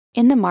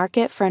In the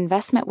market for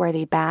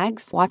investment-worthy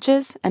bags,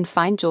 watches, and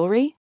fine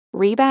jewelry,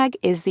 Rebag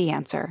is the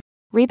answer.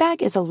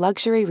 Rebag is a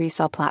luxury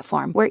resale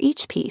platform where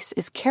each piece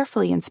is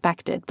carefully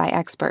inspected by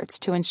experts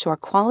to ensure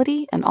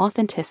quality and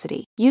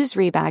authenticity. Use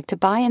Rebag to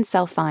buy and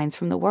sell finds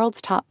from the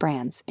world's top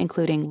brands,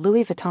 including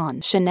Louis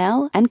Vuitton,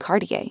 Chanel, and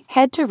Cartier.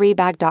 Head to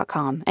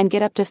Rebag.com and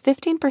get up to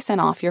 15%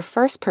 off your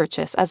first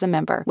purchase as a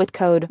member with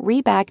code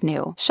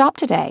REBAGNEW. Shop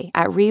today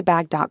at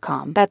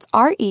Rebag.com. That's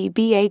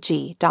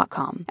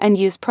REBAG.com. And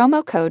use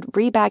promo code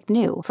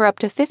REBAGNEW for up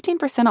to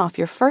 15% off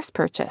your first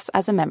purchase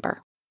as a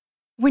member.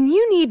 When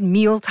you need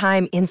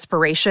mealtime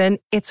inspiration,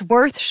 it's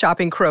worth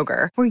shopping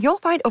Kroger, where you'll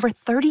find over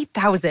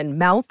 30,000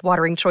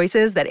 mouth-watering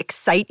choices that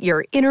excite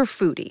your inner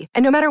foodie.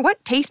 And no matter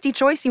what tasty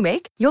choice you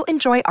make, you'll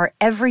enjoy our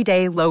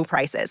everyday low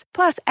prices,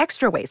 plus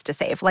extra ways to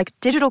save, like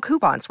digital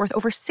coupons worth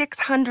over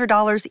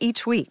 $600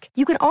 each week.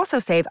 You can also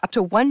save up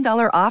to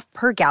 $1 off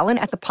per gallon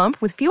at the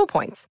pump with fuel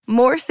points.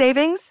 More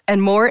savings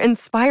and more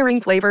inspiring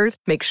flavors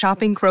make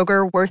shopping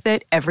Kroger worth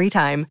it every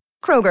time.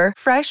 Kroger,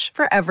 fresh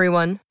for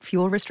everyone.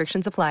 Fuel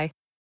restrictions apply.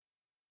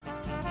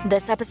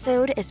 This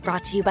episode is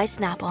brought to you by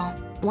Snapple.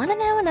 Want to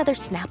know another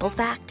Snapple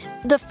fact?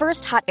 The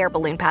first hot air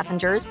balloon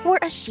passengers were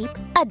a sheep,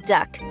 a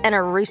duck, and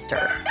a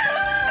rooster.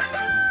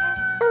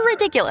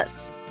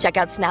 Ridiculous. Check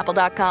out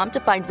Snapple.com to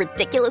find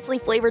ridiculously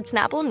flavored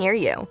Snapple near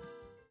you.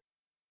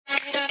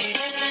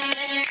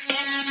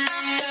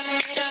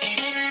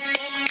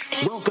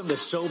 Welcome to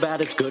So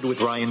Bad It's Good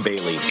with Ryan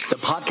Bailey, the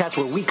podcast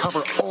where we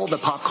cover all the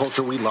pop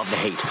culture we love to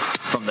hate,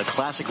 from the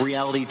classic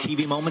reality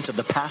TV moments of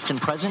the past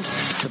and present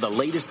to the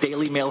latest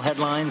Daily Mail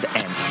headlines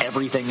and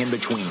everything in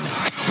between.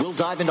 We'll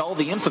dive into all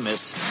the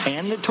infamous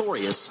and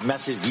notorious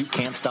messes you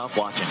can't stop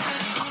watching.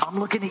 I'm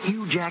looking at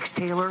you, Jax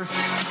Taylor.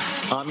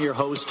 I'm your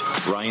host,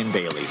 Ryan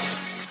Bailey.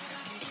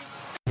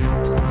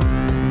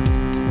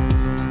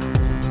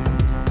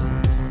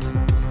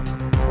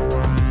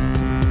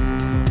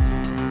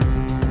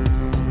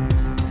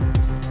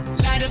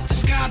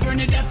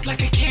 Burn it up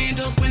like a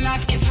candle when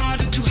life gets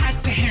harder, too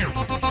hot to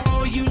handle.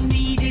 All you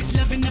need is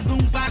love in the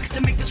boombox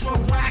to make this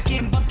world rock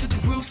and bump to the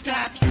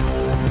rooftops. We are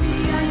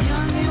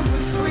young and we're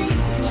free.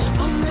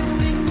 Only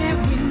thing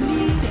that we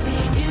need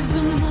is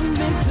a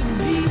moment to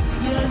be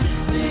a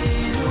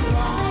little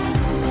wrong.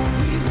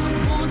 We were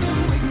born to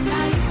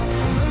ignite,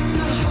 burn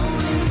a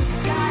hole in the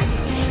sky.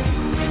 You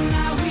and I,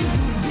 we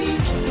will be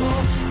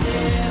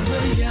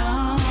forever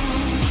young.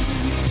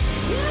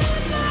 You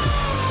know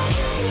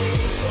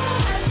it's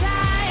our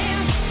time.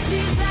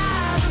 These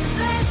are the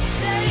best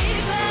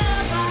days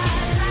of our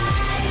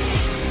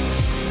lives.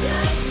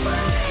 Just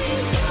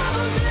raise your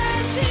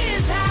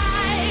glasses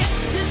high.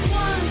 This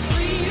one's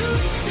for you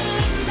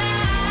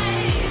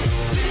tonight.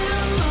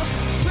 Fill 'em up,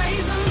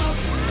 raise 'em up,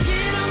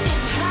 get 'em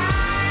up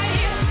high.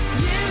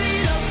 Live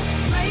it up,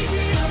 raise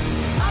it up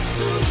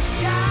to the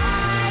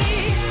sky.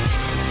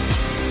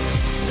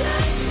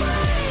 Just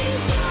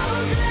raise your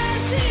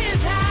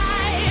glasses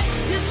high.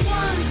 This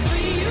one's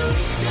for you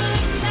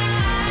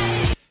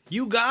tonight.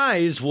 You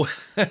guys,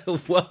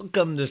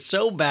 welcome to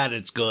So Bad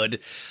It's Good.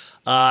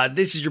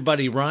 This is your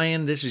buddy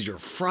Ryan. This is your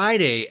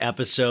Friday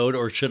episode,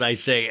 or should I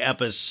say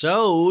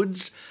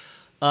episodes.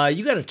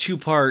 You got a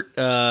two-part,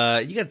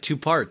 you got two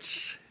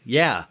parts.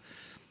 Yeah.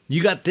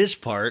 You got this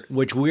part,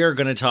 which we are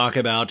going to talk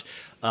about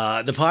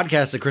the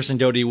podcast that Kristen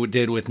Doute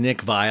did with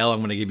Nick Viall. I'm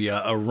going to give you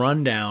a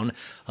rundown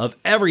of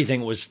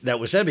everything that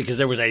was said, because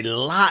there was a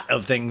lot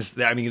of things.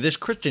 This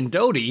Kristen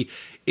Doute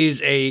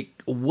is a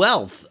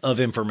wealth of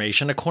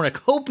information, a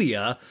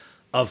cornucopia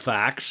of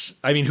facts.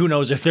 Who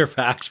knows if they're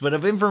facts, but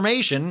of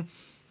information.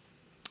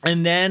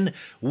 And then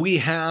we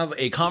have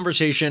a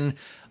conversation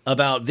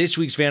about this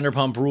week's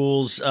Vanderpump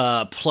Rules,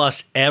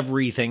 plus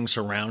everything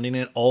surrounding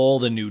it, all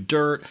the new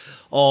dirt,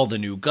 all the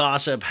new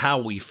gossip, how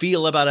we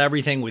feel about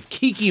everything with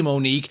Kiki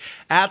Monique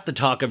at the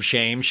Talk of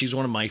Shame. She's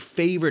one of my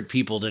favorite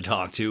people to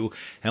talk to,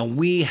 and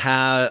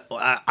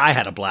I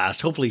had a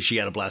blast. Hopefully she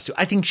had a blast too.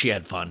 I think she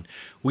had fun.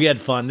 We had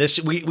fun.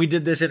 We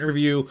did this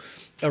interview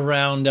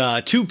around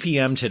 2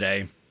 p.m.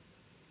 today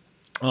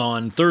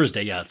on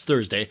Thursday. Yeah, it's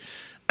Thursday.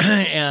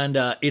 And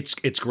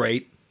it's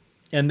great.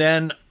 And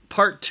then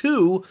part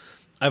 2,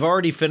 I've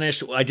already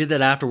finished. I did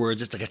that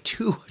afterwards. It's like a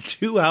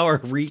two-hour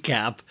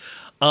recap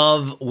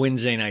of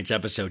Wednesday night's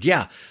episode.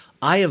 Yeah,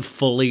 I have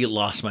fully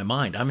lost my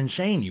mind. I'm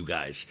insane, you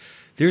guys.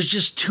 There's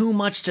just too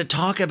much to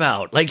talk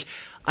about. Like,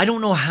 I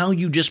don't know how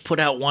you just put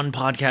out one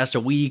podcast a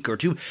week or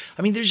two.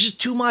 There's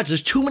just too much.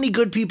 There's too many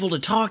good people to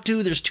talk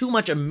to. There's too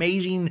much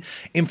amazing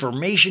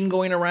information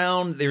going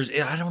around.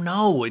 I don't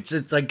know. It's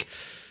like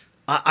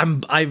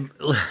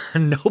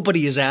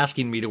nobody is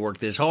asking me to work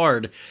this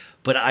hard.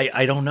 But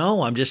I don't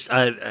know. I'm just,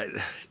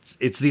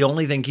 it's the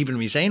only thing keeping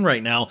me sane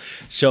right now.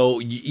 So,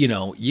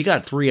 you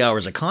got 3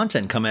 hours of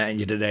content coming at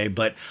you today,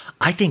 but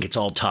I think it's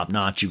all top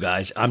notch, you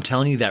guys. I'm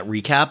telling you, that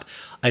recap,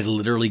 I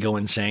literally go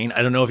insane.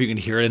 I don't know if you can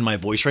hear it in my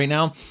voice right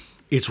now.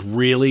 It's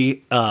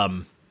really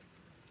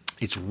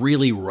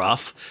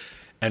rough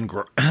and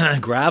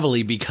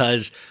gravelly,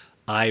 because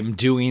I'm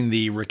doing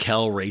the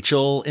Raquel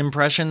Rachel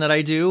impression that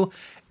I do.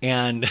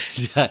 and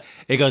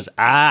it goes,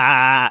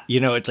 ah,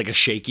 it's like a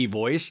shaky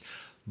voice.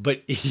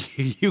 But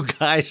you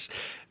guys,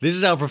 this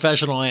is how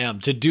professional I am.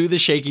 To do the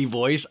shaky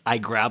voice, I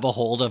grab a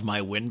hold of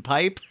my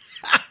windpipe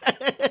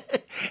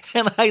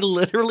and I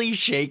literally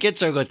shake it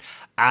so it goes,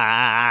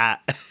 ah.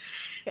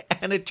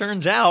 And it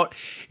turns out,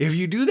 if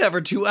you do that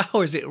for 2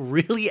 hours, it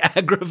really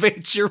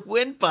aggravates your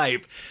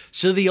windpipe.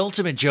 So the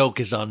ultimate joke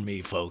is on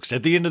me, folks.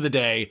 At the end of the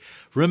day,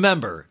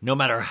 remember, no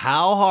matter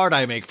how hard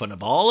I make fun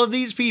of all of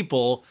these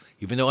people,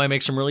 even though I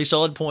make some really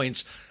solid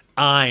points,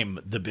 I'm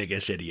the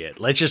biggest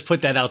idiot. Let's just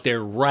put that out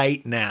there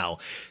right now.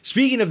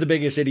 Speaking of the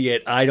biggest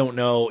idiot, I don't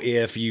know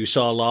if you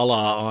saw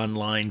Lala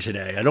online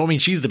today. I don't mean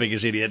she's the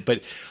biggest idiot,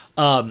 but,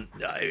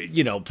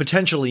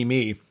 potentially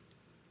me.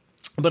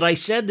 But I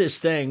said this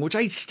thing, which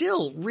I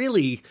still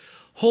really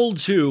hold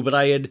to, but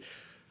I had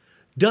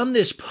done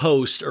this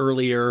post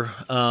earlier,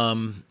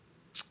 and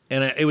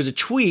it was a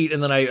tweet,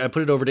 and then I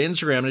put it over to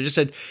Instagram, and I just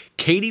said,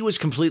 Katie was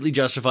completely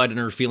justified in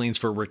her feelings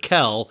for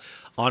Raquel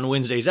on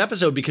Wednesday's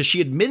episode because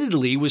she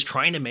admittedly was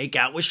trying to make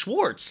out with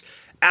Schwartz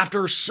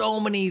after so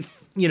many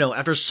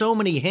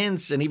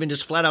hints and even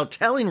just flat out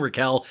telling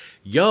Raquel,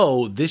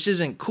 yo, this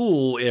isn't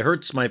cool. It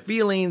hurts my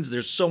feelings.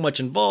 There's so much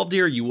involved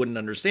here. You wouldn't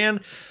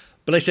understand.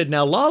 But I said,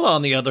 now Lala,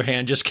 on the other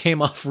hand, just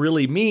came off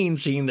really mean,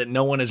 seeing that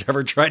no one has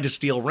ever tried to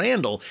steal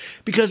Randall.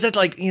 Because that's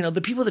like,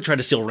 the people that tried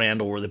to steal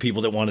Randall were the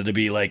people that wanted to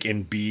be like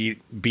in B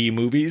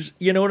movies.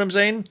 You know what I'm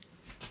saying?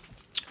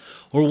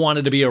 Or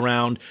wanted to be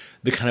around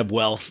the kind of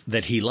wealth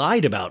that he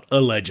lied about,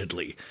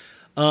 allegedly.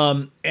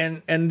 And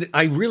then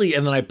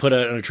I put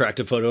an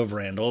attractive photo of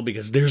Randall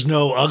because there's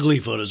no ugly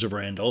photos of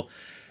Randall.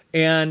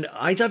 And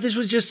I thought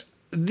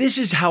this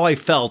is how I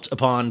felt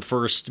upon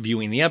first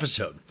viewing the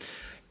episode.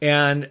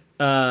 And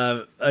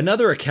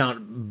another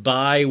account,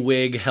 by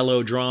Wig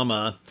Hello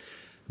Drama,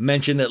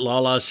 mentioned that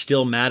Lala's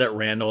still mad at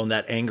Randall and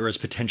that anger is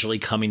potentially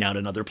coming out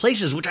in other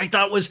places, which I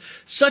thought was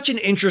such an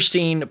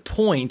interesting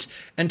point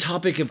and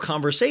topic of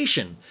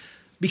conversation.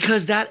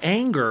 Because that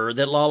anger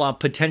that Lala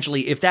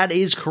potentially, if that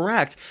is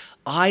correct,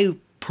 I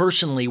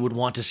personally would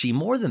want to see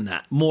more than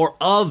that, more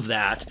of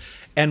that,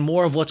 and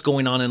more of what's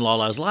going on in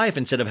Lala's life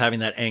instead of having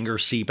that anger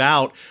seep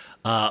out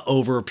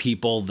over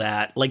people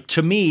that, like,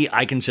 to me,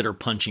 I consider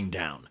punching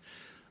down.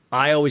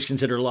 I always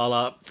consider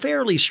Lala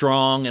fairly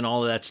strong and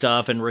all of that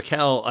stuff, and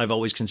Raquel I've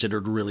always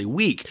considered really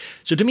weak.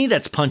 So to me,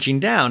 that's punching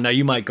down. Now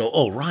you might go,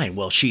 oh, Ryan,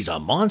 well, she's a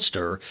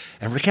monster,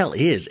 and Raquel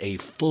is a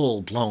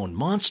full-blown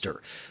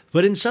monster.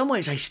 But in some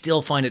ways, I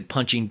still find it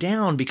punching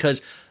down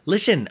because,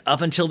 listen, up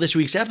until this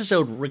week's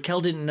episode,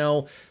 Raquel didn't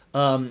know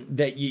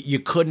that you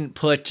couldn't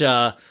put,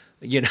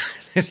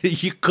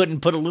 you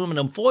couldn't put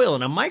aluminum foil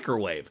in a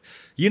microwave.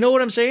 You know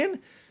what I'm saying?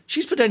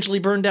 She's potentially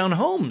burned down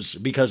homes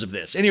because of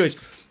this. Anyways,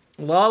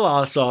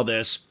 Lala saw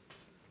this,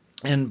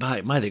 and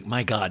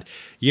my God,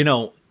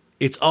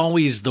 it's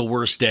always the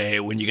worst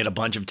day when you get a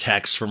bunch of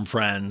texts from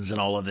friends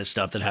and all of this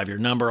stuff that have your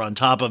number on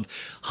top of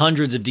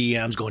hundreds of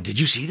DMs going, did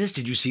you see this?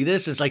 Did you see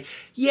this? It's like,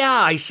 yeah,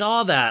 I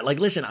saw that. Like,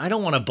 listen, I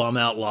don't want to bum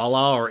out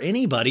Lala or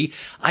anybody.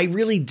 I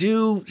really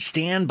do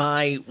stand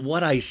by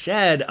what I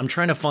said. I'm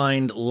trying to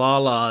find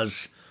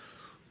Lala's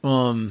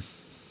post.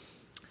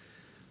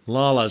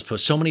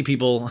 So many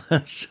people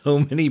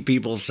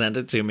sent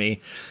it to me.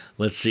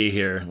 Let's see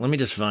here. Let me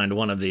just find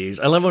one of these.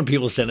 I love when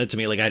people send it to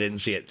me like I didn't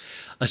see it.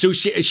 So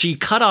she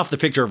cut off the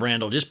picture of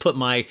Randall, just put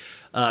my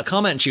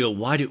comment, and she go,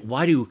 why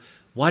do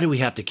we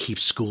have to keep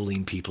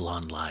schooling people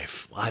on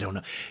life? I don't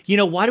know.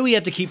 Why do we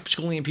have to keep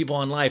schooling people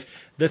on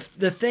life? The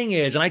thing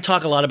is, and I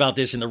talk a lot about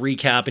this in the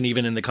recap and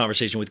even in the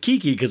conversation with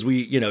Kiki, because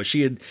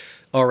she had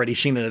already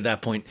seen it at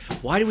that point.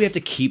 Why do we have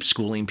to keep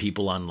schooling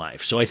people on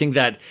life? So I think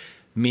that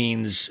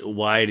means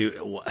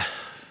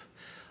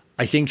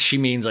I think she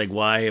means like,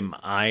 why am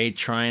I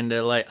trying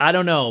to I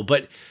don't know.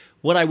 But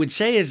what I would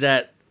say is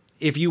that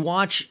if you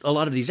watch a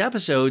lot of these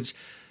episodes,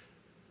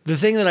 the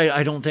thing that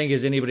I don't think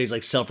is anybody's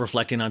like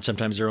self-reflecting on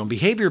sometimes their own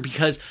behavior,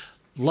 because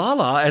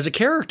Lala as a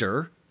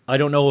character, I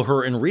don't know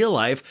her in real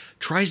life,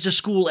 tries to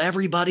school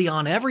everybody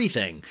on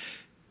everything.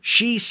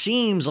 She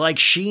seems like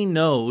she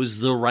knows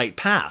the right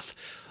path.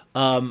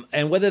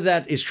 And whether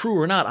that is true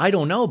or not, I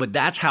don't know, but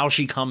that's how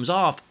she comes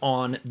off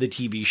on the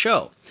TV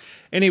show.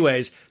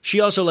 Anyways, she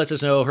also lets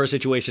us know her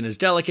situation is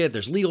delicate.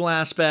 There's legal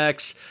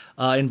aspects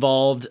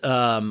involved.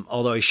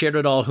 Although I shared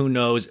it all, who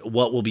knows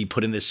what will be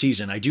put in this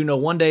season. I do know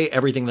one day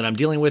everything that I'm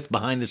dealing with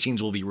behind the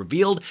scenes will be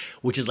revealed,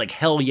 which is like,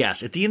 hell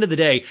yes. At the end of the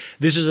day,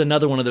 this is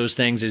another one of those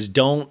things is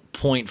don't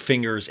point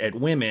fingers at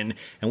women.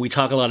 And we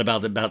talk a lot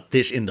about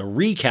this in the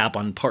recap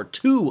on part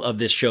 2 of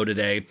this show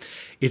today,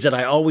 is that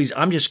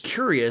I'm just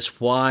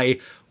curious why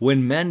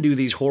when men do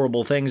these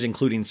horrible things,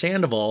 including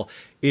Sandoval,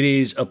 it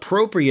is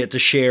appropriate to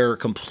share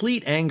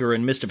complete anger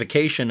and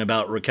mystification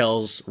about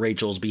Rachel's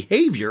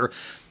behavior,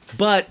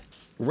 but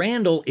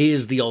Randall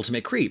is the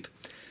ultimate creep.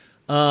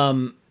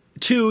 To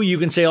 2, you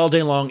can say all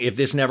day long, if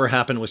this never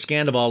happened with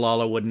Scandival,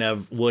 Lala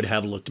would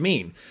have looked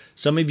mean.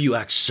 Some of you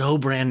act so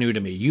brand new to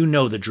me. You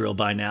know the drill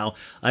by now.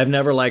 I've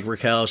never liked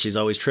Raquel. She's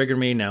always triggered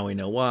me. Now we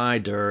know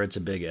why. It's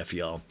a big if,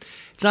 y'all.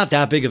 It's not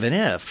that big of an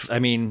if. I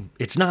mean,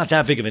 it's not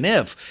that big of an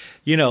if.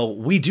 You know,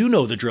 we do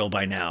know the drill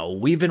by now.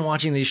 We've been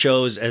watching these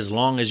shows as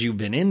long as you've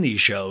been in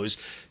these shows.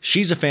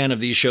 She's a fan of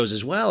these shows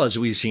as well, as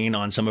we've seen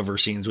on some of her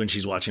scenes when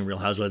she's watching Real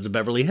Housewives of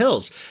Beverly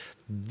Hills.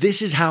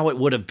 This is how it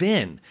would have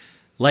been.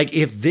 Like,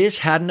 if this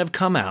hadn't have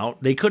come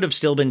out, they could have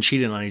still been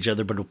cheating on each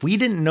other. But if we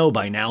didn't know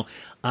by now,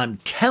 I'm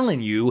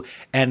telling you,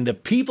 and the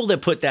people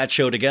that put that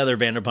show together,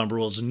 Vanderpump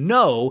Rules,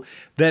 know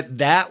that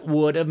that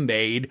would have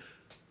made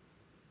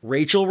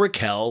Rachel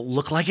Raquel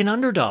look like an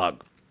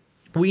underdog.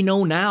 We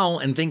know now,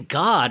 and thank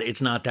God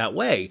it's not that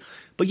way.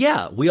 But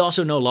yeah, we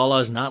also know Lala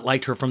has not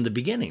liked her from the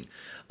beginning.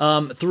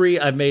 3,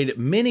 I've made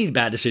many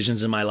bad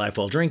decisions in my life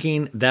while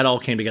drinking. That all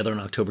came together on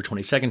October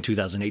 22nd,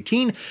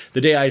 2018.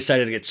 The day I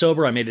decided to get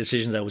sober, I made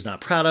decisions I was not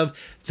proud of,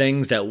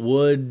 things that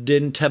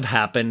wouldn't have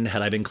happened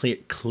had I been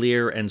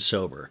clear and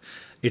sober.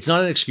 It's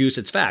not an excuse,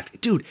 it's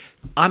fact. Dude,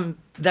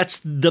 that's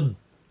the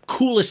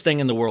coolest thing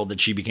in the world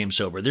that she became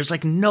sober. There's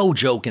like no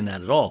joke in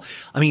that at all.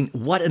 I mean,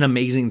 what an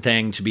amazing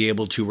thing to be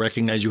able to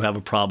recognize you have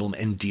a problem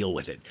and deal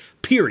with it.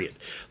 Period.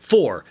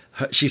 4,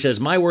 she says,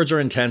 my words are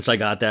intense. I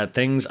got that.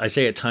 Things I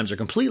say at times are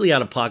completely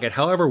out of pocket.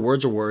 However,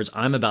 words are words.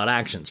 I'm about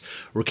actions.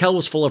 Raquel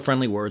was full of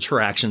friendly words.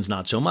 Her actions,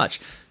 not so much.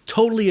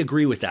 Totally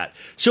agree with that.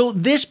 So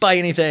this, by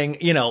anything,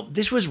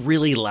 this was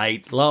really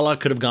light. Lala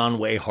could have gone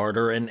way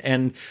harder.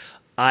 And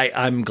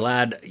I'm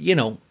glad,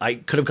 I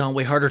could have gone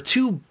way harder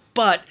too,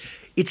 but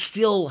it's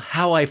still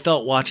how I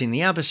felt watching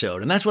the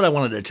episode. And that's what I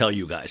wanted to tell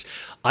you guys.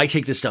 I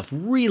take this stuff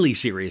really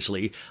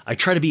seriously. I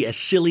try to be as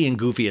silly and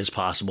goofy as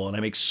possible. And I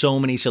make so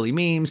many silly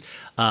memes.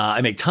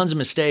 I make tons of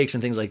mistakes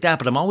and things like that.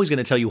 But I'm always going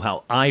to tell you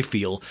how I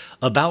feel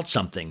about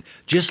something.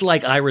 Just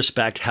like I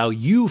respect how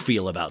you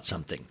feel about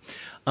something.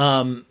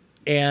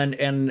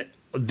 And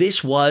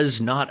this was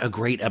not a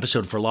great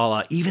episode for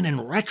Lala, even in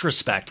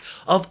retrospect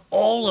of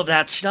all of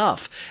that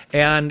stuff.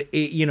 And,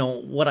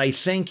 what I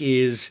think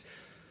is,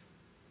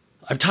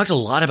 I've talked a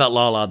lot about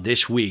Lala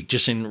this week,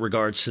 just in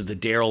regards to the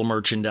Daryl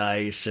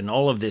merchandise and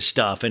all of this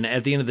stuff. And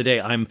at the end of the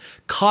day, I'm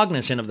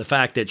cognizant of the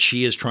fact that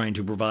she is trying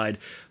to provide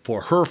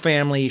for her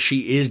family.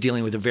 She is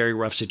dealing with a very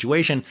rough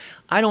situation.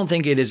 I don't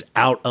think it is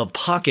out of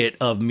pocket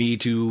of me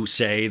to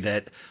say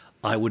that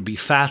I would be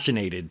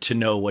fascinated to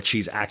know what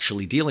she's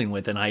actually dealing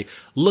with. And I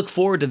look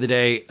forward to the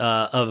day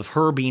of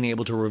her being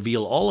able to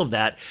reveal all of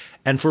that.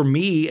 And for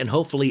me, and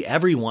hopefully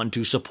everyone,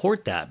 to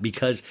support that.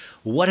 Because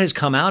what has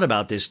come out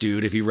about this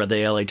dude, if you read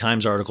the LA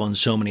Times article and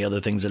so many other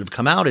things that have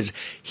come out, is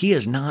he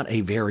is not a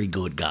very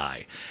good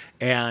guy.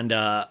 And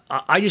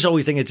I just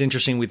always think it's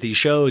interesting with these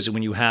shows,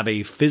 when you have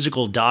a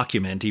physical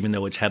document, even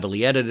though it's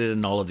heavily edited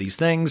and all of these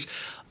things,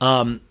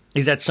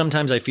 is that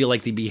sometimes I feel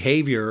like the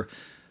behavior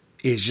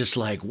is just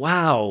like,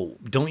 wow,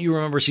 don't you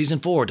remember season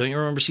 4? Don't you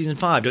remember season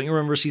 5? Don't you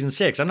remember season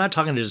 6? I'm not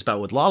talking just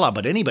about with Lala,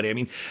 but anybody. I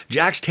mean,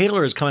 Jax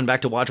Taylor is coming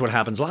back to Watch What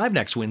Happens Live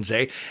next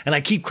Wednesday, and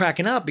I keep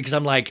cracking up because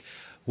I'm like,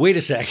 wait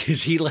a sec,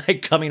 is he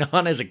like coming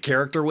on as a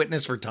character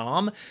witness for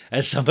Tom,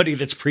 as somebody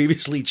that's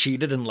previously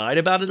cheated and lied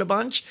about it a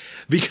bunch?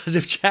 Because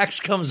if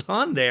Jax comes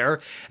on there,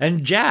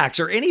 and Jax,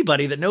 or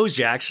anybody that knows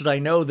Jax, because I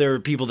know there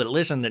are people that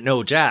listen that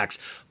know Jax,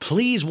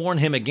 please warn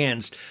him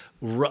against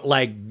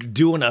like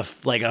doing a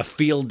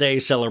field day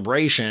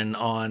celebration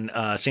on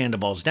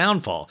Sandoval's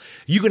downfall.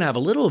 You can have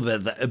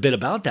a bit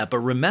about that, but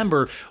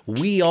remember,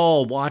 we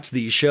all watch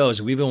these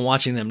shows. We've been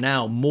watching them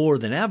now more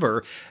than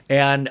ever,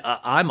 and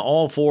I'm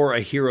all for a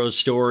hero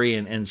story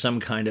and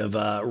some kind of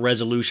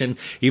resolution,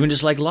 even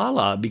just like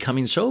Lala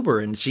becoming sober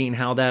and seeing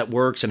how that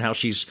works and how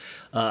she's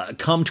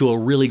come to a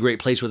really great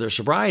place with her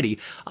sobriety.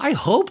 I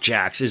hope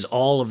Jax is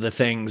all of the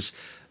things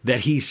that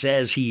he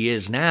says he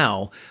is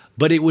now.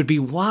 But it would be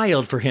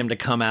wild for him to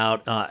come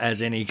out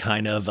as any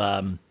kind of,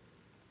 on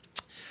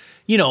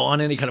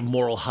any kind of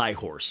moral high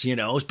horse,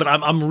 But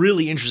I'm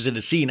really interested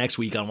to see next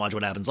week on Watch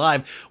What Happens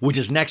Live, which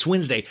is next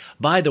Wednesday.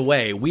 By the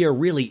way, we are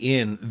really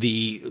in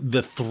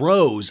the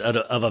throes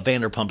of a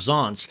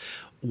Vanderpump-Zance,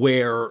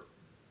 where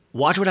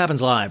Watch What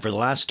Happens Live for the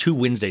last 2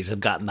 Wednesdays have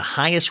gotten the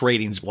highest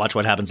ratings Watch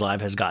What Happens Live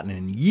has gotten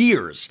in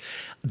years.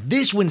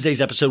 This Wednesday's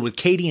episode with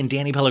Katie and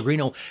Danny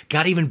Pellegrino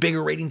got even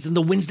bigger ratings than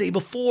the Wednesday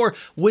before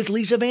with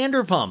Lisa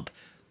Vanderpump.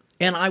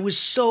 And I was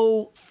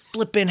so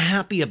flippin'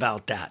 happy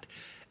about that.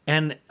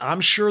 And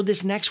I'm sure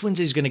this next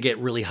Wednesday is going to get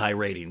really high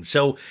ratings.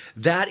 So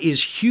that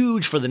is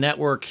huge for the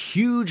network,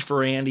 huge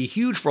for Andy,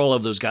 huge for all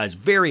of those guys.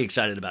 Very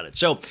excited about it.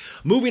 So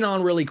moving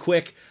on really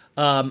quick.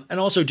 And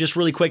also just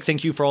really quick,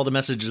 thank you for all the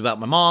messages about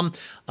my mom.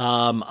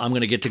 I'm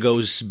going to get to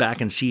go back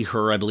and see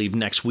her, I believe,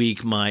 next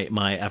week. My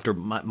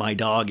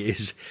dog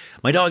is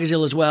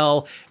ill as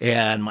well.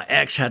 And my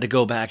ex had to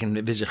go back and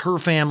visit her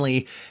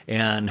family.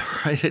 And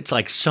it's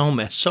like so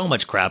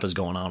much crap is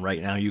going on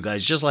right now, you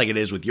guys, just like it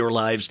is with your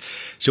lives.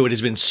 So it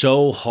has been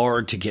so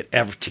hard to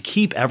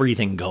keep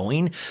everything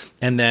going.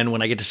 And then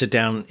when I get to sit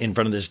down in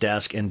front of this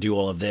desk and do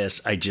all of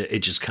this, it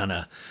just kind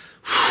of,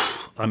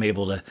 I'm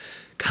able to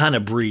kind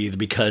of breathe,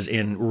 because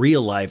in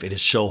real life, it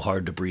is so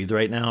hard to breathe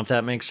right now, if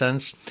that makes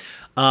sense.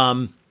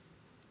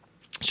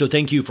 So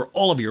thank you for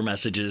all of your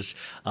messages.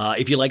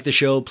 If you like the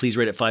show, please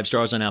rate it 5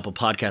 stars on Apple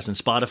Podcasts and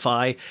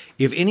Spotify.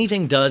 If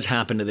anything does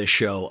happen to this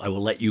show, I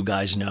will let you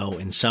guys know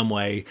in some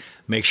way.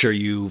 Make sure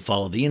you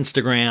follow the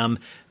Instagram.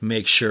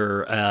 Make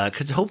sure,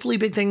 because hopefully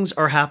big things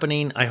are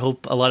happening. I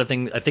hope a lot of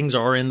things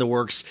are in the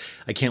works.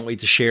 I can't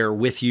wait to share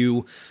with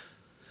you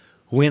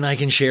when I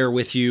can share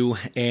with you,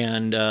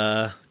 and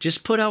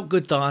just put out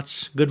good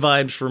thoughts, good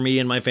vibes for me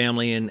and my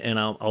family, and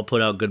I'll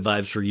put out good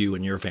vibes for you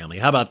and your family.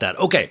 How about that?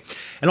 Okay.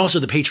 And also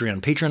the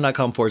Patreon,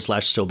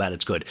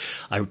 patreon.com/SoBadIt'sGood.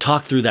 I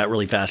talked through that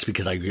really fast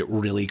because I get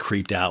really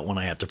creeped out when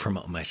I have to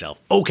promote myself.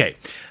 Okay.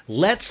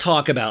 Let's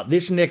talk about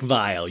this Nick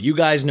Viall. You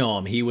guys know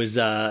him. He was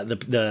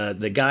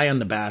the guy on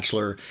The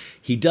Bachelor.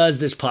 He does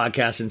this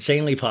podcast,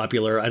 insanely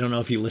popular. I don't know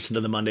if you listen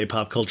to the Monday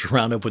Pop Culture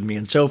Roundup with me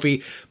and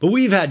Sophie, but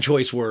we've had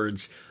choice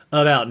words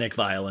about Nick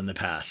Viall in the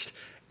past.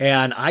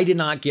 And I did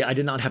not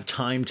have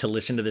time to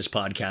listen to this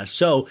podcast.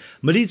 So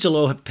Maritza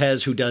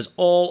Lopez, who does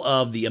all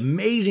of the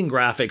amazing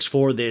graphics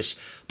for this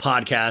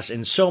podcast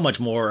and so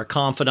much more, a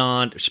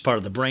confidant, she's part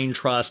of the Brain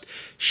Trust,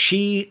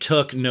 she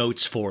took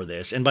notes for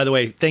this. And by the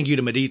way, thank you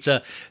to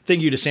Maritza.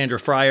 Thank you to Sandra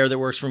Fryer that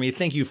works for me.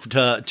 Thank you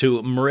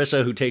to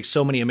Marissa, who takes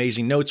so many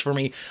amazing notes for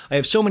me. I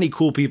have so many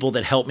cool people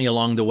that help me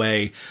along the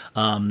way.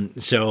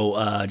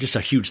 So just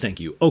a huge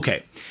thank you.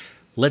 Okay.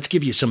 Let's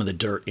give you some of the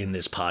dirt in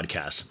this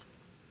podcast.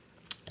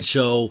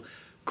 So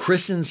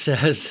Kristen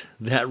says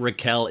that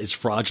Raquel is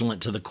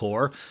fraudulent to the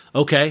core.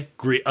 Okay,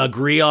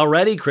 agree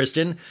already,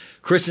 Kristen.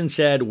 Kristen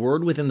said,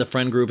 word within the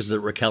friend group is that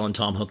Raquel and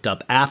Tom hooked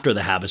up after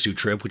the Havasu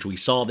trip, which we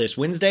saw this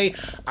Wednesday.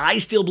 I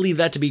still believe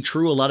that to be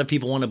true. A lot of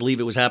people want to believe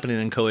it was happening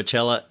in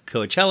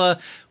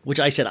Coachella, which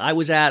I said I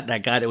was at.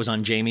 That guy that was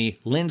on Jamie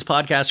Lynn's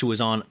podcast, who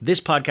was on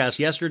this podcast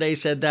yesterday,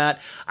 said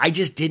that. I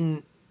just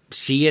didn't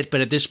see it,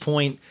 but at this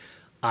point,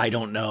 I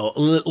don't know.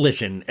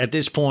 Listen, at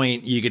this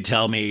point, you could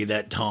tell me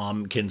that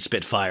Tom can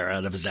spit fire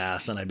out of his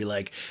ass, and I'd be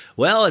like,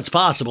 well, it's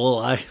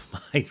possible.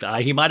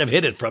 He might have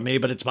hid it from me,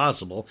 but it's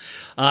possible.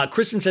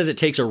 Kristen says it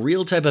takes a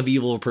real type of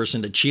evil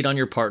person to cheat on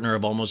your partner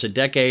of almost a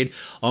decade,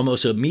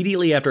 almost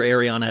immediately after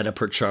Ariana had to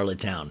put Charlotte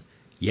down.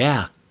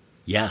 Yeah.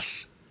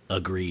 Yes.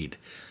 Agreed.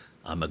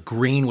 I'm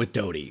agreeing with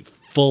Doute.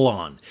 Full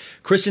on.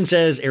 Kristen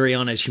says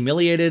Ariana is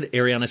humiliated.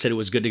 Ariana said it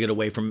was good to get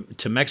away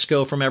to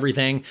Mexico from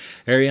everything.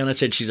 Ariana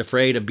said she's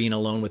afraid of being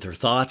alone with her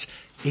thoughts.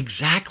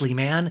 Exactly,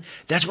 man.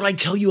 That's what I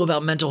tell you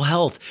about mental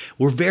health.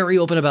 We're very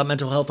open about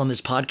mental health on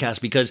this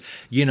podcast because,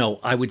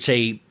 I would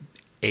say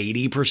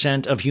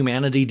 80% of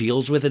humanity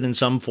deals with it in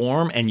some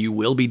form, and you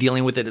will be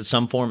dealing with it at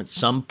some form at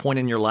some point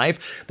in your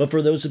life. But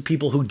for those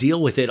people who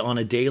deal with it on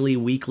a daily,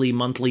 weekly,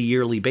 monthly,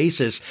 yearly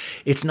basis,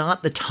 it's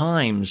not the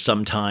times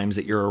sometimes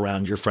that you're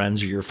around your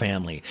friends or your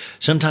family.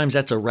 Sometimes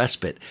that's a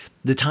respite.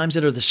 The times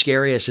that are the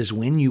scariest is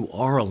when you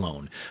are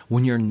alone,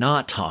 when you're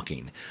not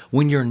talking,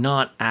 when you're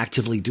not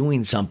actively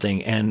doing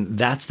something. And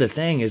that's the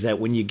thing, is that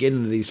when you get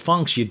into these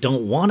funks, you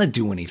don't want to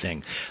do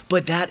anything.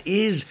 But that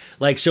is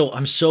so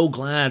I'm so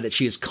glad that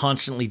she is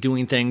constantly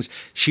doing things.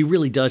 She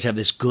really does have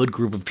this good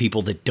group of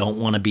people that don't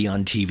want to be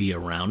on TV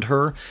around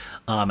her.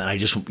 And I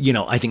just,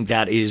 I think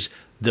that is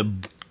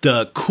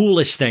the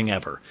coolest thing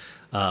ever.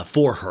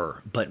 For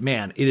her. But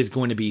man, it is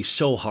going to be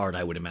so hard,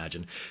 I would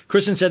imagine.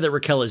 Kristen said that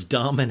Raquel is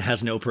dumb and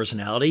has no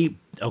personality.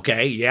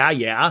 Okay,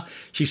 yeah.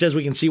 She says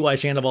we can see why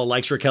Sandoval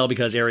likes Raquel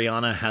because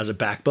Ariana has a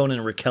backbone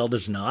and Raquel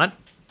does not.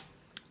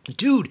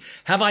 Dude,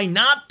 have I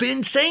not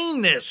been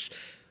saying this?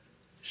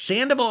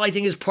 Sandoval, I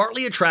think, is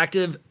partly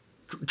attracted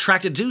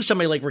to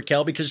somebody like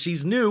Raquel because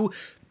she's new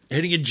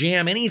and he can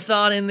jam any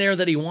thought in there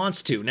that he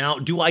wants to. Now,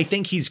 do I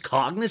think he's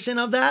cognizant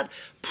of that?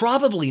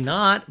 Probably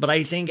not, but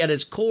I think at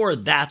its core,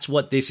 that's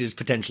what this is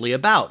potentially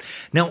about.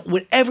 Now,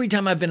 every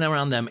time I've been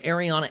around them,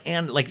 Ariana,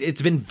 and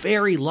it's been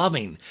very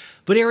loving,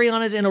 but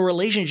Ariana's in a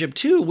relationship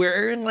too, where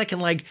Ariana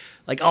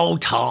can oh,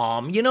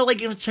 Tom,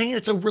 I'm saying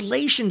it's a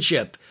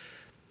relationship.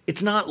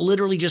 It's not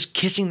literally just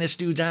kissing this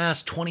dude's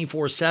ass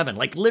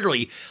 24/7.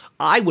 Literally,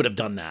 I would have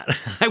done that.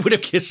 I would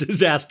have kissed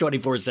his ass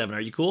 24/7.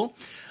 Are you cool?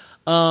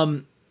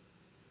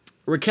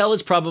 Raquel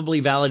is probably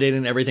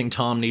validating everything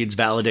Tom needs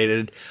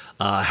validated,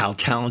 how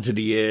talented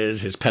he is,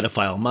 his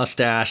pedophile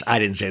mustache. I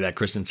didn't say that.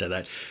 Kristen said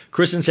that.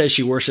 Kristen says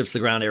she worships the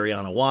ground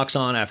Ariana walks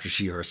on after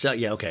she herself.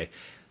 Yeah, okay.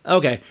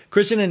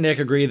 Kristen and Nick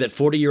agree that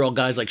 40-year-old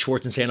guys like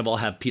Schwartz and Sandoval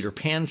have Peter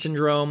Pan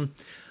syndrome.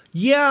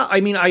 Yeah,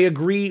 I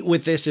agree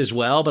with this as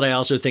well, but I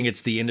also think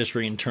it's the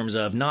industry in terms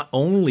of not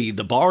only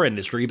the bar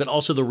industry, but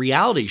also the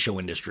reality show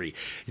industry.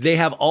 They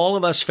have all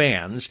of us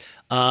fans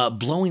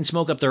blowing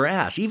smoke up their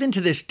ass. Even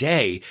to this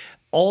day,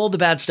 all the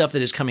bad stuff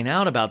that is coming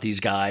out about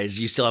these guys,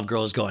 you still have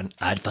girls going,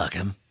 I'd fuck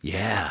him.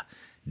 Yeah.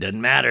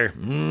 Doesn't matter.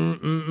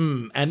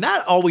 And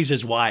that always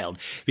is wild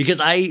because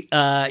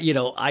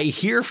I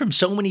hear from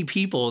so many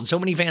people and so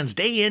many fans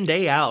day in,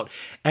 day out.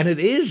 And it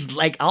is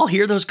I'll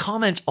hear those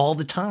comments all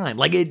the time.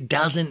 It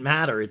doesn't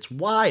matter. It's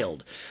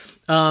wild.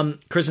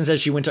 Kristen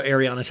says she went to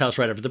Ariana's house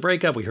right after the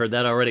breakup. We heard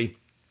that already.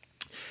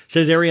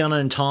 Says Ariana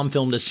and Tom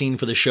filmed a scene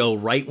for the show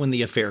right when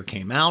the affair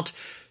came out.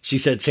 She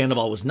said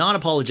Sandoval was not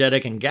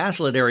apologetic and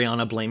gaslit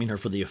Ariana, blaming her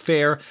for the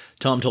affair.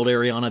 Tom told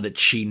Ariana that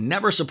she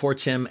never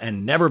supports him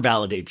and never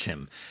validates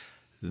him.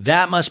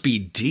 That must be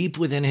deep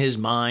within his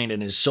mind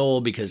and his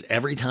soul, because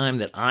every time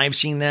that I've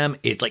seen them,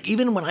 it's like,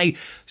 even when I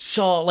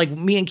saw, like,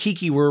 me and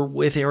Kiki were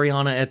with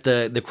Ariana at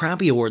the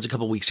Crappy Awards a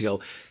couple weeks ago,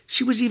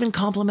 she was even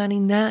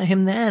complimenting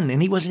him then,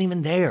 and he wasn't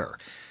even there.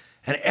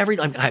 And every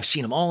time I've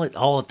seen them all at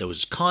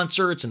those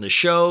concerts and the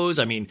shows.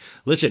 I mean,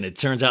 listen, it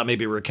turns out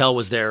maybe Raquel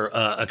was there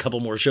a couple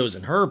more shows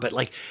than her, but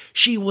like,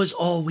 she was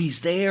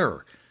always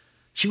there.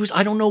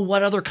 I don't know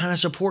what other kind of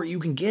support you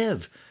can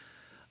give.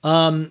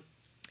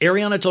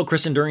 Ariana told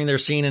Kristen during their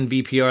scene in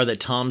VPR that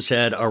Tom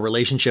said our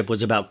relationship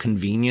was about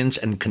convenience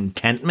and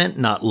contentment,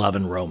 not love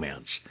and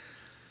romance.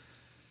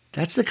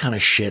 That's the kind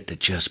of shit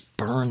that just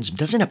burns.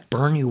 Doesn't it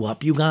burn you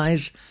up, you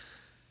guys?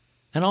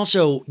 And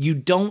also, you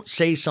don't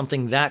say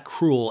something that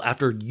cruel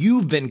after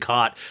you've been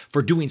caught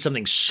for doing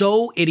something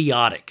so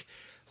idiotic.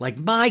 Like,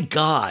 my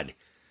God.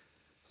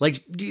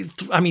 Like,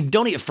 I mean,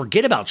 don't even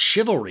forget about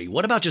chivalry.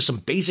 What about just some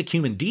basic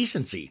human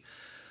decency?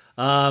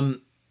 So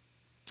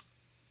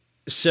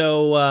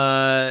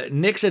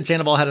Nick said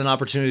Sandoval had an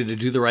opportunity to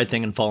do the right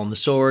thing and fall on the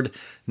sword.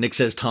 Nick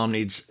says Tom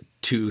needs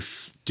to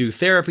do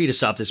therapy to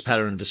stop this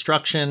pattern of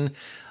destruction.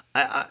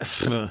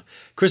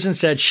 Kristen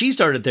said she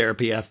started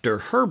therapy after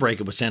her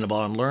breakup with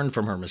Sandoval and learned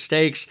from her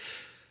mistakes.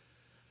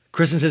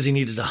 Kristen says he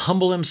needs to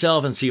humble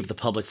himself and see if the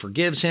public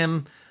forgives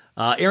him.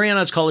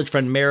 Ariana's college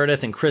friend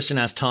Meredith and Kristen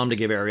asked Tom to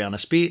give Ariana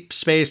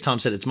space. Tom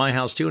said it's my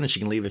house too, and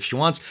she can leave if she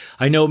wants.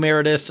 I know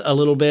Meredith a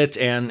little bit,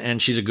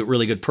 and she's a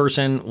really good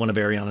person, one of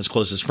Ariana's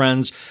closest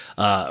friends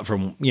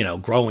from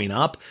growing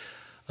up.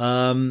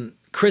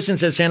 Kristen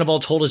says Sandoval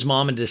told his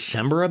mom in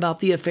December about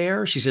the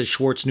affair. She says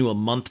Schwartz knew a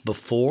month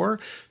before.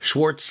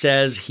 Schwartz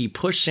says he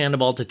pushed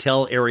Sandoval to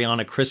tell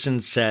Ariana. Kristen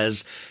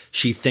says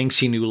she thinks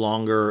he knew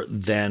longer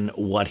than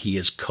what he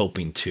is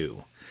coping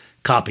to.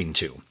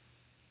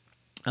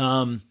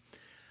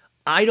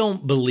 I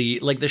don't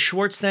believe, like, the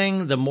Schwartz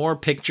thing, the more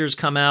pictures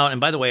come out,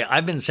 and by the way,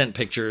 I've been sent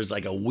pictures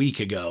like a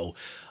week ago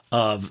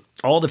of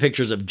all the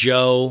pictures of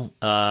Joe,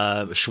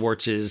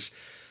 Schwartz's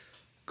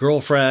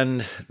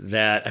girlfriend,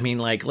 that, I mean,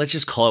 like, let's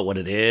just call it what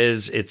it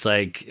is. It's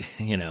like,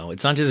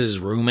 it's not just his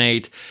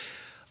roommate.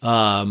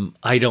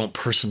 I don't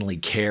personally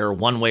care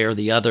one way or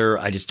the other.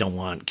 I just don't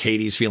want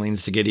Katie's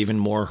feelings to get even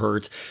more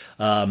hurt.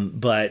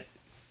 But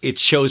it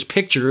shows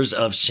pictures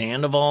of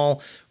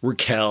Sandoval,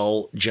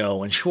 Raquel,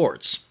 Joe, and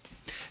Schwartz.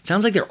 It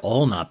sounds like they're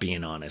all not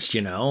being honest,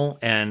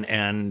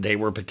 and they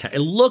were, it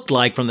looked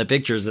like from the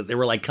pictures that they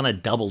were like kind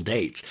of double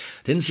dates.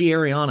 Didn't see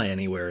Ariana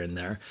anywhere in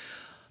there.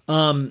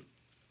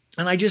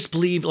 And I just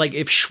believe, like,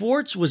 if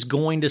Schwartz was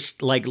going to,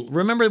 like,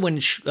 remember when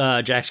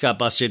Jax got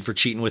busted for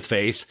cheating with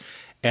Faith,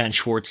 and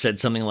Schwartz said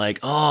something like,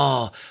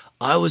 oh,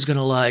 I was going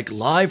to, like,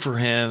 lie for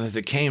him if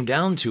it came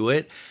down to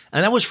it.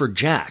 And that was for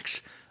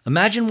Jax.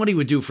 Imagine what he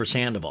would do for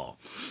Sandoval.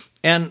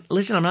 And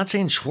listen, I'm not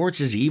saying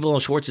Schwartz is evil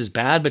and Schwartz is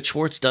bad, but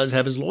Schwartz does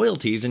have his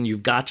loyalties, and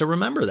you've got to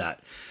remember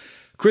that.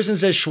 Kristen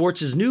says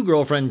Schwartz's new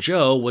girlfriend,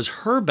 Jo, was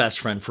her best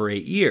friend for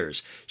 8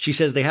 years. She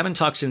says they haven't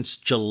talked since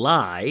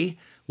July,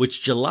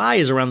 which July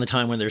is around the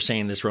time when they're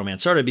saying this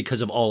romance started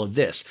because of all of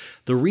this.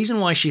 The reason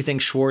why she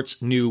thinks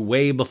Schwartz knew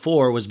way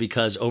before was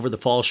because over the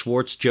fall,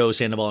 Schwartz, Joe,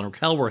 Sandoval, and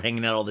Raquel were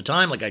hanging out all the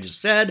time, like I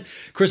just said.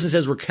 Kristen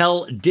says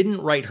Raquel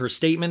didn't write her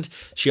statement.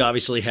 She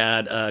obviously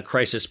had a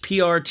crisis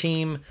PR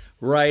team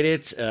write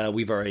it.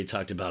 We've already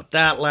talked about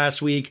that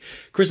last week.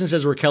 Kristen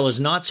says Raquel is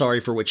not sorry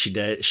for what she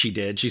did.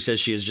 She says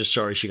she is just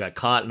sorry she got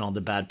caught in all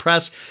the bad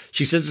press.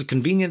 She says it's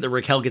convenient that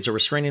Raquel gets a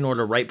restraining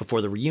order right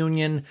before the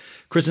reunion.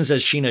 Kristen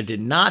says Sheena did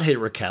not hit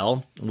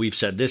Raquel. We've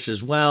said this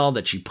as well,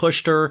 that she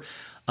pushed her.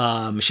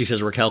 She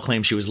says Raquel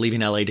claims she was leaving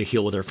LA to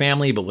heal with her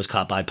family, but was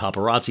caught by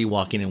paparazzi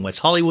walking in West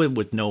Hollywood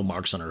with no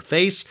marks on her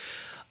face.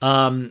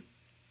 Kristen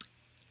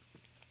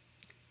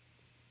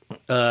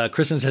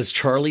says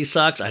Charlie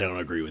sucks. I don't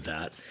agree with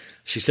that.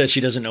 She says she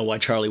doesn't know why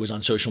Charlie was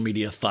on social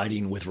media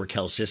fighting with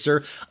Raquel's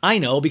sister. I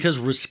know, because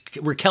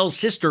Raquel's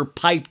sister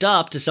piped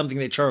up to something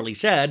that Charlie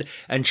said,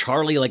 and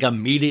Charlie like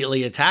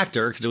immediately attacked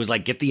her because it was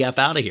like, get the F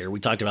out of here.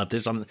 We talked about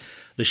this on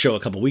the show a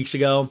couple weeks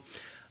ago.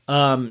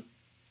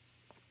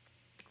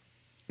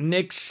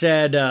 Nick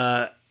said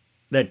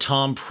that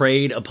Tom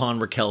preyed upon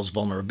Raquel's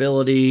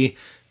vulnerability.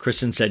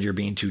 Kristen said you're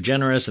being too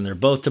generous, and they're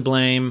both to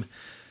blame.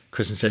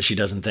 Kristen says she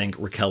doesn't think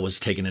Raquel was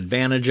taken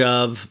advantage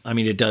of. I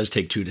mean, it does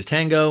take two to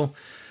tango.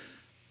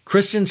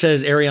 Kristen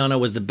says Ariana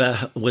was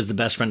the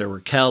best friend of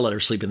Raquel, let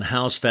her sleep in the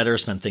house, fed her,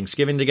 spent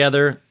Thanksgiving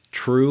together.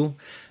 True.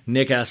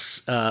 Nick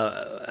asks,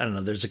 I don't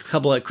know, there's a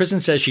couple of,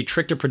 Kristen says she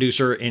tricked a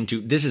producer into,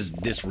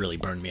 this really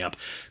burned me up.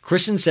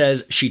 Kristen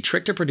says she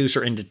tricked a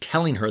producer into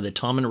telling her that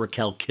Tom and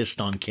Raquel kissed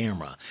on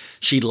camera.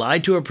 She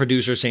lied to a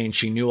producer saying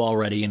she knew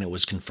already and it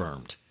was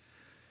confirmed.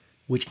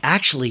 Which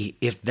actually,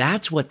 if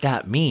that's what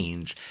that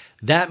means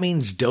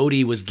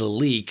Doute was the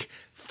leak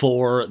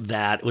for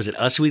that. Was it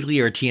Us Weekly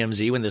or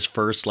TMZ when this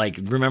first,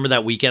 remember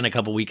that weekend a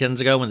couple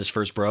weekends ago when this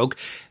first broke?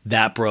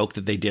 That broke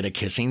that they did a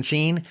kissing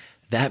scene.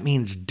 that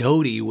means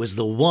Doute was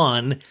the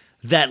one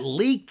that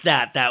leaked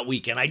that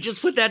weekend. I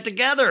just put that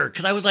together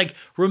because I was like,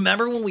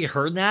 remember when we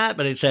heard that?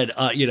 But it said,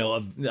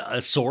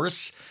 a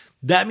source.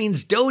 That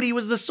means Doute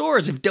was the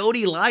source. If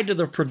Doute lied to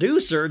the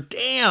producer,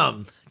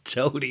 damn,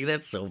 Doute,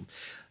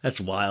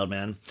 that's wild,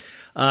 man.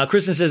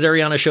 Kristen says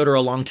Ariana showed her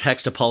a long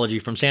text apology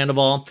from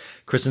Sandoval.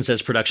 Kristen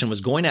says production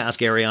was going to ask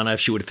Ariana if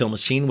she would film a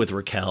scene with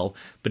Raquel,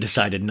 but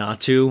decided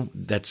not to.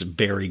 That's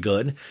very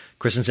good.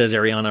 Kristen says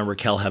Ariana and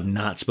Raquel have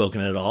not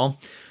spoken at all.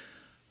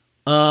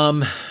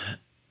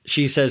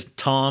 She says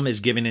Tom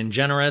is giving in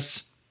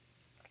generous.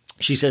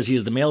 She says he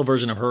is the male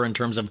version of her in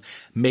terms of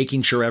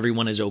making sure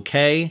everyone is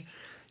okay.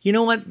 You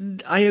know what?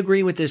 I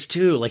agree with this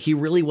too. Like, he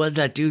really was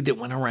that dude that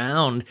went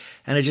around,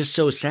 and it's just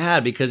so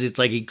sad because it's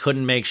like he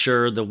couldn't make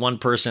sure the one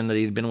person that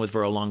he'd been with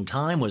for a long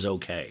time was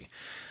okay.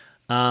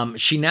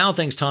 She now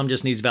thinks Tom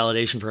just needs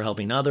validation for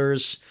helping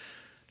others.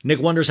 Nick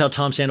wonders how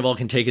Tom Sandoval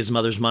can take his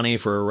mother's money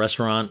for a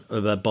restaurant,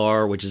 a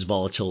bar, which is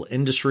volatile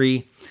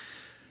industry.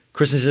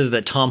 Kristen says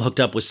that Tom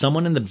hooked up with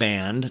someone in the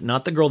band,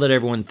 not the girl that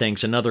everyone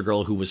thinks, another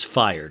girl who was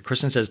fired.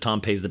 Kristen says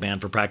Tom pays the band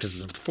for practices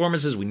and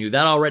performances. We knew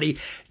that already.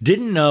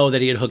 Didn't know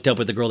that he had hooked up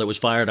with the girl that was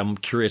fired. I'm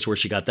curious where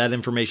she got that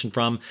information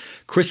from.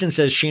 Kristen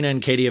says Sheena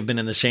and Katie have been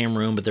in the same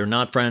room, but they're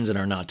not friends and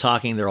are not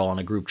talking. They're all in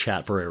a group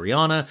chat for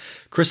Ariana.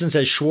 Kristen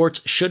says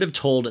Schwartz should have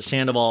told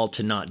Sandoval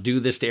to not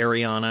do this to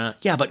Ariana.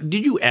 Yeah, but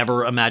did you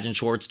ever imagine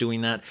Schwartz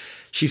doing that?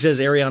 She says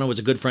Ariana was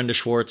a good friend to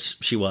Schwartz.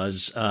 She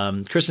was.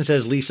 Kristen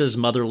says Lisa's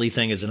motherly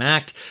thing is an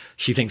act.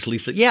 She thinks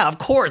Lisa, yeah, of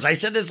course. I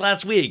said this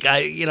last week.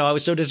 I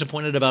was so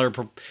disappointed about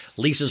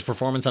Lisa's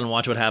performance on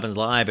Watch What Happens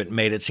Live. It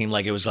made it seem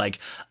like it was like,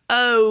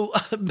 oh,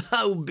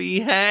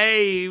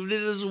 behave.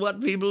 This is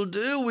what people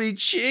do. We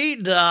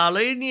cheat,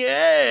 darling.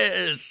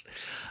 Yes.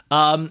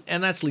 And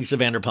that's Lisa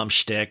Vanderpump's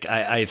shtick.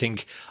 I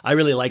think I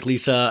really like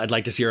Lisa. I'd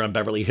like to see her on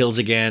Beverly Hills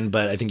again,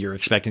 but I think you're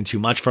expecting too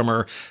much from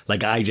her,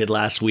 like I did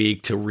last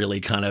week, to really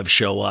kind of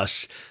show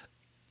us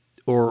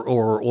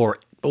or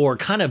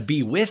kind of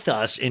be with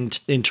us in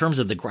terms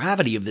of the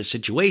gravity of this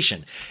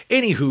situation.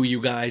 Anywho,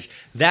 you guys,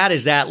 that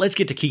is that. Let's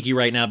get to Kiki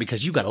right now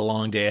because you got a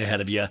long day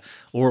ahead of you,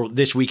 or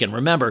this weekend.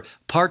 Remember,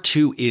 part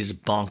 2 is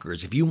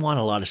bonkers. If you want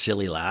a lot of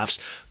silly laughs,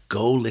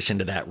 go listen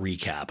to that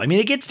recap. I mean,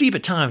 it gets deep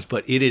at times,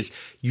 but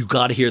you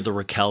got to hear the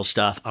Raquel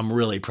stuff. I'm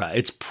really proud.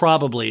 It's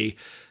probably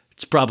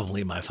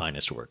my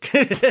finest work.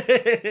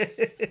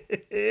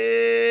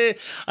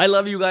 I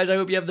love you guys. I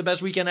hope you have the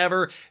best weekend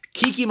ever.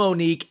 Kiki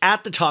Monique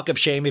at the Talk of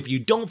Shame. If you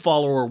don't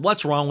follow her,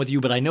 what's wrong with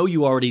you? But I know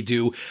you already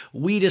do.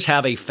 We just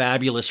have a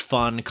fabulous,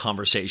 fun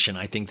conversation.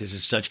 I think this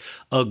is such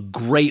a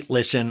great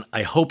listen.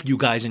 I hope you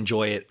guys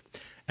enjoy it.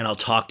 And I'll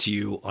talk to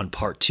you on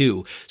part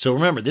 2. So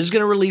remember, this is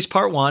going to release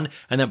part 1,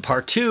 and then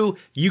part 2,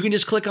 you can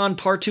just click on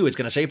part 2. It's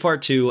going to say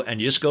part 2,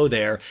 and you just go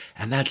there,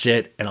 and that's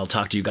it. And I'll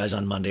talk to you guys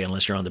on Monday,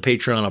 unless you're on the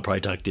Patreon. I'll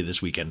probably talk to you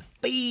this weekend.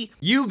 Bye.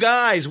 You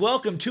guys,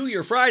 welcome to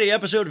your Friday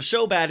episode of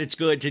So Bad It's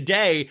Good.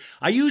 Today,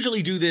 I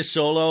usually do this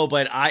solo,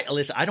 but I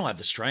don't have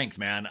the strength,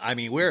 man. I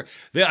mean, we're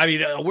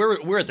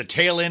at the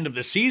tail end of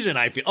the season.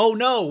 I feel. Oh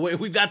no,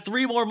 we've got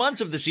 3 more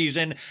months of the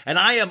season, and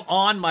I am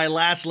on my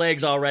last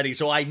legs already.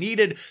 So I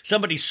needed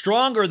somebody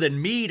stronger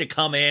than me to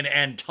come in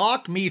and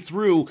talk me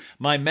through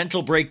my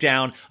mental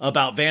breakdown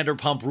about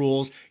Vanderpump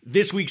Rules.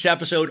 This week's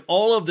episode,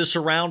 all of the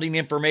surrounding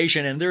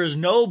information, and there is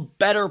no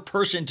better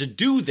person to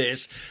do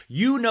this.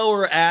 You know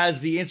her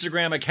as the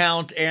Instagram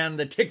account and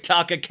the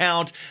TikTok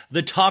account,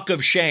 the Talk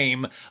of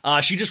Shame.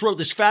 She just wrote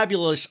this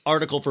fabulous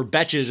article for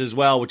Betches as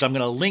well, which I'm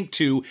going to link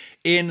to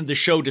in the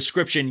show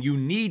description. You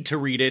need to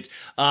read it.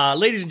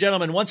 Ladies and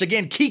gentlemen, once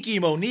again, Kiki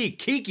Monique.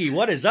 Kiki,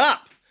 what is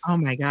up? Oh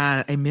my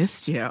God, I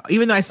missed you.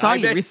 Even though I saw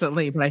you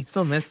recently, but I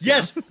still missed you.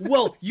 Yes.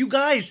 Well, you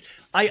guys,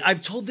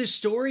 I've told this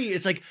story.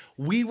 It's like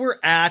we were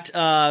at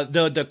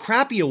the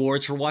Crappy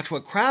Awards for Watch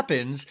What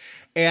Crappens,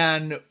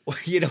 and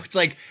it's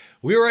like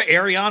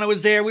Ariana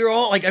was there. We were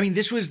all like, I mean,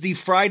 this was the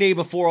Friday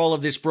before all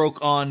of this broke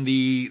on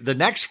the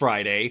next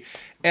Friday,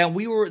 and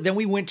we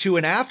went to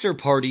an after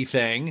party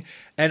thing,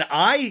 and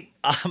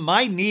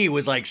my knee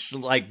was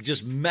like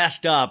just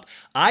messed up.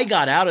 I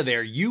got out of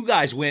there. You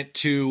guys went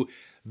to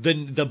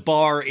the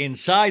bar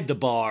inside the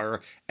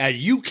bar, and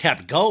you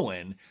kept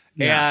going.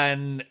 Yeah.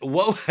 And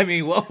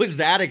what was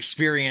that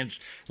experience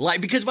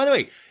like? Because, by the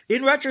way,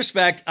 in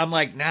retrospect, I'm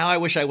like, now I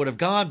wish I would have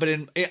gone. But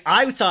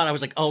I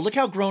was like, oh, look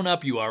how grown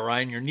up you are,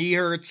 Ryan. Your knee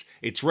hurts.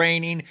 It's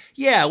raining.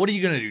 Yeah, what are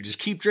you going to do? Just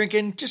keep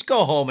drinking? Just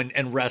go home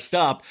and rest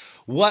up.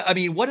 What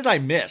did I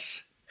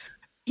miss?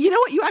 You know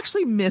what? You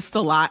actually missed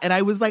a lot. And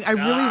I was like, I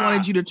really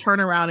wanted you to turn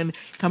around and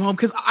come home.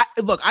 Because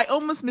I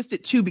almost missed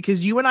it too,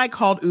 because you and I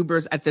called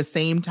Ubers at the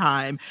same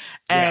time.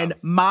 And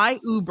my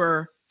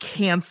Uber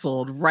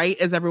canceled right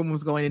as everyone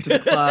was going into the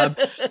club.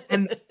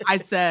 And I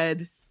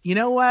said, you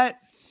know what?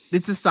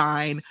 It's a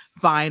sign.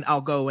 Fine,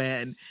 I'll go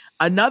in.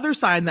 Another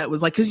sign that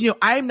was like, because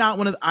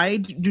I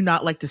do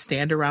not like to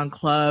stand around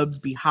clubs,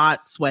 be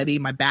hot, sweaty,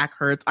 my back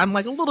hurts. I'm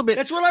like a little bit.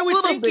 That's what I was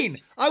thinking.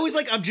 I was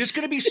like, I'm just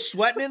gonna be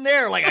sweating in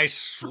there, like I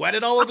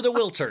sweated all over the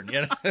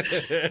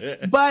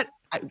Wiltern, But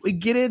we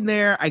get in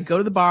there, I go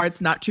to the bar.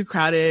 It's not too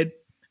crowded.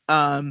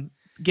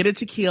 get a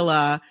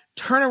tequila,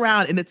 turn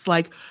around, and it's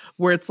like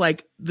where it's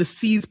like the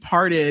seas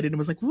parted, and it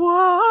was like,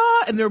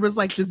 what? And there was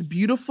like this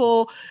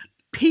beautiful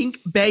pink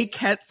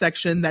banquette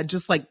section that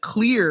just like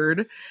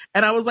cleared,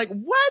 and I was like,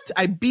 what?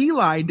 I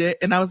beelined it,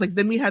 and I was like,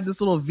 then we had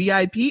this little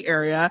VIP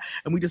area,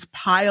 and we just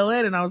pile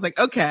in, and I was like,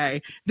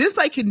 okay, this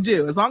I can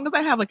do as long as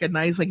I have like a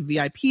nice like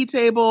VIP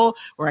table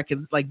where I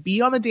can like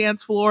be on the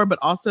dance floor, but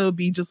also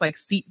be just like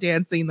seat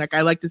dancing. Like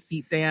I like to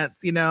seat dance,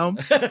 you know.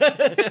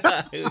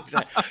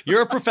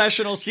 You're a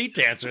professional seat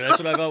dancer. That's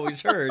what I've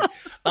always heard.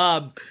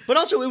 But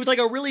also, it was like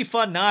a really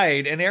fun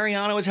night, and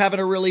Ariana was having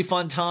a really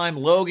fun time.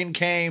 Logan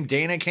came,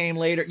 Dana came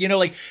later. You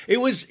know, like it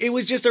was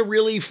just a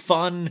really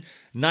fun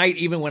night.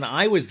 Even when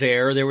I was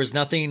there was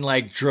nothing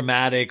like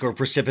dramatic or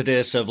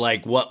precipitous of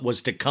like what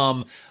was to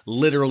come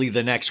literally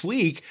the next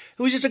week.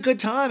 It was just a good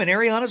time, and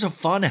Ariana's a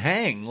fun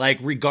hang, like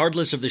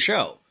regardless of the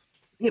show.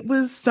 It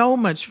was so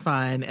much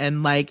fun.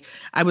 And like,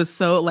 I was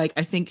so like,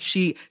 I think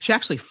she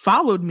actually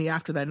followed me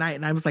after that night.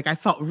 And I was like, I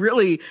felt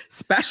really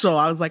special.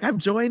 I was like, I've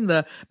joined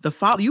the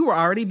follow. You were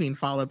already being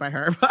followed by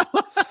her.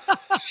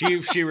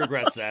 She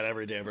regrets that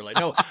every day of her life.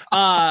 No,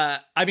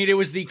 I mean, it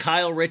was the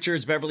Kyle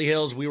Richards, Beverly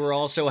Hills. We were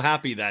all so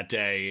happy that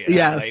day.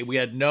 Yes. We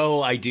had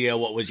no idea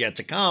what was yet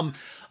to come.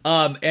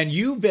 And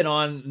you've been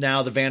on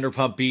now the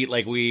Vanderpump beat,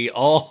 like we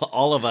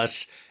all of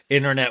us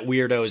internet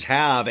weirdos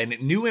have,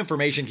 and new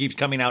information keeps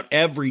coming out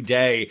every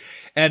day.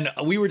 And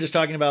we were just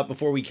talking about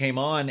before we came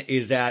on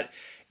is that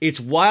it's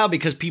wild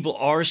because people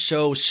are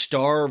so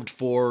starved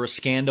for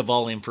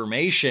Scandival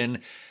information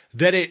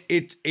that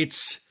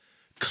it's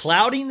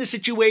clouding the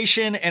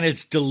situation and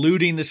it's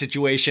diluting the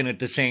situation at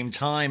the same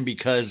time,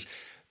 because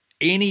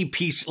any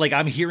piece, like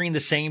I'm hearing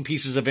the same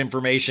pieces of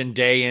information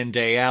day in,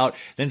 day out.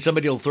 Then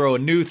somebody will throw a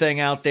new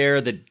thing out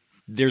there that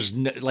there's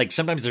like,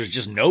 sometimes there's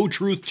just no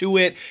truth to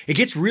it. It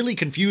gets really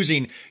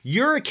confusing.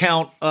 Your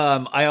account,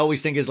 I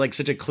always think is like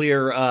such a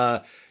clear,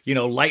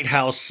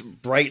 lighthouse,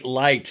 bright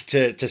light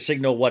to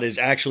signal what is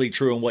actually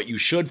true and what you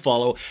should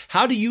follow.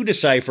 How do you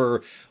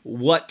decipher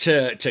what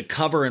to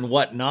cover and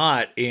what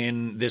not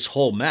in this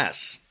whole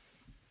mess?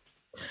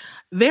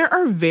 There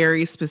are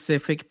very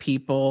specific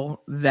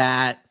people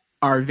that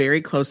are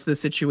very close to the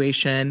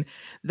situation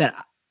that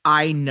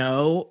I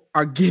know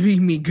are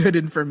giving me good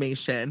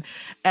information.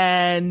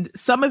 And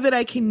some of it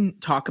I can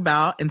talk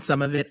about and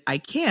some of it I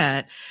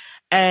can't.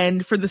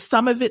 And for the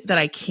some of it that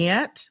I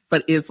can't,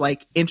 but is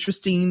like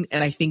interesting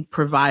and I think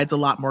provides a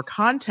lot more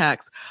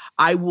context,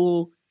 I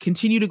will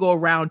continue to go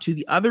around to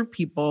the other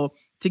people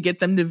to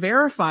get them to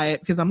verify it,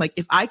 because I'm like,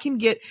 if I can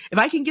get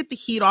the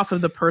heat off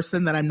of the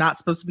person that I'm not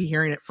supposed to be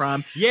hearing it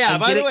from. Yeah.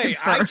 By the way,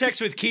 I text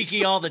with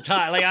Kiki all the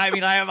time. Like, I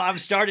mean, I've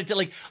started to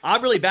like,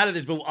 I'm really bad at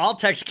this, but I'll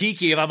text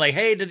Kiki if I'm like,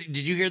 hey, did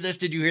you hear this?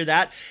 Did you hear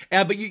that?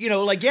 But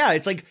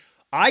it's like,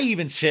 I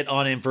even sit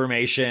on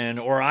information,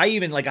 or I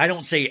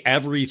don't say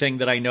everything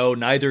that I know,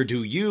 neither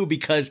do you,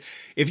 because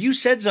if you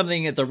said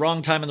something at the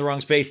wrong time in the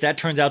wrong space, that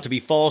turns out to be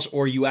false,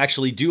 or you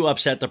actually do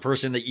upset the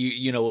person that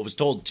it was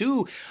told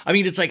to. I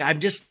mean, it's like,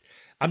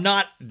 I'm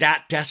not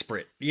that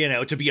desperate,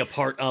 to be a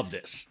part of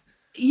this.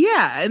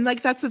 Yeah. And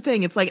like, that's the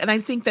thing. It's like, and I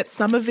think that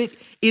some of it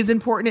is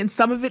important and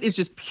some of it is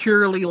just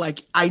purely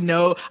like, I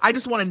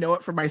just want to know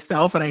it for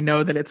myself. And I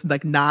know that it's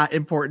like not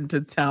important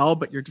to tell,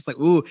 but you're just like,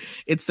 ooh,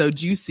 it's so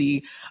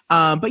juicy.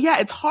 But yeah,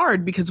 it's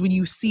hard because when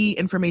you see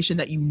information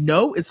that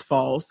is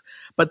false,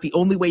 but the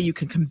only way you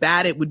can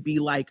combat it would be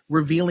like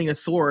revealing a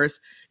source,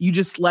 you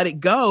just let it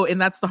go. And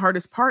that's the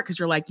hardest part, because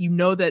you're like,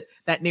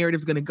 that narrative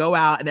is going to go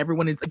out and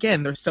everyone is,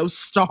 again, they're so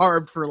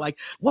starved for like,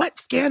 what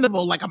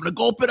Scandival? Like, I'm going to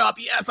gulp it up.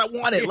 Yes, I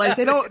want it. Like,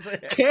 they don't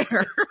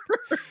care.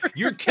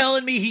 You're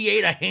telling me he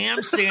ate a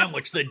ham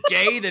sandwich the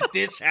day that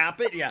this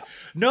happened? Yeah.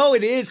 No,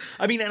 it is.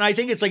 I mean, and I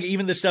think it's like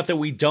even the stuff that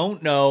we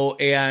don't know.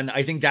 And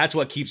I think that's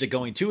what keeps it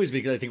going too, is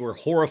because I think we're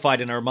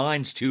horrified in our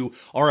minds to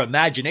our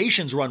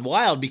imaginations run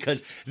wild,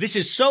 because this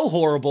is so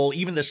horrible.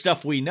 Even the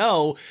stuff we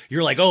know,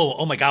 you're like,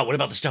 oh my God, what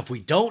about the stuff we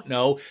don't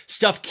know?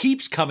 Stuff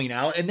keeps coming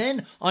out. And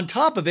then on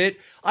top of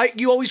it,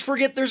 you always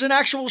forget there's an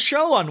actual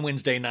show on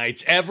Wednesday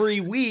nights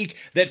every week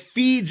that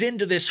feeds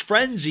into this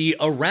frenzy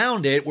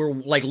around it. We're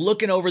like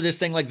looking over this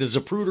thing like the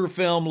Zapruder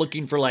film,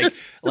 looking for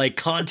like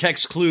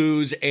context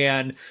clues.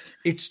 And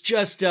it's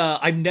just,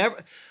 I've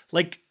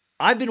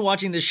been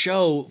watching this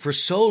show for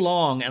so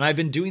long, and I've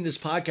been doing this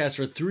podcast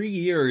for 3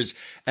 years.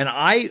 And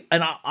I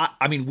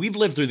mean, we've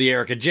lived through the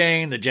Erica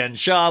Jane, the Jen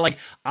Shaw. Like,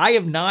 I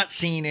have not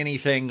seen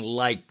anything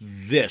like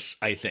this,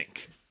 I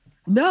think.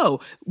 No,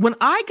 when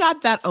I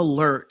got that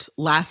alert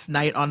last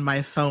night on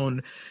my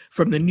phone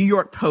from the New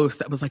York Post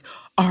that was like,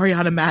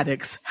 Ariana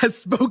Madix has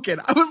spoken,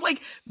 I was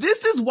like,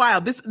 this is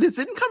wild. This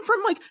didn't come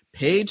from like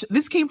Page.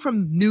 This came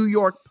from New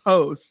York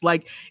Post.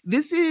 Like,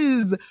 this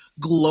is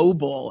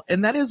global,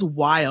 and that is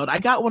wild. I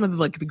got one of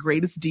the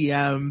greatest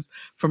DMs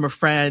from a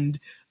friend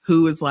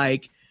who was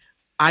like,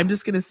 I'm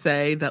just going to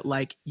say that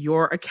like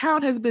your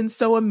account has been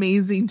so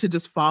amazing to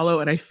just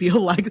follow. And I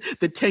feel like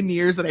the 10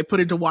 years that I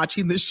put into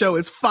watching this show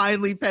is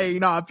finally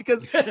paying off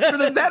because for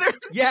the veterans.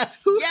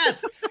 Yes.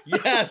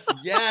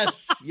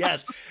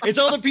 It's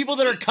all the people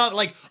that are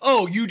like,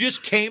 oh, you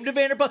just came to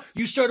Vanderpump?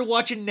 You started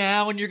watching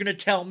now and you're going to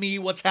tell me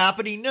what's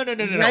happening? No.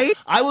 Right?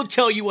 I will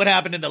tell you what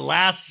happened in the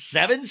last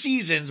 7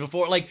 seasons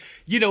before. Like,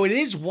 it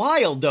is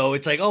wild though.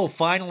 It's like, oh,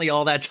 finally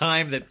all that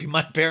time that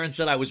my parents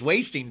said I was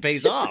wasting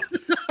pays off.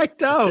 I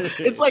know.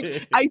 It's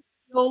like, I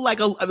feel like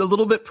a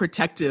little bit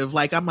protective.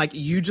 Like, I'm like,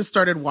 you just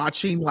started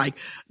watching like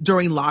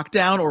during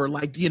lockdown or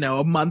like,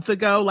 a month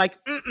ago. Like,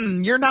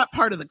 you're not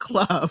part of the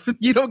club.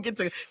 You don't get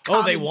to.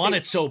 Oh, they want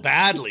it so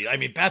badly. I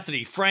mean,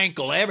 Bethany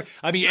Frankel.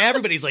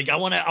 Everybody's like, I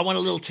want a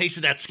little taste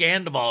of that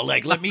Scandal.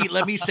 Like, let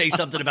me say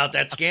something about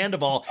that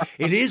Scandal.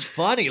 It is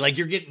funny. Like,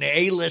 you're getting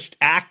A-list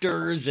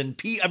actors and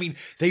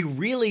they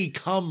really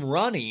come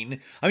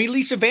running. I mean,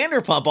 Lisa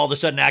Vanderpump all of a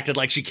sudden acted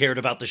like she cared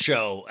about the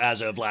show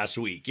as of last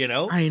week.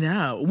 I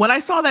know. When I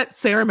saw that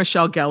Sarah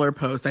Michelle Gellar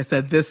post, I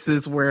said, this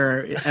is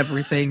where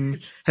everything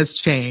has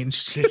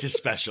changed. This is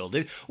special.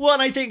 Well,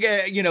 and I think,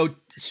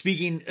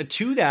 speaking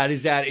to that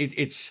is that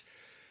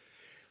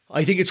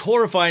I think it's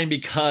horrifying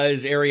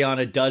because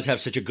Ariana does have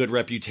such a good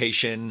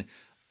reputation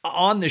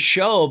on the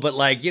show, but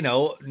like,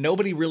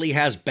 nobody really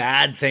has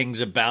bad things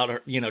about her,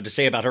 to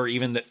say about her,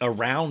 even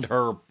around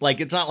her.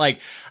 Like, it's not like,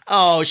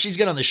 oh, she's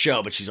good on the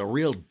show, but she's a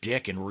real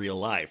dick in real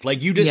life.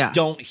 Like, you just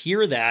don't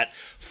hear that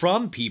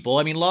from people.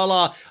 I mean,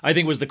 Lala, I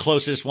think, was the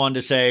closest one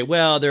to say,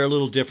 well, they're a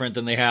little different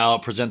than they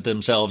present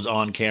themselves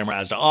on camera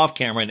as to off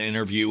camera in an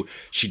interview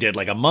she did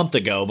like a month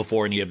ago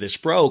before any of this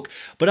broke.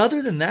 But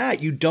other than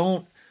that, you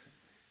don't,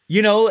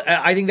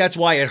 I think that's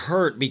why it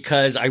hurt,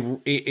 because I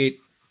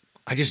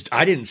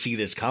didn't see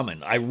this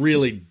coming. I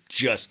really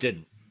just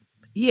didn't.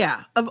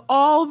 Yeah. Of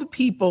all the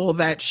people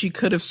that she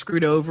could have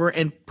screwed over,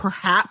 and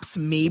perhaps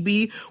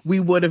maybe we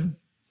would have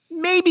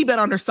maybe been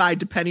on her side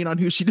depending on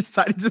who she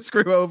decided to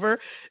screw over,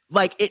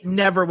 like it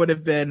never would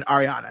have been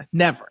Ariana.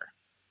 Never.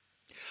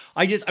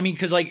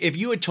 Because like if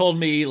you had told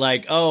me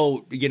like,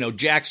 oh,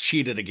 Jax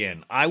cheated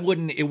again, it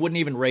wouldn't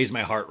even raise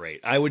my heart rate.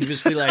 I would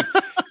just be like,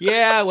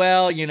 yeah,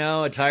 well,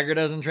 a tiger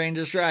doesn't train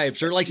to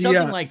stripes, or like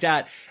something like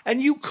that.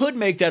 And you could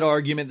make that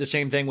argument. The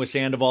same thing with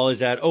Sandoval is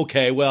that,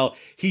 okay, well,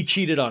 he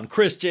cheated on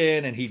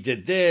Kristen and he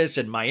did this,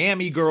 and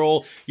Miami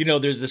Girl,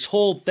 there's this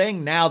whole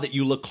thing now that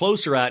you look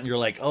closer at and you're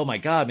like, oh my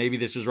God, maybe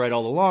this was right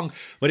all along.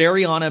 But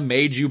Ariana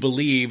made you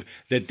believe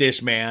that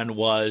this man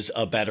was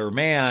a better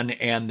man,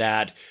 and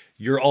that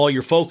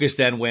your focus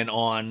then went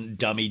on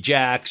dummy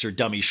Jax or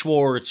dummy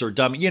Schwartz or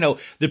dummy,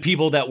 the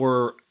people that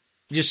were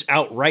just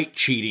outright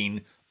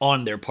cheating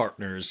on their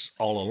partners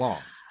all along.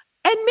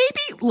 And maybe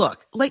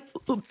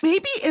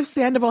if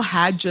Sandoval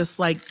had just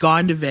like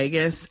gone to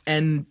Vegas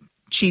and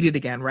cheated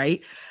again,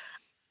 right?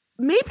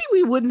 Maybe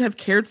we wouldn't have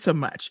cared so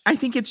much. I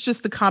think it's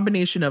just the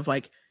combination of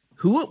like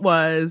who it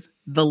was,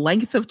 the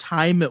length of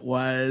time it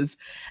was,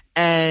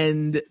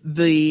 and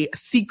the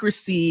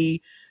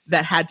secrecy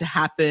that had to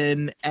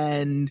happen,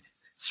 and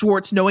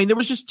Schwartz knowing there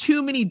was just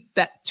too many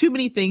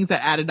things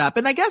that added up.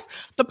 And I guess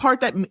the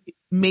part that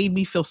made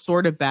me feel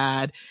sort of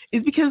bad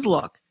is because,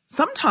 look,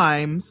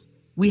 sometimes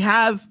we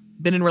have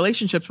been in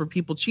relationships where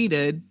people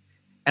cheated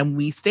and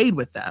we stayed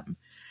with them.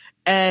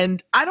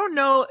 And I don't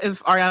know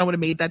if Ariana would have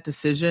made that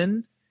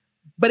decision,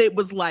 but it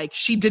was like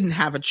she didn't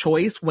have a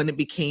choice when it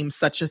became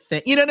such a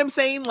thing. You know what I'm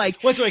saying? Like,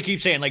 that's what I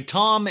keep saying. Like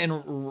Tom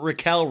and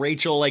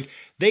Rachel, like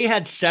they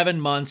had 7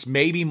 months,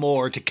 maybe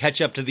more, to catch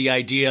up to the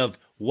idea of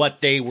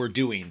what they were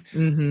doing.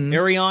 Mm-hmm.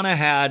 Ariana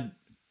had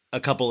a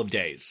couple of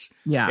days.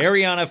 Yeah.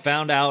 Ariana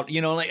found out,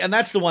 and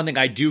that's the one thing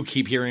I do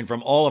keep hearing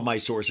from all of my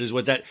sources,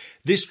 was that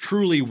this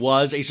truly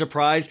was a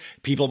surprise.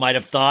 People might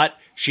have thought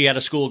she had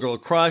a schoolgirl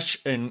crush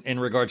in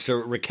regards to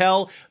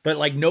Raquel, but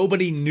like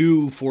nobody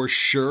knew for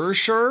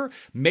sure.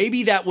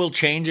 Maybe that will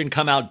change and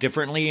come out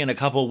differently in a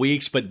couple of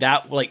weeks, but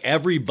that, like,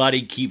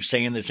 everybody keeps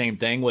saying the same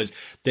thing, was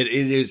that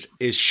it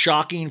is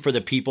shocking for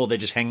the people that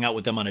just hang out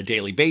with them on a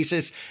daily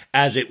basis,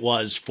 as it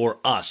was for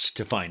us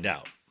to find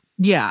out.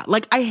 Yeah,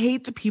 like I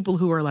hate the people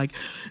who are like,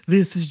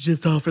 this is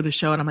just all for the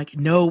show. And I'm like,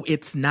 no,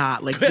 it's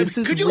not. Like, this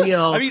is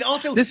real.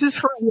 Also, this is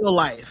her real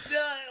life.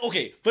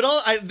 Okay, but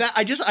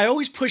I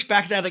always push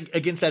back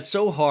against that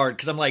so hard,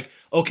 because I'm like,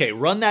 okay,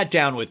 run that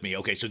down with me.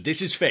 Okay, so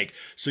this is fake.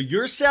 So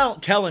you're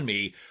telling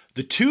me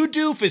the two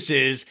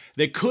doofuses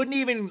that couldn't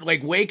even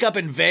like wake up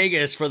in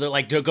Vegas for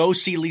to go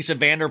see Lisa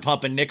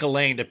Vanderpump and Nick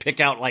Elaine to pick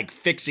out like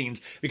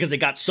fixings because they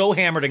got so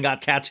hammered and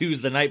got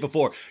tattoos the night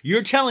before.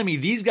 You're telling me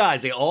these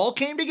guys, they all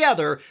came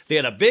together, they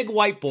had a big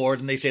whiteboard,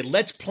 and they said,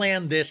 let's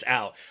plan this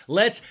out.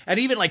 And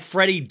even like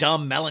Freddie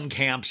Dumb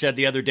Mellencamp said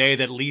the other day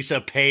that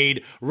Lisa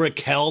paid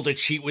Raquel to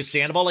cheat with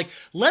Sandoval.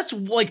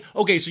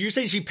 Okay, so you're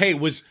saying she paid,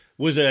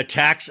 was a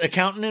tax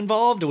accountant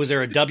involved? Was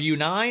there a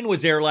W-9?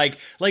 Was there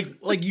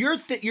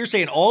you're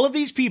saying all of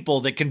these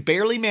people that can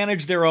barely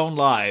manage their own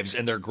lives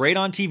and they're great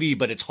on TV,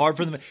 but it's hard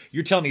for them.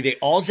 You're telling me they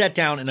all sat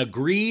down and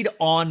agreed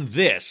on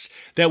this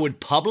that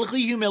would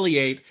publicly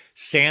humiliate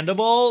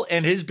Sandoval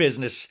and his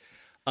business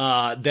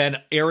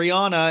than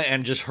Ariana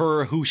and just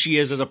her, who she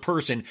is as a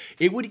person.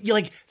 It would,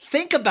 like,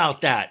 think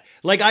about that.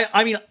 Like,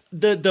 I mean,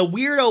 the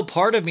weirdo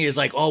part of me is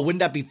like, oh, wouldn't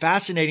that be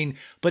fascinating?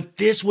 But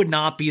this would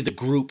not be the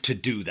group to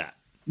do that.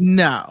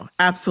 No,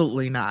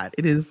 absolutely not.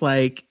 It is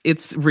like,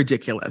 it's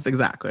ridiculous.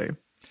 Exactly.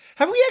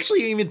 Have we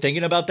actually even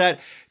thinking about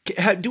that?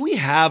 Do we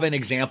have an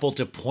example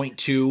to point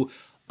to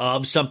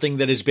of something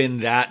that has been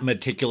that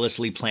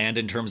meticulously planned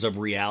in terms of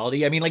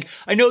reality? I mean, like,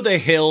 I know the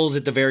Hills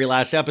at the very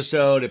last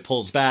episode, it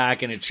pulls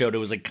back and it showed it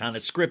was like kind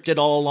of scripted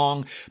all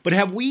along. But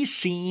have we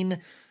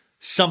seen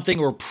something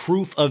or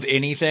proof of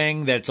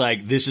anything that's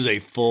like, this is a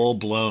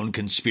full-blown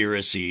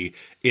conspiracy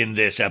in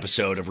this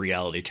episode of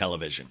reality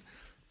television?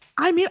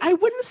 I mean, I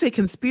wouldn't say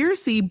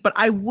conspiracy, but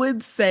I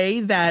would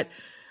say that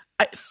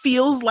it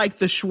feels like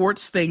the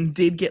Schwartz thing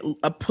did get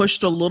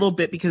pushed a little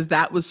bit, because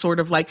that was sort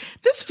of like,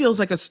 this feels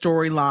like a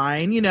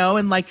storyline, you know,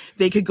 and like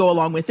they could go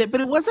along with it, but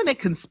it wasn't a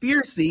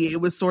conspiracy.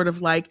 It was sort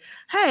of like,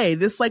 hey,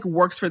 this like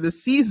works for the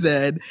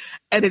season.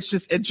 And it's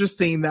just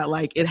interesting that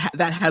like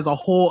that has a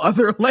whole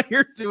other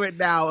layer to it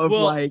now of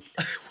like.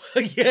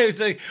 Yeah,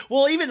 it's like,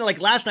 well, even like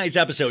last night's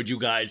episode, you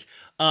guys,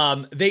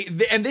 they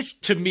and this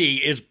to me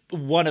is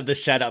one of the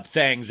setup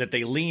things that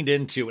they leaned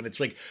into, and it's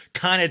like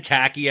kind of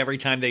tacky every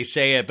time they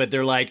say it, but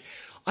they're like,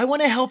 I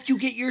want to help you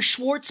get your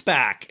Schwartz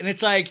back. And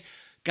it's like,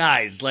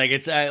 guys, like,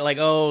 it's like,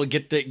 oh,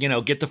 get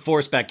the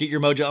force back, get your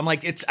mojo. I'm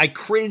like, I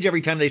cringe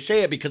every time they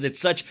say it, because it's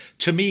such,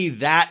 to me,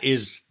 that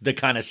is the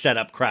kind of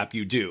setup crap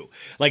you do.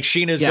 Like,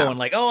 Sheena's going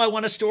like, oh, I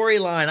want a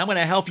storyline, I'm going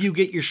to help you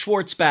get your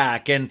Schwartz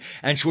back. And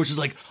Schwartz is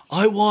like,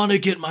 I want to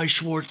get my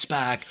Schwartz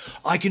back.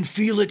 I can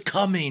feel it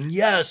coming.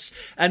 Yes.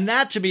 And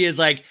that to me is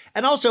like,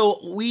 and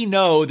also we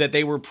know that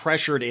they were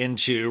pressured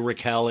into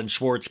Raquel and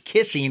Schwartz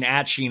kissing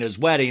at Sheena's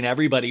wedding.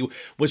 Everybody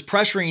was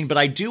pressuring, but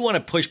I do want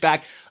to push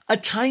back a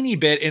tiny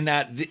bit in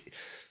that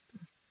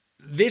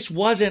this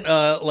wasn't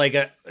like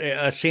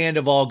a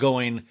Sandoval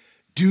going,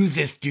 do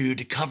this,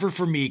 dude, cover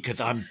for me because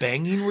I'm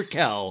banging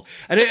Raquel.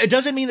 And it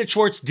doesn't mean that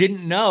Schwartz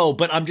didn't know,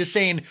 but I'm just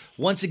saying,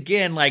 once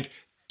again, like,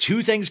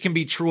 two things can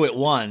be true at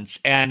once,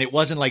 and it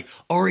wasn't like,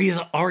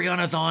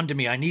 Ariana's on to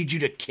me, I need you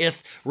to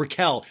kiss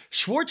Raquel.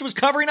 Schwartz was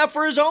covering up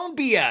for his own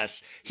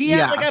BS. He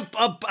has like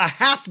a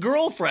half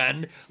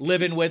girlfriend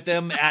living with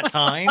him at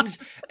times.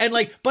 And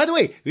like, by the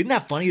way, isn't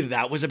that funny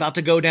that was about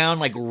to go down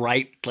like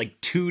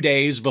 2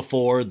 days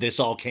before this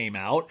all came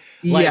out?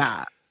 Like,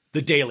 yeah.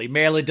 The Daily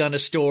Mail had done a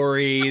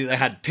story. They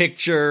had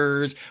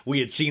pictures. We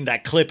had seen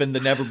that clip in the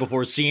Never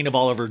Before Seen of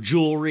all of her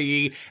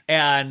jewelry.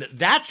 And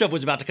that stuff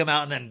was about to come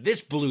out. And then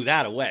this blew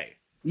that away.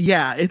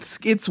 Yeah,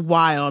 it's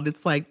wild.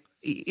 It's like,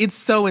 it's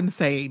so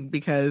insane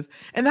because,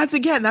 and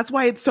that's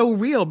why it's so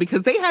real,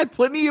 because they had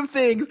plenty of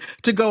things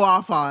to go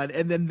off on.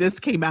 And then this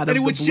came out of the blue.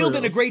 And it would still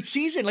been a great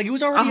season. Like, it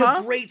was already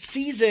a great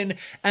season.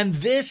 And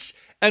this...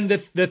 And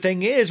the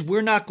thing is,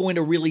 we're not going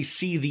to really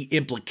see the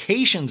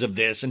implications of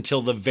this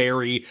until the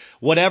very,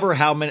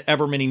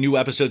 however many new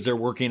episodes they're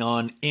working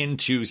on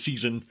into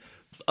season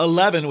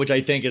 11, which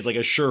I think is like a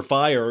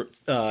surefire,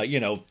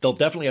 they'll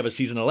definitely have a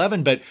season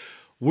 11, but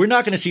we're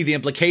not going to see the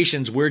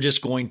implications. We're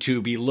just going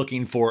to be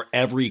looking for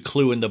every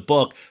clue in the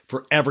book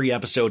for every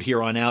episode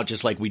here on out,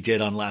 just like we did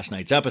on last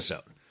night's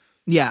episode.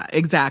 Yeah,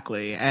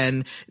 exactly.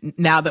 And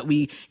now that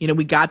we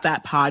got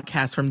that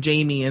podcast from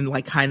Jamie and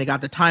like kind of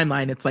got the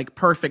timeline, it's like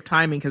perfect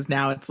timing, because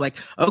now it's like,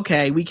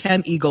 okay, we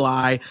can eagle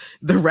eye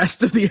the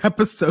rest of the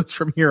episodes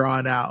from here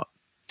on out.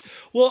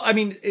 Well, I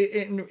mean,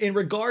 in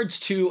regards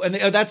to, and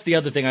that's the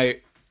other thing I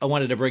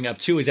wanted to bring up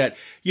too, is that,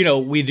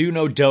 we do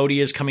know Doute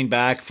is coming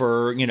back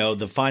for,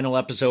 the final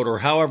episode or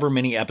however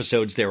many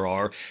episodes there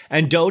are.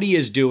 And Doute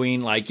is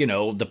doing like, the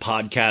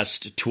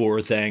podcast tour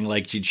thing.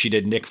 Like she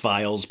did Nick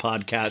Viall's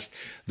podcast,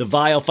 The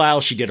Viall File.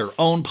 She did her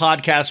own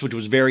podcast, which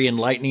was very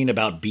enlightening,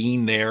 about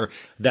being there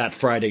that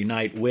Friday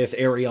night with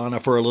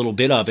Ariana for a little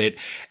bit of it.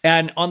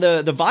 And on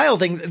the Viall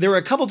thing, there were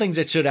a couple things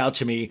that stood out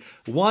to me.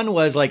 One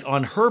was like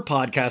on her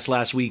podcast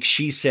last week,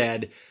 she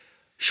said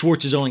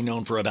Schwartz is only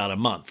known for about a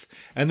month.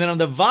 And then on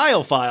the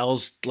Viall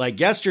Files, like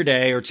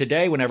yesterday or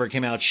today, whenever it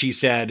came out, she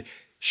said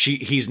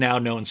he's now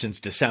known since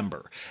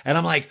December. And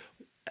I'm like,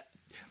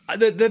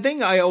 the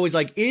thing I always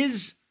like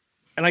is,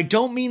 and I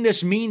don't mean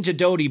this mean to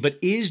Doute, but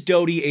is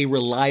Doute a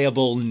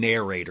reliable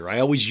narrator? I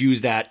always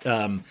use that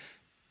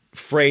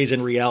phrase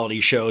in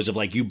reality shows of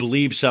like, you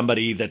believe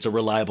somebody that's a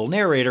reliable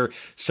narrator.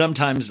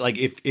 Sometimes like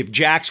if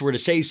Jax were to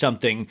say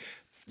something,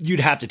 you'd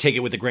have to take it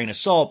with a grain of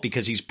salt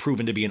because he's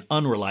proven to be an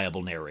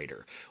unreliable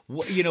narrator.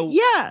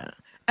 Yeah.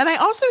 And I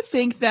also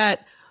think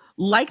that,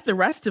 like the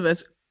rest of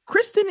us,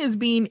 Kristen is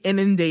being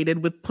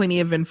inundated with plenty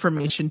of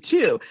information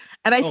too.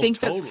 And I think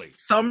that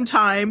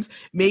sometimes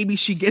maybe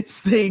she gets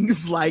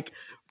things like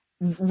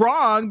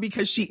wrong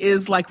because she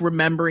is like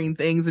remembering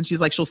things, and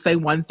she's like, she'll say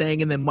one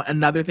thing and then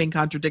another thing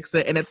contradicts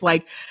it. And it's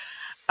like,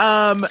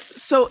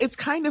 so it's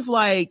kind of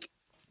like,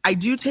 I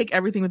do take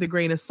everything with a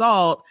grain of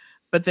salt,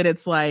 but then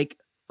it's like,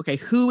 okay,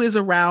 who is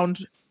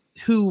around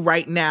who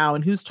right now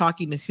and who's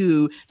talking to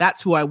who?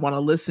 That's who I want to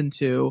listen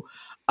to.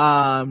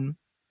 And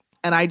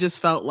I just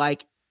felt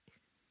like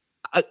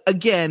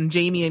again,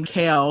 Jamie and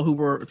Kale, who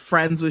were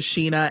friends with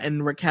Sheena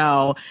and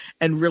Raquel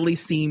and really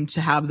seemed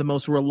to have the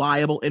most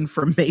reliable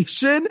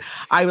information.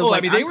 I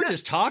mean, they were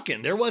just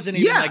talking. There wasn't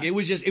even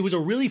it was a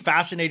really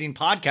fascinating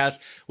podcast,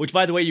 which,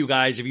 by the way, you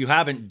guys, if you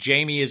haven't,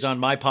 Jamie is on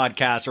my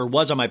podcast, or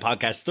was on my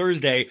podcast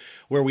Thursday,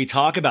 where we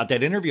talk about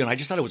that interview. And I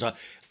just thought it was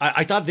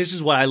I thought this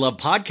is why I love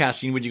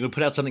podcasting, when you can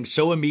put out something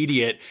so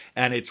immediate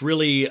and it's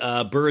really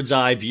a bird's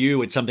eye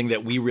view. It's something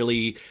that we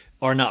really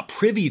are not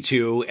privy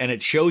to, and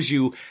it shows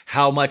you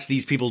how much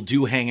these people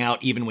do hang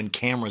out even when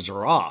cameras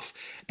are off.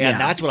 And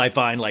that's what I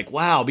find like,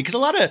 wow, because a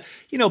lot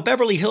of,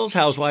 Beverly Hills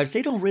housewives,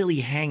 they don't really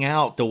hang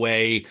out the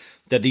way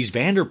that these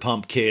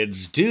Vanderpump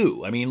kids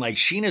do. I mean, like,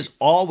 Sheena's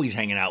always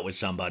hanging out with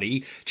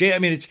somebody.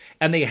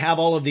 And they have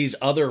all of these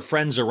other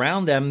friends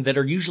around them that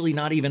are usually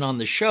not even on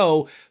the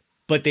show,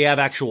 but they have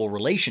actual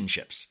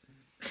relationships.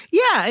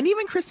 Yeah, and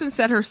even Kristen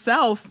said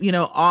herself,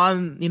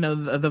 on,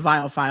 the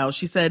Viall file,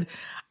 she said,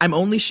 I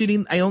only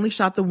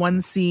shot the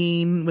one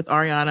scene with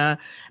Ariana,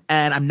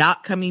 and I'm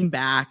not coming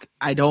back.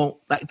 I don't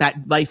like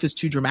that. Life is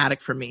too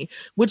dramatic for me,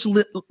 which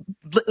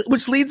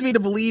leads me to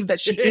believe that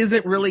she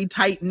isn't really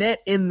tight knit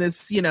in this,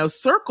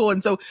 circle.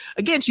 And so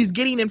again, she's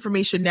getting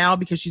information now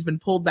because she's been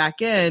pulled back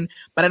in,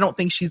 but I don't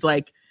think she's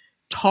like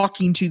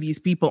talking to these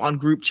people on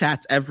group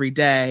chats every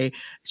day.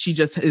 She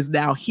just is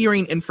now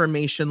hearing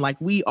information like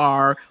we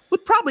are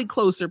with probably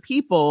closer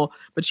people,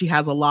 but she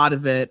has a lot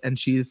of it and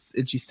she's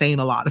saying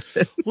a lot of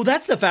it. Well,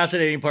 that's the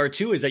fascinating part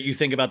too, is that you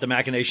think about the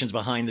machinations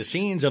behind the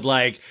scenes of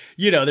like,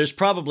 there's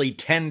probably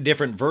 10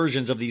 different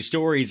versions of these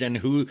stories and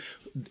who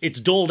it's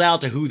doled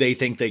out to who they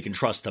think they can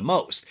trust the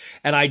most.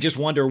 And I just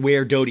wonder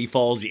where Doute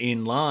falls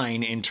in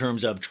line in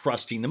terms of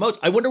trusting the most.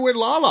 I wonder where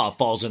Lala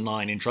falls in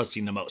line in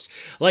trusting the most.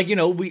 Like,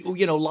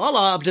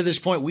 Lala, up to this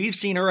point, we've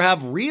seen her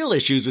have real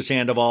issues with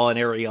Sandoval and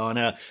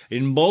Ariana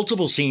in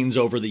multiple scenes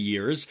over the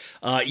years,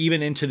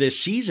 even into this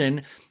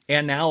season.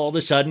 And now all of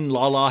a sudden,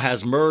 Lala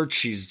has merch.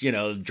 She's,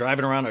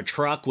 driving around a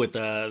truck with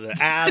the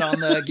ad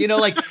on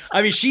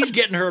the, she's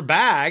getting her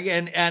bag.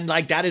 And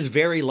like, that is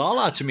very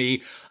Lala to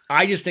me.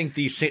 I just think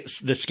the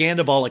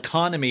Scandival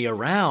economy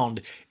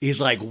around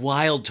is like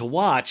wild to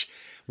watch.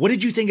 What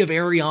did you think of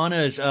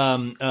Ariana's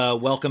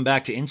welcome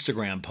back to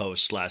Instagram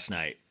post last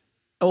night?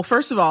 Well,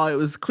 first of all, it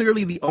was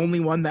clearly the only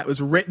one that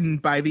was written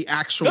by the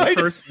actual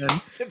person.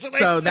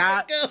 So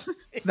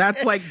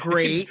that's like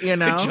great,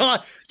 John,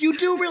 you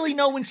do really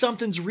know when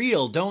something's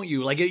real, don't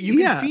you? Like you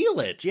can feel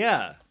it.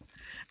 Yeah.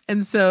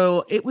 And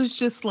so it was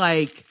just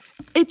like,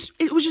 it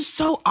was just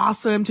so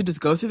awesome to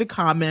just go through the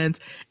comments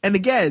and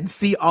again,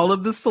 see all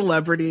of the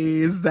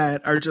celebrities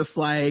that are just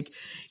like,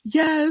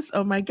 yes,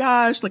 oh my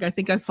gosh. Like, I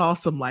think I saw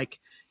some like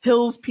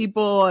Hills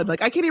people and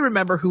like, I can't even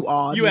remember who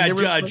all. You had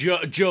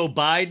Joe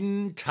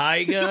Biden,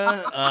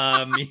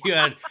 Tyga, you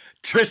had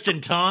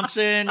Tristan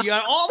Thompson, you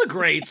had all the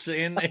greats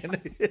in.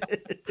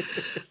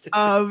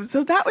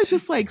 So that was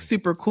just like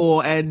super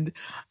cool. And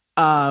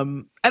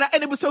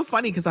it was so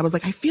funny because I was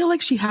like, I feel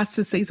like she has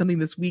to say something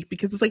this week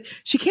because it's like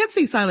she can't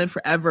stay silent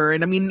forever.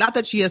 And I mean, not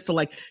that she has to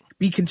like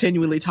be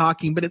continually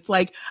talking, but it's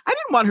like I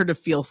didn't want her to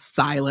feel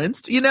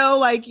silenced,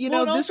 Well,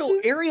 and also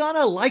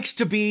Ariana likes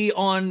to be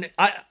on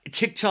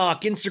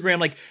TikTok, Instagram,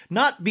 like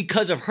not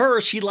because of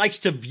her. She likes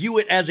to view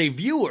it as a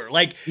viewer.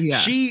 Like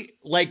she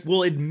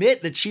will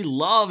admit that she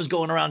loves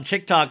going around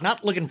TikTok,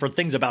 not looking for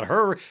things about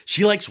her.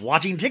 She likes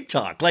watching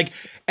TikTok. Like,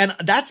 and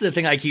that's the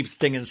thing I keep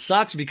thinking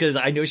sucks because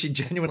I know she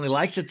genuinely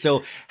likes it.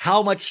 So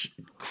how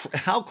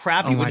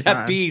crappy would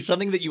that be?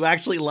 Something that you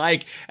actually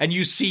like and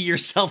you see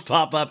yourself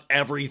pop up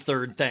every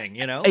third thing,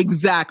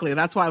 Exactly.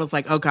 That's why I was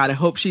like, oh God, I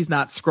hope she's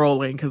not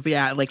scrolling. Cause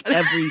like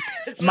every,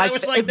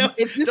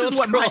 if this is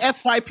what my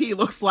FYP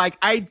looks like,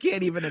 I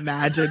can't even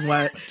imagine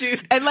what,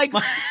 dude. And like,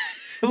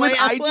 with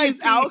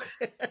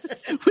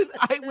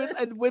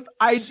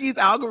IG's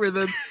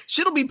algorithm,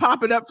 shit'll be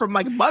popping up from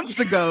like months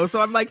ago.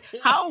 So I'm like,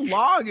 how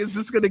long is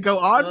this going to go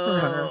on for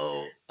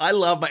her? I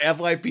love my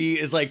FYP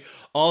is like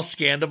all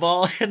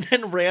Scandival and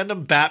then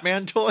random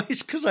Batman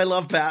toys because I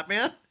love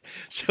Batman.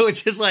 So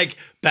it's just like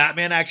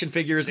Batman action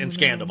figures and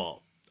Scandival.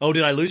 Oh,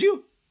 did I lose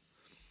you?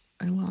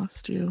 I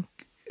lost you.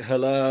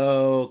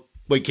 Hello.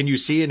 Wait, can you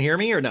see and hear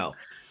me or no?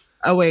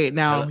 Oh, wait,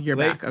 now you're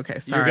back.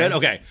 Okay, sorry. You're good?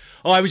 Okay.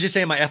 Oh, I was just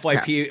saying my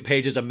FYP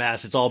page is a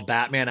mess. It's all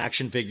Batman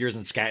action figures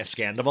and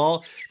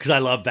Scandival because I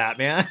love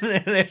Batman.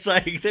 And it's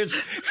like, there's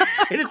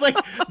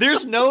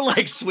no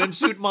like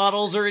swimsuit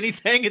models or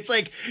anything. It's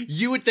like,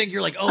 you would think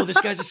you're like, oh, this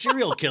guy's a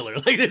serial killer.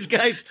 Like this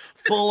guy's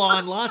full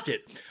on lost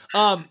it.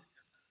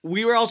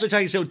 We were also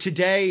talking, so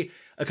today,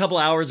 a couple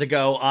hours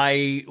ago,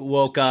 I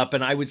woke up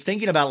and I was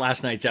thinking about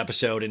last night's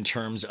episode in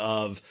terms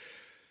of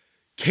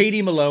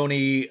Katie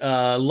Maloney,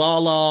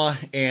 Lala,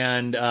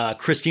 and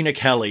Christina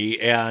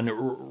Kelly, and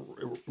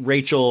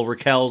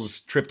Raquel's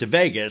trip to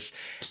Vegas.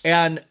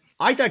 And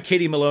I thought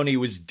Katie Maloney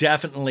was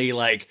definitely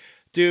like,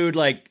 dude,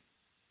 like,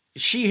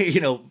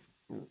 she,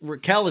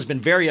 Raquel has been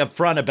very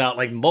upfront about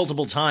like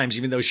multiple times,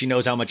 even though she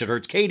knows how much it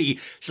hurts Katie.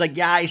 She's like,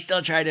 yeah, I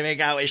still try to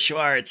make out with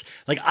Schwartz.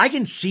 Like, I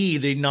can see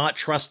the not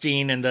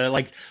trusting and the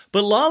like,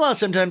 but Lala,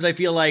 sometimes I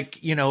feel like,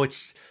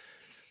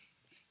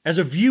 as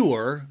a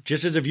viewer,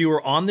 just as a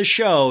viewer on the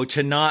show,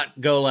 to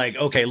not go like,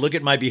 okay, look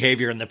at my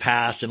behavior in the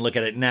past and look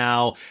at it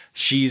now.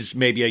 She's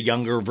maybe a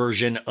younger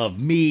version of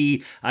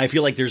me. I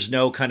feel like there's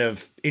no kind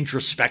of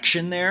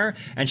introspection there,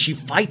 and she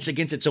fights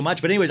against it so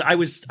much. But anyways,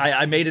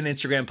 I made an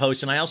Instagram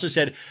post, and I also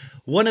said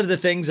one of the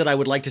things that I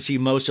would like to see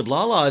most of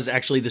Lala is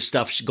actually the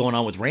stuff going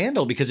on with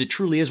Randall, because it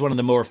truly is one of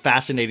the more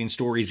fascinating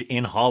stories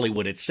in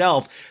Hollywood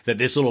itself, that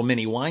this little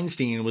mini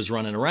Weinstein was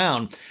running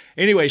around.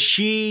 Anyway,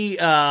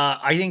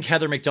 I think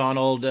Heather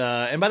McDonald,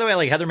 and by the way,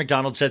 like Heather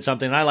McDonald said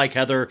something, and I like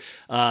Heather.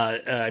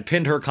 I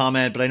pinned her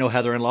comment, but I know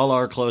Heather and Lala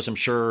are close. I'm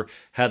sure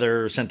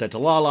Heather sent that to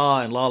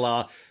Lala, and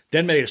Lala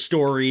then made a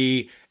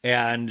story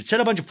and said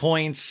a bunch of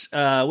points,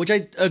 which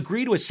I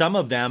agreed with some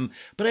of them.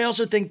 But I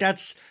also think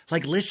that's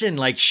like, listen,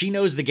 like she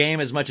knows the game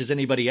as much as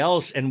anybody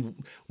else,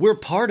 and we're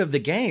part of the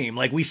game.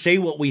 Like we say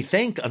what we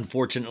think,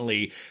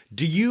 unfortunately.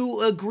 Do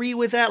you agree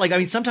with that? Like, I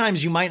mean,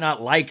 sometimes you might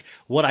not like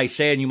what I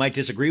say and you might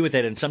disagree with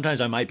it, and sometimes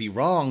I might be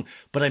wrong,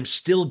 but I'm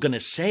still going to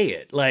say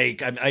it.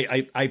 Like,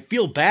 I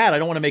feel bad. I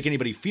don't want to make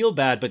anybody feel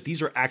bad, but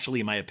these are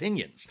actually my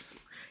opinions.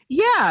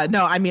 Yeah,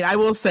 no, I mean, I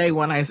will say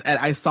when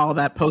I saw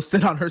that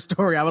posted on her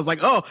story, I was like,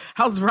 oh,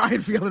 how's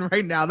Ryan feeling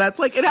right now? That's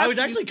like, I was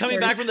actually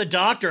coming back from the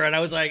doctor, and I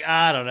was like,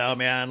 I don't know,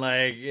 man.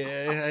 Like,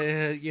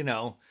 you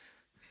know.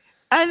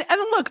 And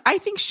look, I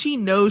think she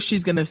knows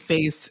she's going to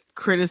face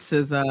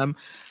criticism,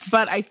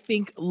 but I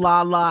think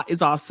Lala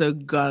is also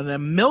going to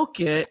milk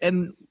it,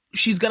 and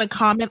she's going to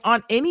comment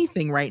on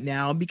anything right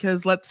now,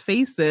 because let's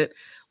face it,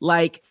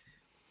 like,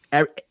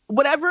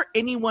 whatever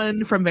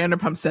anyone from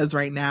Vanderpump says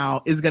right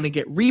now is going to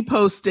get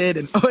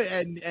reposted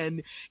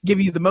and give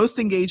you the most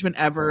engagement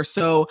ever.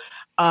 So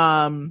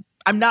I'm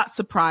not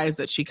surprised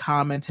that she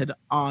commented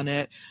on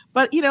it.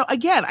 But, you know,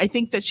 again, I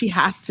think that she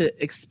has to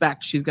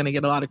expect she's going to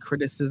get a lot of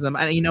criticism.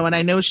 And, you know, and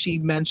I know she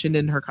mentioned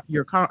in her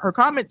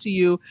comment to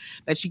you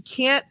that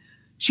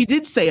she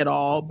did say it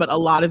all, but a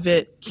lot of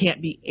it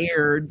can't be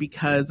aired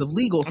because of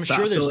legal stuff. I'm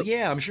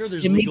sure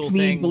there's it legal makes me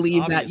things,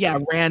 believe obviously.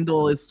 that,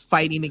 Randall is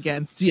fighting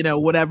against, you know,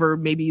 whatever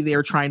maybe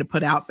they're trying to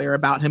put out there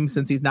about him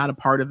since he's not a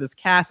part of this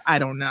cast. I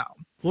don't know.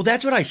 Well,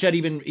 that's what I said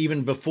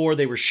even before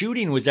they were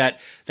shooting, was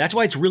that's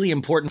why it's really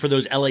important for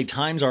those LA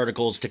Times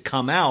articles to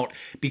come out,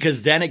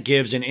 because then it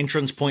gives an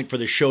entrance point for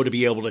the show to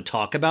be able to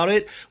talk about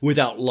it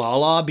without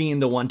Lala being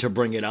the one to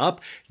bring it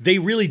up. They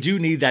really do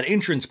need that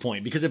entrance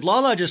point, because if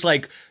Lala just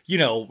like, you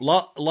know,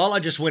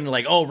 Lala just went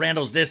like, oh,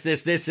 Randall's this,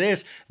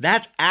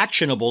 that's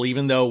actionable,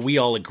 even though we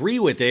all agree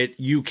with it.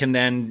 You can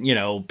then, you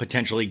know,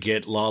 potentially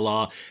get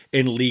Lala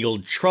in legal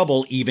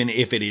trouble, even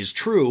if it is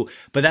true.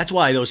 But that's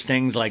why those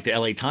things like the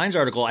LA Times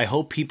article, I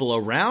hope people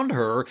around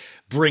her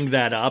bring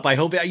that up. I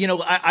hope, you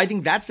know, I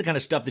think that's the kind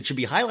of stuff that should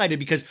be highlighted,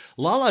 because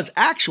Lala's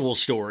actual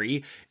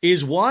story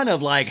is one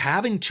of like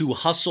having to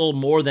hustle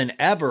more than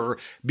ever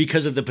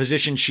because of the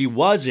position she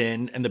was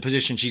in and the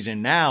position she's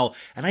in now.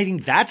 And I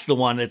think that's the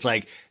one that's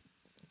like,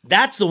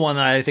 that's the one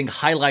that I think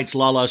highlights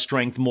Lala's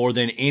strength more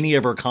than any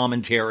of her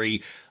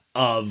commentary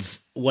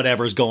of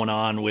whatever's going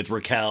on with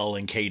Raquel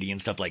and Katie and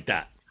stuff like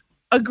that.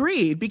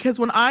 Agreed. Because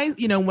when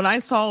I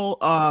saw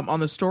on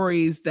the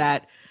stories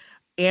that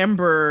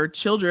Amber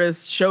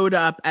Childress showed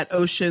up at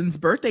Ocean's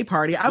birthday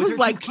party, I was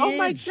like, oh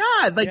my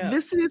God, like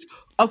this is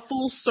a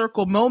full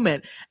circle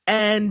moment.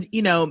 And,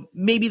 you know,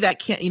 maybe that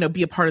can't, you know,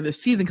 be a part of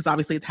this season because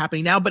obviously it's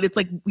happening now, but it's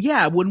like,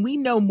 yeah, when we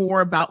know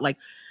more about like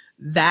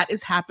that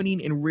is happening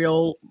in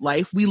real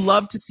life, we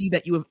love to see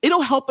that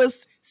it'll help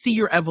us see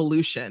your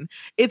evolution.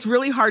 It's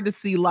really hard to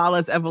see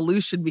Lala's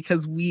evolution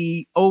because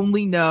we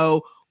only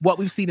know what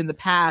we've seen in the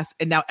past,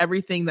 and now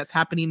everything that's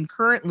happening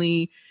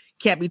currently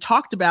can't be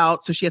talked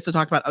about, so she has to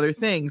talk about other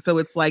things. So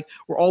it's like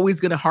we're always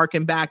going to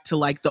harken back to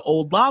like the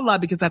old Lala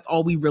because that's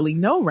all we really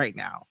know right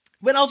now.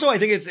 But also, I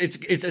think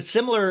it's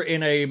similar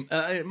in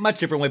a much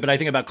different way. But I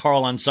think about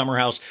Carl on Summer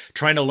House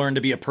trying to learn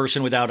to be a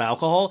person without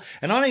alcohol.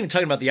 And I'm not even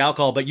talking about the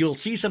alcohol, but you'll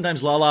see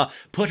sometimes Lala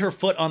put her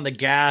foot on the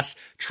gas,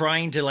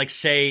 trying to like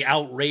say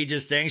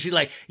outrageous things. She's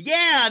like,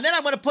 "Yeah, and then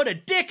I'm going to put a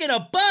dick in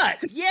a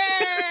butt."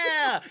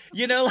 Yeah,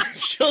 you know, like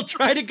she'll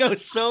try to go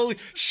so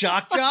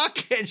shock jock,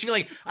 and she'll be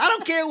like, "I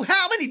don't care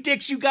how many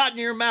dicks you got in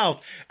your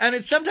mouth." And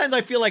it's sometimes I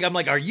feel like I'm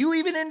like, "Are you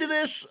even into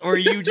this, or are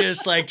you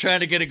just like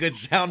trying to get a good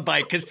sound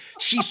bite?" Because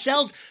she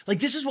sells. Like,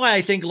 this is why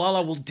I think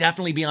Lala will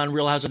definitely be on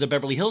Real Housewives of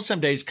Beverly Hills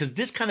some days, because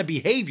this kind of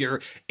behavior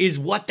is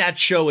what that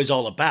show is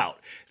all about.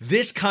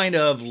 This kind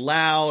of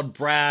loud,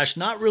 brash,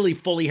 not really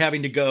fully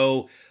having to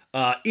go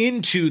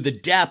into the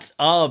depth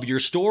of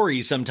your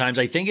stories sometimes,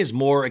 I think is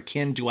more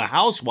akin to a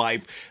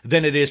housewife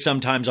than it is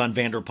sometimes on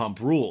Vanderpump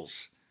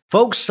Rules.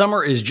 Folks,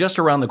 summer is just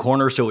around the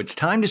corner, so it's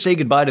time to say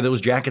goodbye to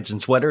those jackets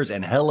and sweaters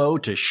and hello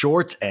to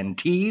shorts and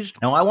tees.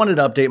 Now, I wanted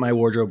to update my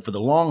wardrobe for the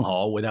long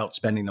haul without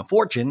spending a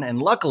fortune,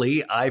 and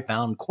luckily, I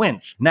found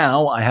Quince.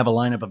 Now, I have a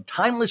lineup of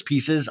timeless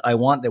pieces I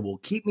want that will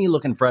keep me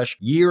looking fresh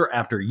year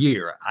after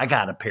year. I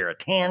got a pair of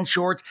tan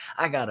shorts.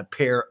 I got a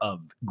pair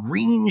of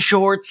green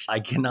shorts.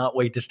 I cannot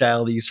wait to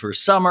style these for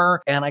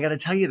summer, and I gotta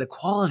tell you, the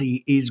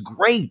quality is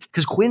great,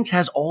 because Quince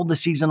has all the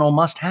seasonal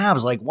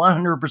must-haves, like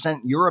 100%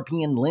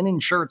 European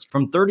linen shirts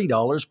from 30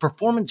 $30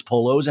 performance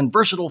polos and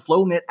versatile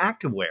flow knit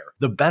activewear.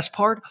 The best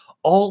part?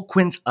 All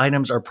Quince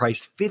items are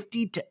priced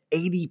 50 to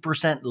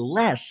 80%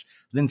 less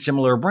than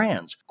similar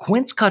brands.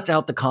 Quince cuts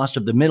out the cost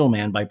of the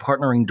middleman by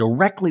partnering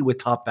directly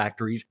with top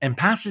factories and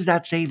passes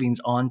that savings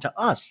on to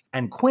us.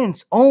 And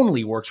Quince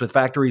only works with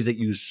factories that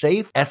use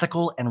safe,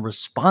 ethical, and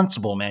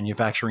responsible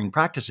manufacturing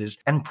practices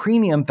and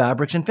premium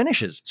fabrics and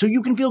finishes, so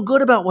you can feel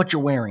good about what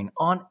you're wearing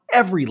on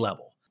every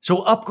level.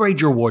 So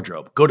upgrade your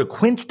wardrobe. Go to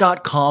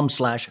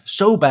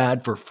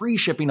quince.com/sobad for free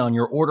shipping on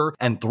your order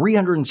and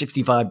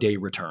 365-day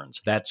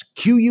returns. That's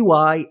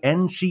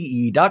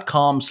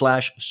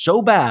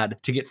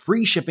QUINCE.com/sobad to get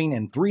free shipping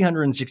and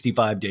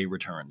 365-day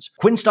returns.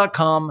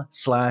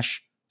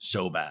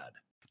 Quince.com/sobad.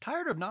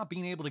 Tired of not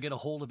being able to get a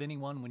hold of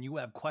anyone when you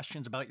have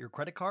questions about your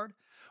credit card?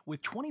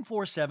 With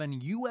 24/7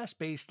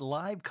 US-based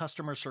live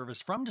customer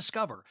service from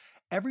Discover,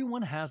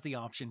 everyone has the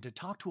option to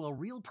talk to a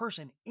real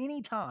person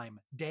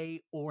anytime,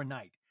 day or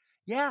night.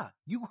 Yeah,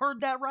 you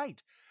heard that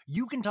right.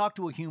 You can talk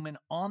to a human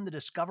on the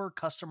Discover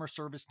customer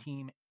service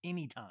team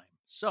anytime.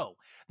 So,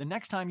 the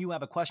next time you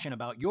have a question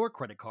about your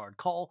credit card,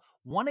 call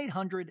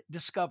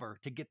 1-800-DISCOVER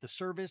to get the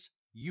service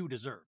you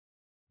deserve.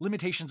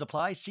 Limitations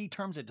apply. See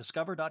terms at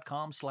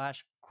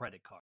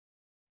discover.com/credit card.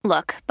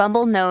 Look,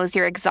 Bumble knows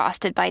you're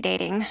exhausted by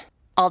dating.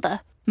 All the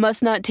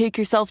must not take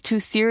yourself too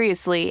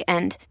seriously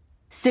and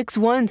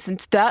 6'1"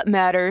 since that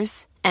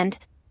matters. And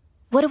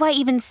What do I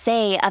even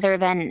say other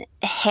than,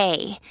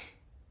 hey?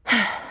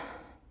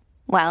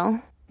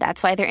 well,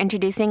 that's why they're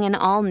introducing an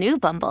all-new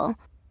Bumble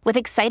with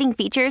exciting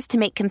features to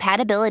make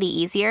compatibility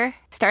easier,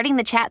 starting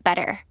the chat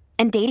better,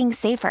 and dating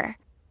safer.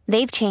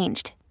 They've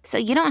changed, so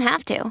you don't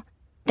have to.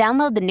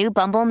 Download the new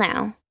Bumble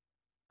now.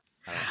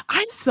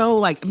 I'm so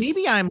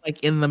maybe I'm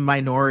in the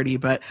minority,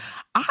 but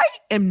I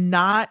am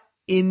not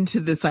into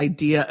this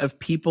idea of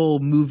people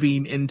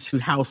moving into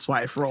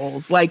housewife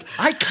roles. I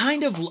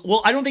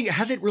don't think,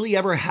 has it really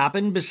ever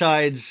happened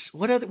besides,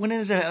 when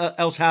has it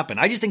else happened?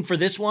 I just think for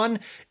this one,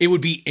 it would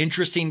be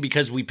interesting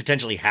because we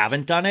potentially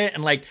haven't done it.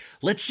 And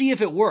let's see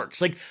if it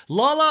works.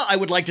 Lala, I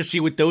would like to see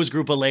with those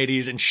group of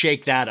ladies and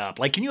shake that up.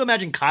 Can you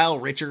imagine Kyle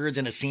Richards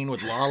in a scene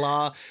with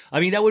Lala? I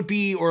mean, that would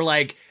be, or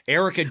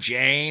Erica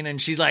Jane,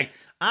 and she's like,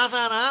 I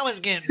thought I was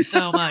getting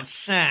so much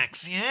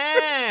sex.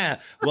 Yeah.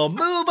 Well,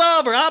 move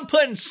over. I'm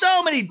putting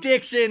so many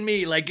dicks in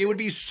me. It would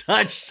be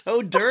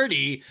so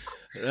dirty.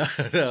 I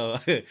don't know.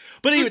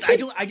 But anyway,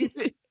 I did.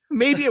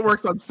 Maybe it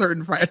works on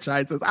certain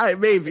franchises.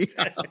 Maybe.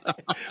 Well,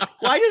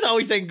 I just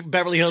always think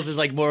Beverly Hills is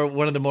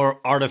one of the more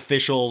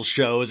artificial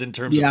shows in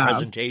terms of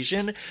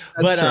presentation.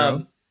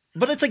 But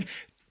it's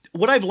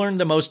what I've learned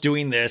the most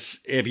doing this,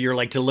 if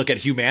you're to look at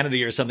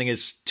humanity or something,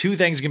 is two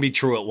things can be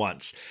true at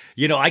once.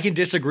 I can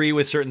disagree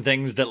with certain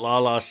things that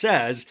Lala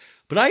says,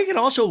 but I can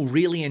also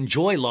really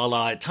enjoy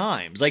Lala at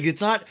times.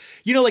 It's not,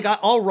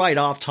 I'll write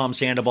off Tom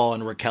Sandoval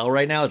and Raquel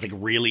right now. It's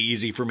really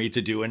easy for me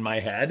to do in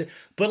my head.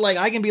 But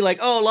I can be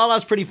oh,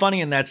 Lala's pretty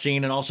funny in that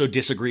scene, and also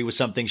disagree with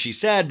something she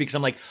said because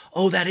I'm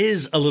oh, that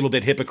is a little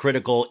bit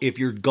hypocritical if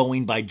you're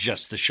going by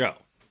just the show.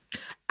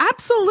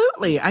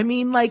 Absolutely. I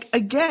mean,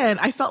 again,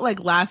 I felt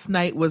last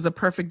night was a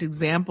perfect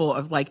example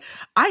of I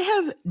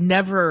have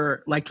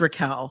never liked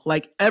Raquel.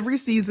 Every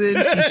season,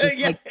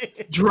 she's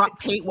just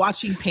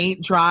watching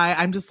paint dry.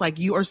 I'm just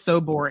you are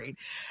so boring.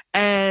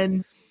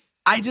 And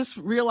I just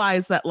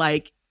realized that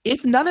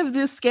if none of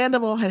this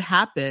scandal had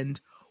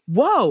happened,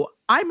 whoa,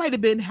 I might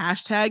have been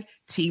hashtag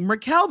Team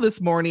Raquel this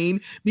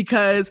morning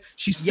because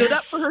she stood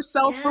up for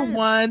herself for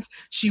once.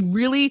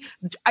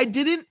 I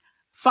didn't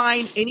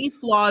find any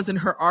flaws in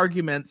her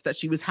arguments that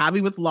she was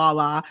having with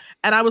Lala.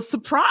 And I was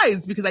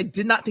surprised because I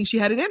did not think she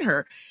had it in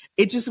her.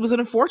 It just was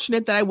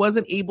unfortunate that I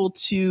wasn't able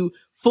to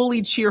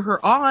fully cheer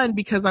her on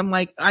because I'm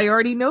I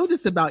already know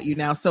this about you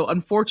now. So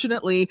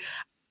unfortunately,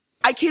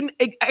 I can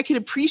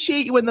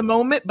appreciate you in the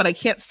moment, but I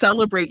can't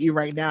celebrate you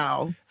right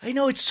now. I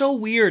know, it's so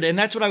weird. And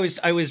that's what I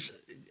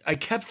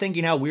kept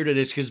thinking how weird it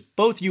is because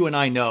both you and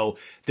I know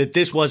that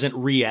this wasn't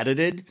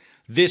re-edited.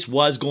 This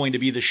was going to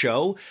be the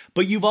show,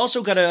 but you've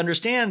also got to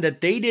understand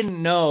that they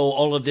didn't know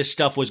all of this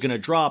stuff was going to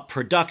drop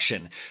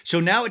production. So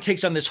now it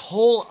takes on this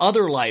whole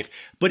other life.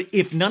 But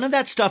if none of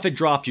that stuff had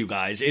dropped, you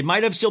guys, it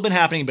might have still been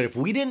happening. But if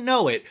we didn't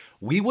know it,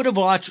 we would have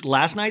watched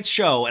last night's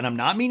show. And I'm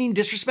not meaning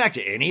disrespect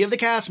to any of the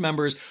cast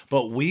members,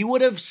 but we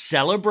would have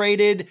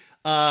celebrated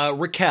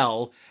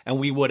Raquel, and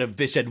we would have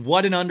said,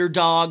 what an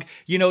underdog.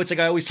 It's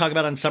I always talk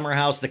about on Summer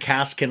House, the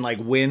cast can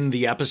win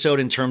the episode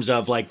in terms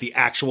of the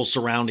actual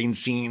surrounding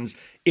scenes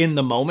in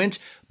the moment,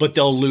 but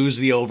they'll lose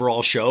the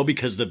overall show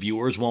because the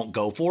viewers won't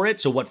go for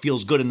it. So what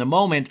feels good in the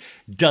moment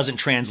doesn't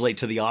translate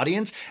to the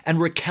audience. And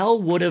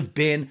Raquel would have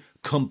been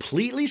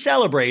completely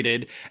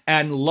celebrated,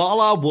 and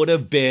Lala would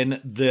have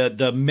been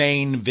the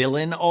main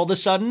villain all of a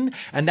sudden.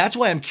 And that's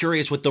why I'm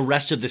curious what the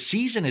rest of the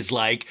season is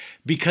like,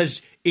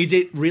 because is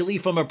it really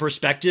from a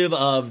perspective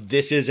of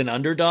this is an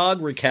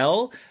underdog,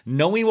 Raquel?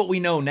 Knowing what we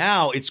know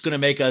now, it's going to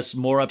make us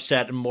more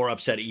upset and more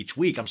upset each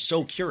week. I'm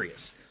so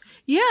curious.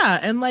 Yeah,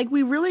 and like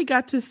we really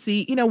got to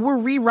see, we're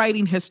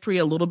rewriting history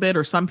a little bit,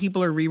 or some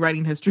people are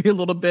rewriting history a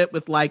little bit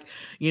with like,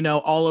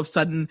 all of a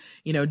sudden,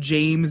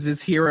 James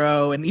is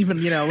hero, and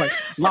even, like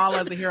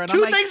Lala's a hero. And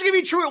Two things can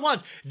be true at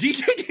once.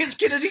 DJ James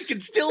Kennedy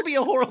can still be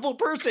a horrible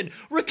person.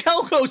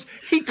 Raquel goes,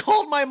 he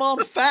called my mom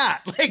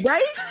fat. Like,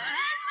 right?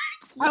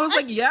 I was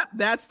like, yep,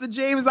 that's the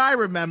James I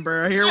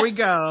remember. Here we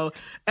go.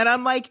 And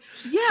I'm like,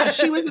 yeah,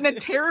 she was in a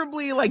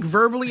terribly like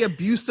verbally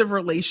abusive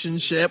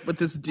relationship with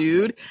this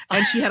dude.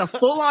 And she had a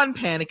full on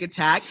panic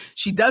attack.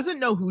 She doesn't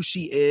know who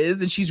she is.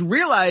 And she's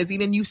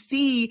realizing, and you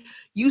see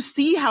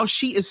how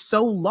she is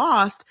so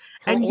lost.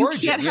 Her and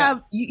origin, you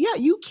can't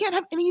you can't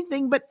have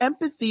anything but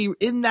empathy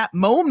in that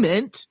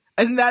moment.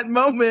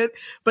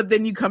 But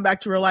then you come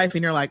back to her life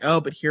and you're like,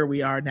 oh, but here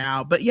we are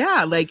now. But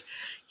yeah, like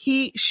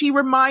she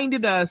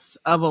reminded us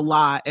of a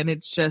lot. And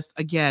it's just,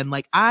 again,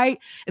 like and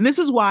this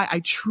is why I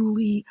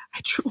truly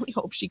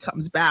hope she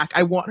comes back.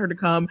 I want her to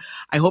come.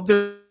 I hope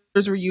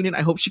there's a reunion.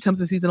 I hope she comes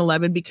to season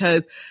 11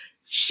 because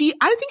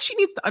I think she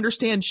needs to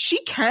understand she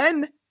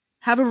can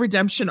have a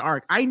redemption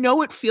arc. I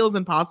know it feels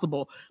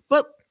impossible,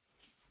 but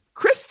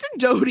Kristen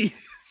Doute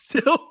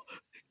still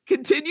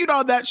continued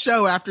on that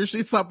show after she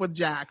slept with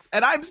Jax.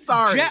 And I'm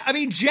sorry.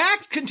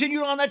 Jax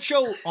continued on that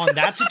show on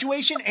that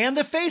situation and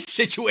the Faith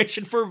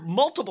situation for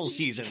multiple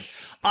seasons.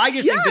 I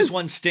just think this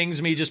one stings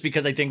me just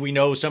because I think we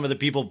know some of the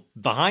people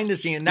behind the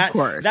scene.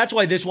 That's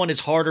why this one is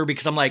harder,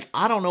 because I'm like,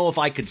 I don't know if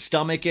I could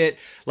stomach it.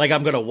 Like,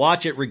 I'm going to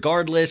watch it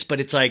regardless,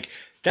 but it's like,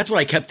 that's what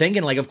I kept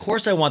thinking. Like, of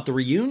course I want the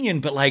reunion,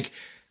 but like,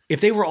 if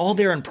they were all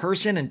there in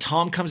person and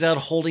Tom comes out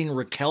holding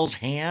Raquel's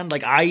hand,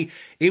 like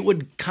it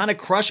would kind of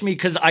crush me,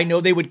 because I know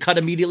they would cut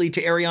immediately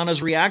to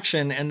Ariana's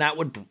reaction, and that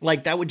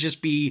would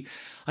just be,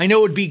 I know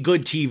it would be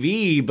good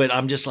TV, but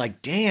I'm just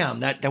like,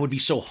 damn, that would be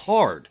so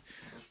hard.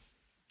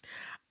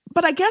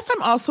 But I guess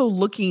I'm also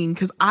looking,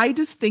 because I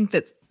just think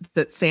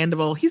that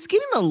Sandoval, he's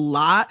getting a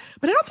lot,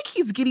 but I don't think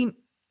he's getting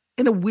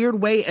in a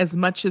weird way as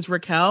much as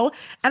Raquel,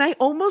 and I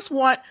almost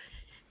want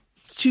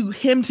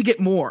him to get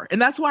more. And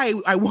that's why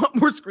I want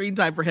more screen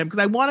time for him, because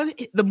I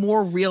wanted the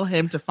more real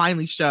him to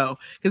finally show,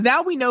 because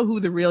now we know who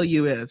the real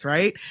you is,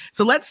 right?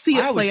 So let's see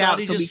it play out.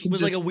 He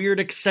was like a weird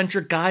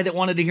eccentric guy that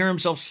wanted to hear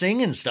himself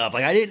sing and stuff.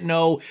 Like, I didn't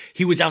know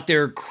he was out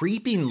there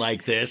creeping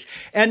like this.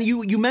 And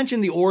you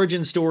mentioned the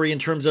origin story in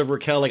terms of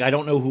Raquel, like, I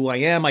don't know who I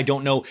am, I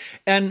don't know.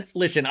 And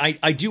listen,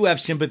 I do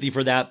have sympathy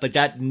for that, but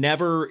that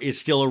never is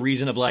still a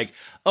reason of like,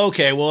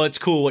 okay, well, it's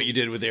cool what you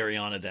did with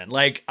Ariana then.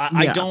 Like,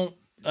 I don't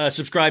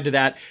subscribe to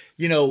that.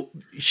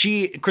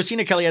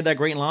 Christina Kelly had that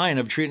great line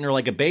of treating her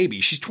like a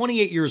baby. She's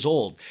 28 years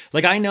old.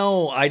 Like, I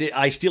know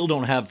I still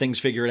don't have things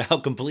figured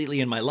out completely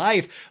in my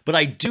life, but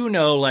I do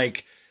know,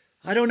 like,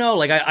 I don't know,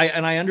 like,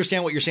 I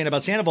understand what you're saying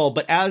about Sandoval,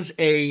 but as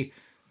a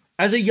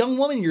young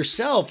woman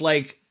yourself,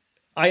 like,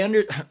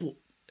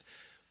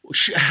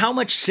 how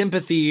much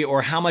sympathy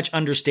or how much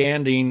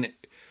understanding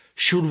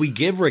should we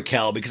give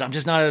Raquel? Because I'm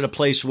just not at a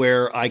place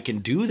where I can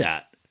do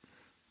that.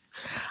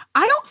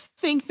 I don't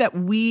think that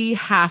we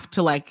have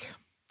to like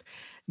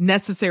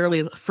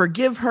necessarily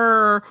forgive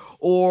her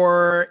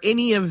or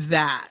any of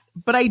that.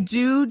 But I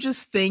do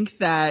just think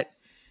that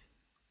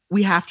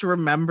we have to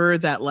remember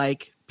that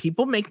like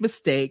people make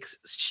mistakes.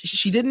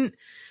 She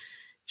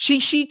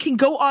can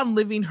go on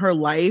living her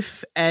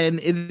life, and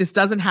this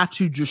doesn't have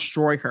to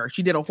destroy her.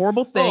 She did a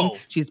horrible thing. Oh.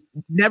 She's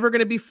never going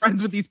to be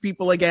friends with these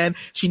people again.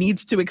 She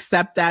needs to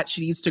accept that.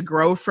 She needs to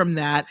grow from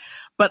that.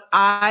 But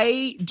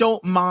I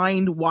don't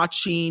mind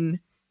watching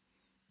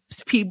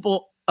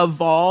people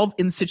evolve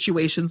in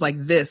situations like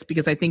this,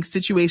 because I think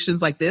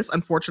situations like this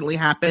unfortunately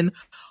happen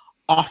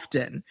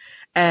often,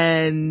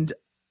 and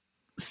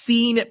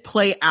seeing it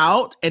play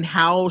out and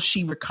how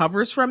she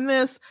recovers from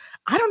this,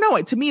 I don't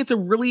know. To me, it's a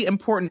really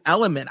important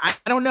element. I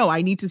don't know.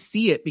 I need to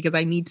see it, because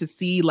I need to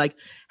see, like,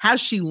 has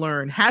she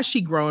learned? Has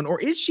she grown?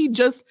 Or is she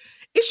going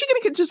to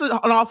get just an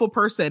awful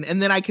person and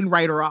then I can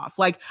write her off?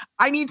 Like,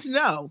 I need to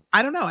know.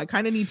 I don't know. I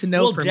kind of need to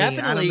know. Well, for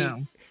definitely. Me. I don't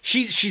know.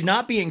 She's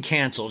not being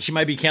canceled. She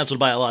might be canceled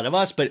by a lot of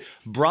us, but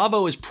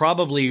Bravo is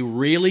probably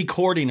really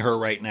courting her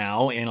right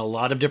now in a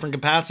lot of different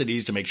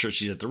capacities to make sure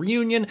she's at the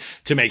reunion,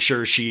 to make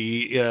sure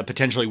she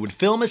potentially would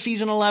film a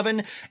season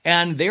 11.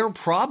 And they're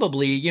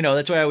probably,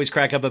 that's why I always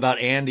crack up about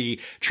Andy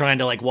trying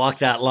to like walk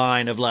that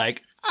line of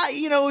like,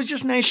 it was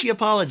just nice she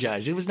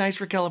apologized. It was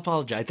nice Raquel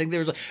apologized. I think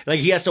there's like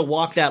he has to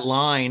walk that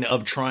line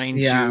of trying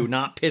to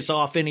not piss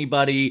off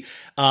anybody.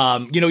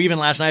 Even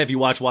last night, if you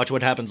watch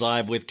What Happens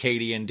Live with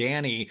Katie and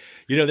Danny,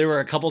 there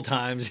were a couple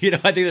times, I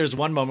think there's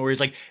one moment where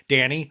he's like,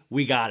 Danny,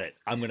 we got it.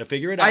 I'm going to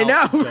figure it out. I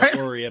know, right?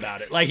 Don't worry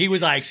about it. Like, he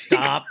was like,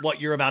 stop what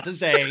you're about to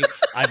say.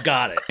 I've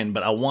got it.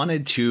 But I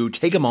wanted to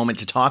take a moment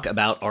to talk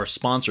about our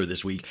sponsor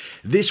this week.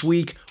 This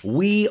week,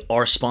 we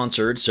are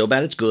sponsored. So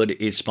Bad It's Good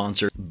is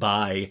sponsored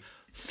by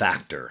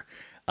Factor.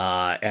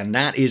 And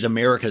that is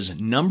America's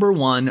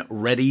 #1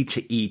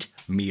 ready-to-eat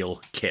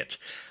meal kit.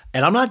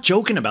 And I'm not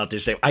joking about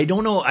this. I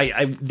don't know.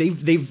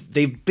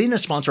 They've been a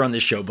sponsor on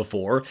this show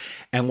before.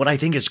 And what I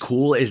think is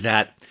cool is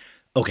that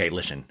Okay,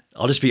 listen,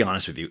 I'll just be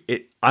honest with you.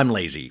 I'm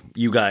lazy.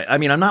 You guys, I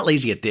mean, I'm not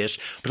lazy at this,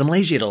 but I'm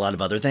lazy at a lot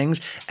of other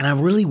things. And I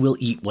really will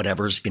eat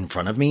whatever's in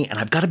front of me. And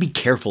I've got to be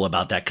careful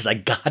about that because I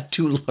got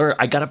to learn,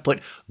 I got to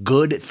put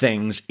good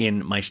things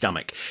in my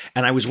stomach.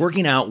 And I was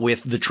working out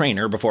with the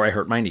trainer before I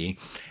hurt my knee.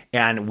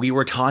 And we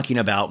were talking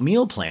about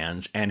meal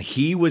plans. And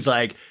he was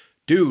like,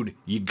 dude,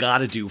 you got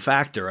to do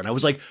Factor. And I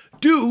was like,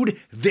 dude,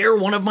 they're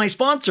one of my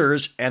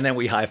sponsors. And then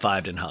we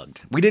high-fived and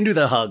hugged. We didn't do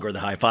the hug or the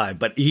high-five,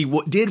 but he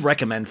did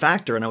recommend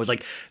Factor. And I was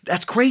like,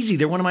 that's crazy.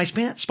 They're one of my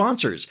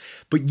sponsors.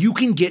 But you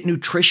can get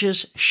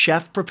nutritious,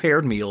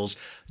 chef-prepared meals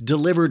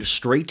delivered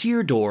straight to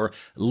your door,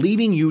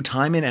 leaving you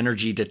time and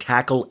energy to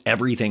tackle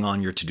everything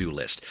on your to-do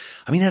list.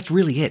 I mean, that's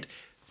really it.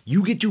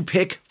 You get to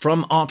pick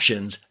from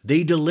options.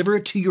 They deliver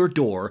it to your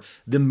door.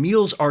 The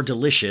meals are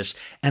delicious,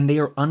 and they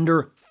are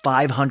under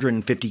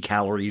 550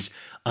 calories.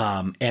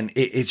 And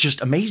it's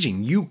just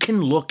amazing. You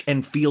can look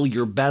and feel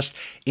your best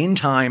in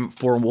time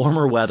for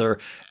warmer weather.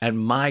 And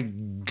my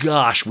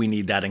gosh, we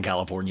need that in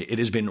California. It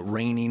has been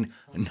raining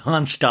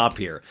nonstop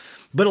here.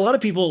 But a lot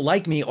of people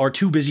like me are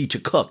too busy to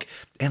cook,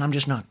 and I'm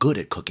just not good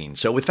at cooking.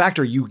 So with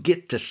Factor, you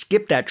get to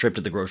skip that trip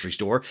to the grocery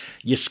store.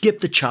 You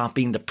skip the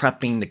chopping, the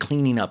prepping, the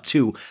cleaning up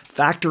too.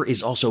 Factor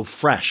is also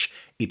fresh.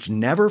 It's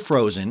never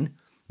frozen.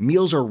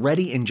 Meals are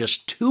ready in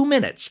just 2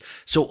 minutes.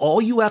 So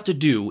all you have to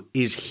do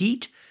is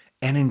heat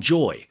and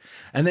enjoy.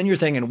 And then you're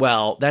thinking,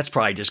 well, that's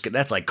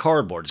like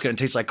cardboard. It's going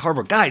to taste like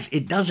cardboard. Guys,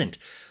 it doesn't.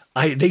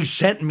 They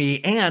sent me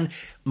and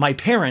my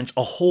parents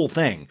a whole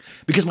thing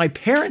because my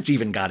parents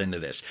even got into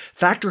this.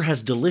 Factor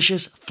has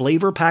delicious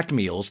flavor-packed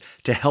meals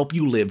to help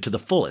you live to the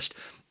fullest.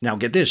 Now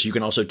get this, you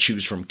can also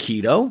choose from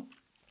keto,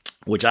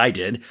 which I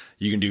did.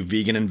 You can do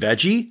vegan and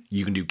veggie,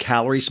 you can do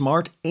calorie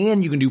smart,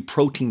 and you can do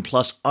protein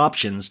plus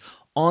options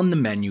on the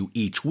menu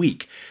each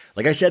week.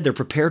 Like I said, they're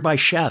prepared by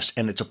chefs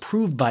and it's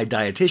approved by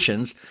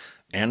dietitians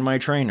and my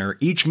trainer.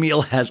 Each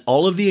meal has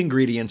all of the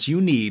ingredients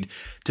you need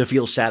to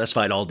feel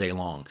satisfied all day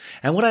long.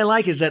 And what I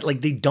like is that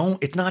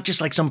it's not just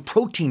like some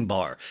protein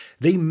bar.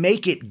 They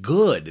make it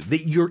good,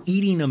 that you're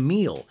eating a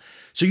meal.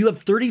 So you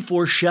have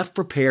 34 chef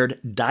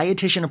prepared,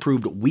 dietitian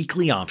approved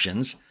weekly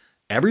options.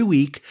 Every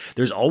week,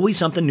 there's always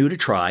something new to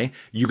try.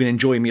 You can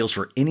enjoy meals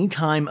for any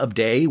time of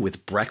day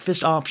with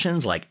breakfast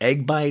options like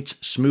egg bites,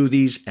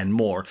 smoothies, and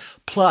more.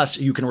 Plus,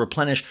 you can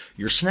replenish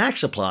your snack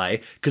supply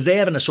because they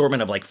have an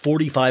assortment of like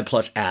 45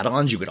 plus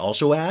add-ons you could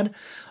also add.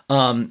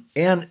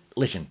 And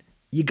listen,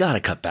 you got to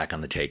cut back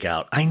on the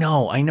takeout. I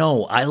know.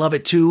 I love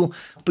it too,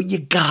 but you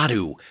got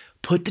to.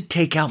 Put the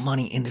takeout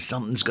money into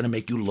something that's going to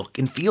make you look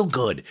and feel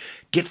good.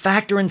 Get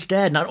Factor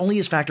instead. Not only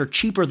is Factor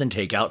cheaper than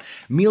takeout,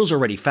 meals are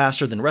ready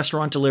faster than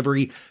restaurant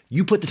delivery.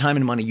 You put the time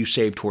and money you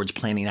save towards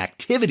planning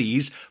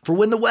activities for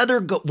when the weather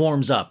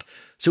warms up.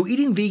 So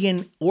eating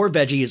vegan or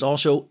veggie is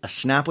also a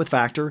snap with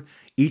Factor.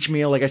 Each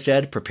meal, like I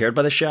said, prepared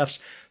by the chefs.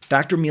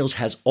 Factor Meals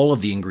has all of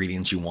the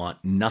ingredients you want,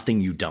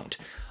 nothing you don't.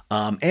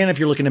 And if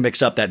you're looking to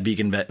mix up that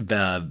vegan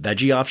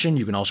veggie option,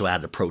 you can also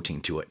add a protein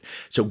to it.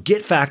 So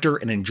get Factor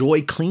and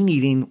enjoy clean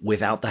eating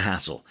without the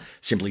hassle.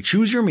 Simply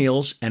choose your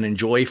meals and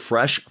enjoy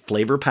fresh,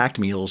 flavor-packed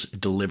meals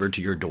delivered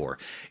to your door.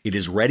 It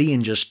is ready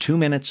in just 2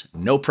 minutes,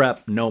 no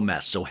prep, no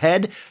mess. So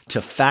head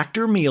to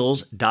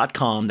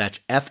factormeals.com. That's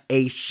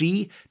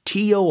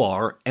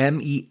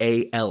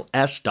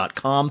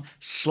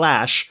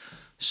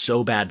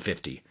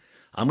FACTORMEALS.com/SoBad50.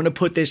 I'm going to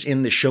put this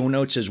in the show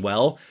notes as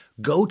well.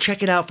 Go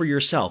check it out for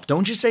yourself.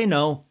 Don't just say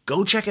no.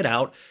 Go check it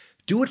out.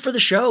 Do it for the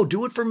show.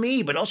 Do it for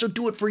me, but also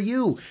do it for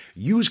you.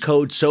 Use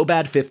code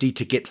SoBad50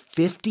 to get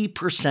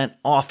 50%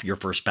 off your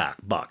first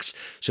box.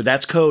 So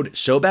that's code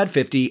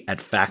SoBad50 at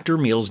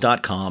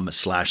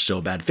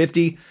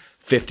factormeals.com/SoBad50.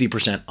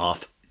 50%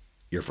 off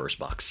your first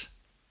box.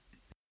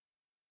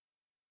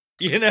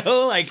 You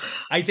know, like,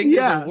 I think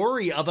there's a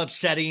worry of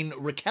upsetting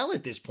Raquel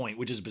at this point,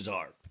 which is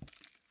bizarre.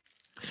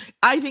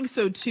 I think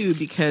so too,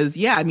 because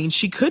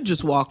she could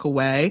just walk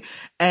away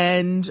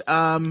and,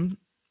 I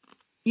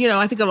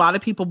think a lot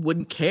of people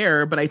wouldn't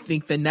care, but I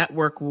think the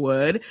network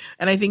would.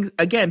 And I think,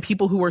 again,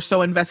 people who are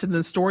so invested in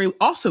the story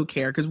also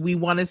care because we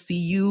want to see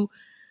you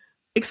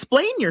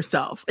explain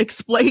yourself.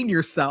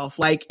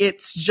 Like,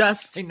 it's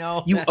just,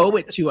 you owe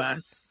it to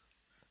us.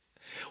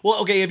 Well,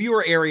 okay, if you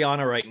were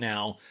Ariana right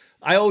now,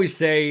 I always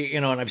say,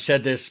 and I've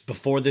said this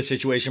before this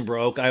situation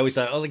broke, I always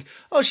thought,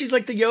 she's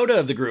like the Yoda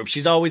of the group.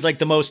 She's always like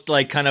the most,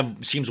 like, kind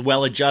of seems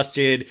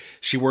well-adjusted.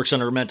 She works on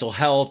her mental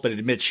health, but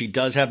admits she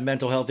does have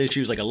mental health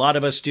issues like a lot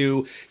of us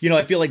do.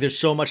 I feel like there's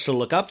so much to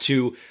look up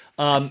to.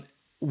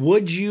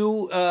 Would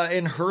you,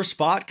 in her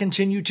spot,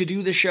 continue to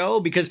do the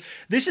show? Because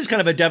this is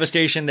kind of a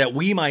devastation that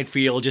we might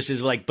feel just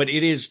as but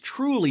it is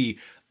truly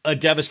a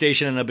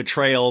devastation and a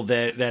betrayal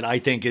that I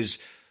think is,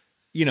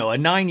 a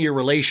 9-year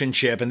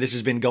relationship, and this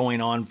has been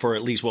going on for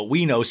at least what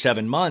we know,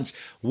 7 months.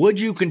 Would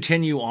you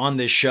continue on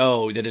this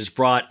show that has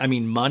brought,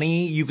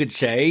 money, you could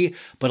say,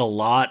 but a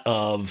lot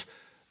of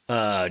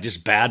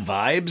just bad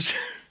vibes?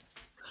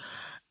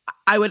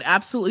 I would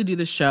absolutely do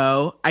the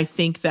show. I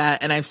think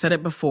that, and I've said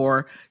it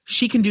before,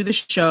 she can do the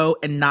show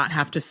and not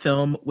have to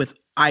film with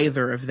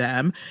either of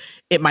them.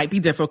 It might be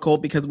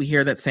difficult because we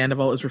hear that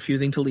Sandoval is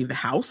refusing to leave the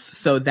house.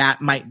 So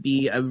that might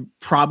be a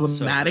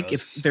problematic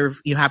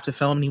if you have to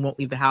film and he won't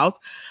leave the house.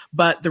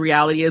 But the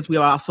reality is we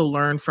also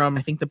learned from,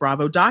 I think the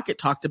Bravo docket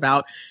talked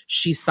about,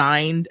 she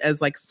signed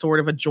as like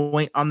sort of a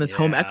joint on this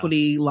home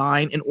equity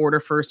line in order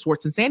for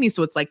Schwartz and Sandy.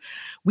 So it's like,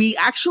 we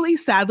actually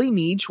sadly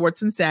need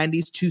Schwartz and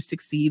Sandy's to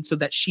succeed so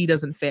that she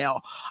doesn't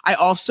fail. I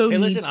also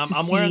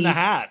I'm wearing the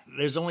hat.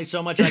 There's only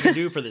so much I can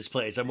do for this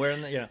place. I'm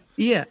wearing the,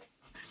 Yeah.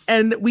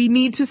 And we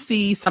need to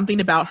see something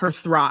about her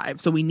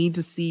thrive. So we need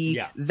to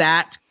see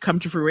that come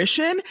to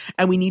fruition,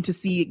 and we need to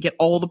see get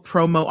all the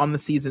promo on the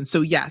season.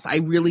 So yes, I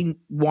really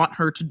want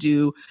her to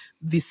do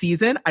the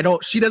season.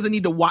 She doesn't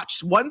need to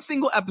watch one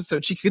single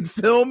episode. She could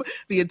film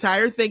the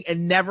entire thing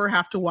and never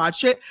have to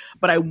watch it.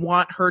 But I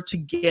want her to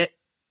get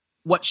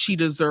what she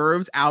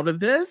deserves out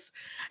of this.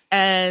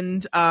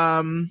 And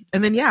then,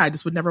 I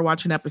just would never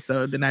watch an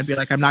episode. And I'd be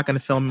like, I'm not going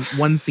to film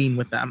one scene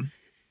with them.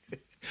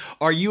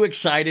 Are you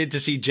excited to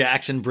see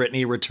Jax and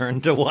Brittany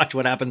return to Watch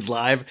What Happens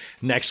Live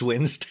next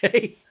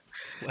Wednesday?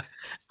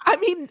 I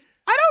mean,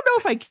 I don't know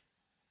if I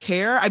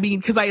care. I mean,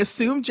 because I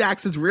assume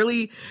Jax is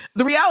really,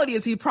 the reality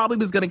is he probably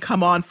was going to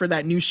come on for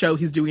that new show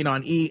he's doing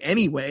on E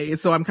anyway.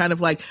 So I'm kind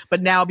of like,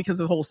 but now because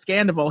of the whole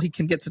scandal, he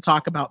can get to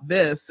talk about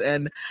this.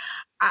 And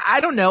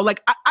I don't know,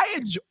 like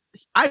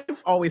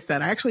I've always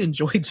said I actually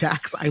enjoy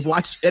Jax. I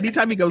watch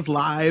anytime he goes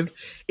live.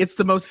 It's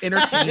the most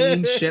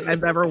entertaining shit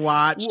I've ever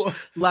watched.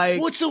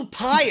 Like, what's so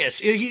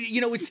pious?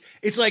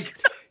 It's like,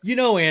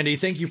 Andy,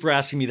 thank you for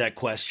asking me that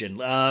question.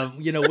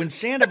 When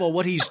Sandoval,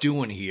 what he's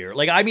doing here,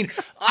 like, I mean,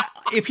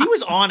 if he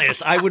was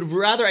honest, I would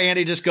rather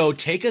Andy just go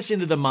take us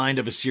into the mind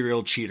of a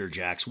serial cheater,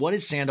 Jax. What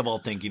is Sandoval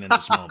thinking in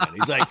this moment?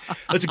 He's like,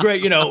 that's a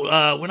great,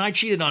 when I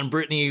cheated on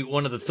Brittany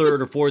one of the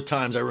third or fourth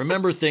times, I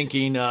remember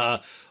thinking,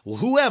 well,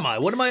 who am I?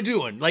 What am I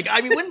doing? Like, I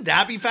mean, wouldn't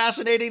that be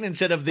fascinating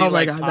instead of the God,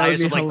 that would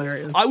be like,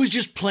 hilarious. I was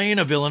just playing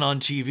a villain on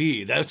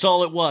TV. That's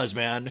all it was,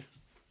 man.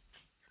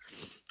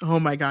 Oh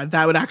my God,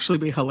 that would actually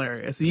be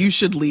hilarious. You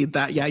should lead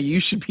that. Yeah,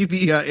 you should be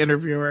the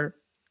interviewer.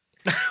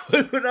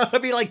 I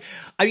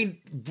mean,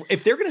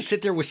 if they're going to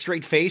sit there with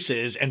straight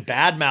faces and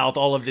badmouth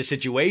all of this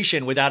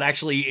situation without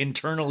actually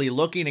internally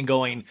looking and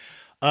going,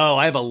 oh,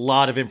 I have a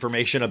lot of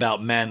information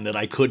about men that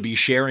I could be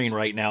sharing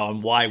right now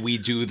and why we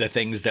do the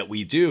things that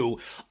we do,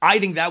 I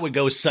think that would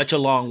go such a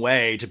long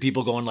way to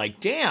people going like,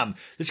 damn,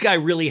 this guy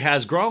really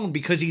has grown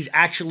because he's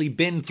actually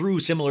been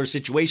through similar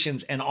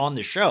situations and on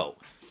the show.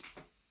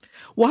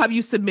 Well, have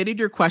you submitted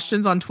your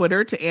questions on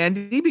Twitter to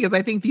Andy? Because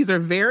I think these are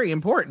very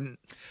important.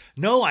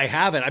 No, I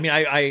haven't. I mean,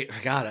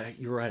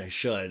 you're right. I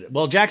should.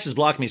 Well, Jax has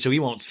blocked me, so he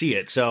won't see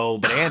it.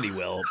 But Andy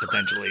will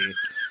potentially.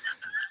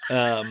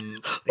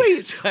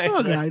 Wait,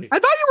 hold on. I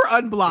thought you were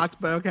unblocked,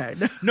 but okay.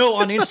 No,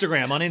 on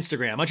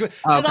Instagram. Okay.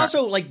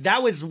 Also, like,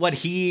 that was what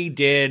he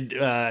did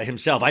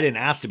himself. I didn't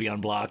ask to be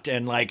unblocked,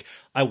 and like,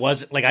 I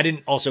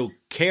didn't also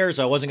care,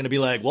 so I wasn't going to be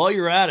like, while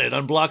you're at it,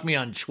 unblock me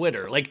on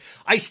Twitter. Like,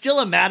 I still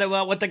am mad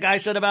about what the guy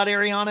said about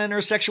Ariana and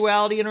her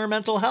sexuality and her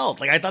mental health.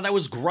 Like, I thought that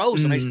was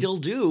gross, and I still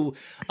do.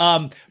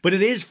 But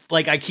it is,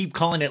 like, I keep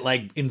calling it,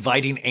 like,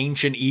 inviting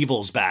ancient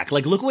evils back.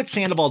 Like, look what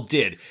Sandoval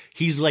did.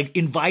 He's, like,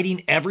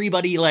 inviting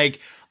everybody, like,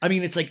 I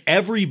mean, it's like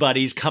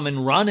everybody's coming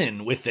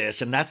running with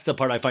this, and that's the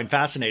part I find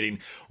fascinating.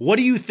 What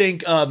do you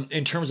think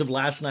in terms of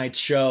last night's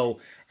show?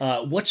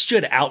 What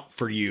stood out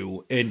for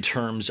you in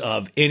terms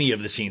of any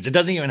of the scenes? It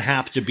doesn't even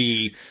have to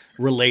be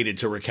related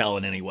to Raquel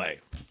in any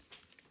way.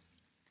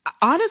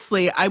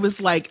 Honestly, I was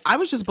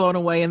just blown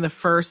away in the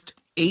first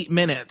 8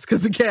 minutes.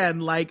 Because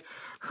again, like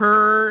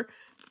her,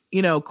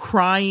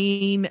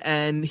 crying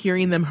and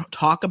hearing them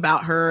talk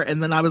about her.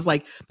 And then I was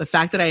like, the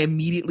fact that I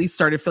immediately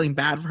started feeling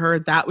bad for her,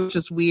 that was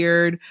just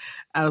weird.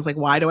 I was like,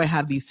 why do I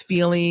have these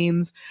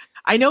feelings?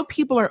 I know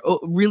people are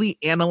really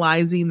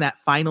analyzing that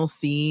final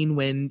scene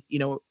when,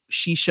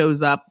 she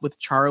shows up with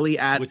Charlie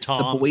at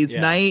the boys'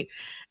 night.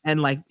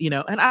 And like,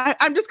 and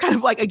I'm just kind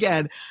of like,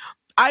 again,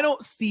 I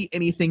don't see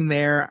anything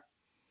there.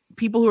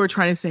 People who are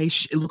trying to say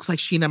it looks like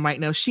Sheena might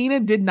know.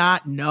 Sheena did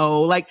not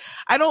know. Like,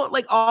 I don't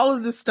like all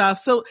of this stuff.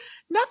 So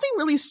nothing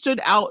really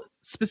stood out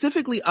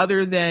specifically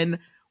other than,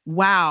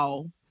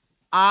 wow,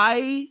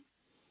 I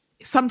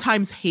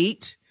sometimes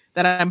hate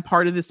that I'm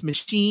part of this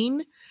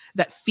machine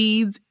that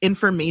feeds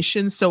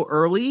information so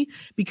early,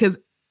 because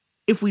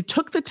if we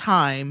took the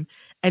time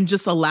and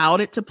just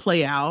allowed it to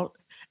play out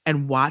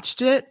and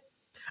watched it,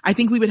 I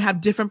think we would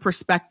have different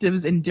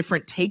perspectives and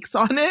different takes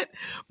on it.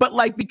 But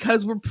like,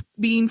 because we're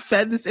being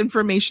fed this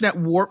information at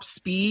warp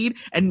speed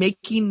and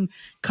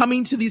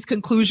coming to these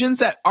conclusions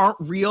that aren't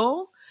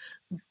real,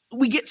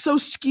 we get so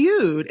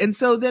skewed. And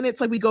so then it's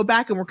like we go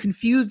back and we're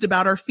confused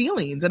about our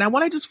feelings. And I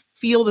want to just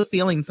feel the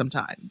feeling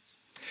sometimes.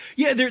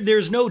 Yeah,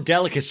 there's no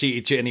delicacy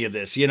to any of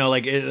this.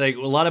 Like a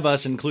lot of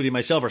us, including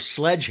myself, are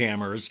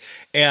sledgehammers.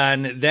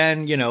 And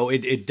then,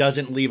 it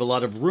doesn't leave a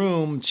lot of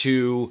room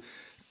to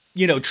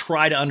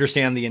try to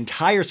understand the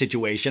entire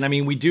situation. I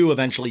mean, we do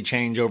eventually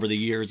change over the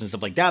years and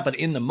stuff like that, but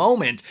in the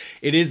moment,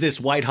 it is this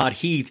white hot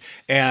heat,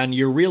 and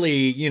you're really,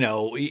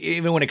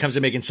 even when it comes to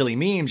making silly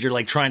memes, you're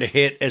like trying to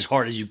hit as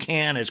hard as you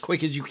can, as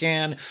quick as you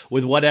can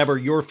with whatever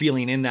you're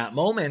feeling in that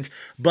moment.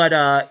 But,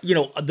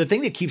 the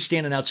thing that keeps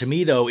standing out to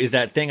me, though, is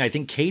that thing I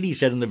think Katie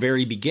said in the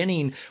very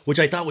beginning, which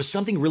I thought was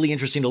something really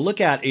interesting to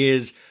look at,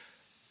 is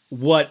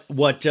what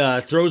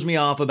throws me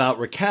off about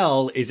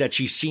Raquel is that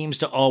she seems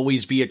to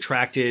always be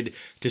attracted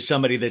to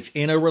somebody that's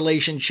in a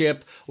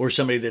relationship or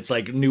somebody that's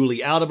like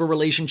newly out of a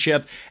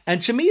relationship.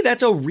 And to me,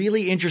 that's a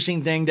really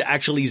interesting thing to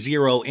actually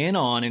zero in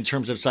on in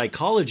terms of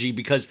psychology,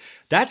 because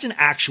that's an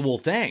actual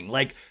thing.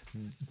 Like,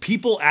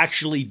 people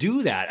actually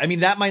do that. I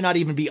mean, that might not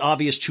even be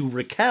obvious to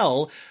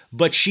Raquel,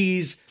 but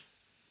she's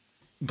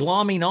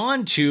glomming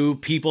on to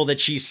people that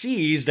she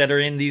sees that are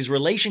in these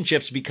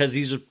relationships because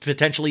these are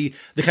potentially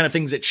the kind of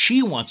things that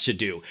she wants to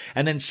do.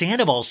 And then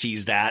Sandoval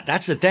sees that.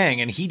 That's the thing.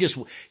 And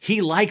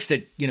he likes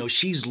that,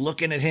 she's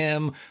looking at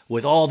him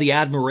with all the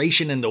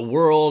admiration in the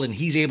world, and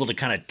he's able to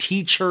kind of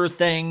teach her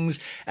things,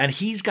 and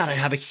he's got to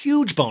have a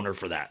huge boner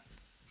for that.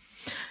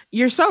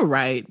 You're so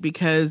right,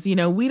 because, I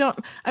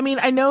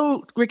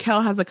know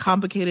Raquel has a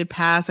complicated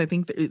past. I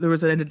think there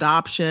was an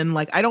adoption.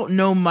 Like, I don't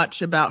know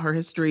much about her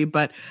history,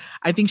 but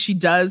I think she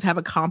does have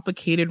a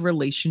complicated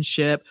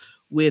relationship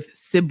with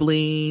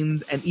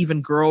siblings and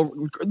even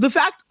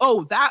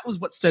that was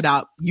what stood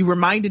out. You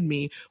reminded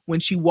me when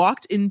she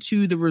walked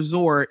into the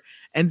resort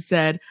and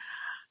said,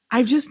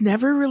 I've just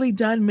never really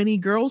done many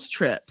girls'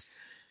 trips.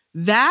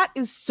 That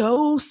is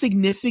so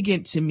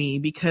significant to me,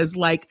 because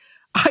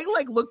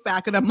I look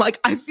back and I'm like,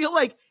 I feel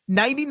like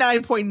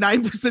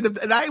 99.9% of,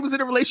 and I was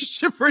in a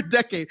relationship for a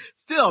decade,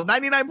 still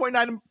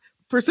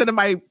 99.9% of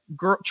my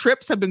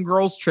trips have been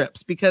girls'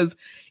 trips, because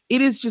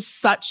it is just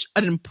such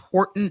an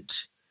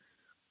important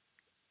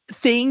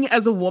thing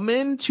as a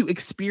woman to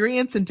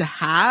experience and to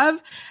have.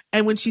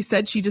 And when she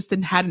said she just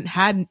hadn't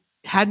had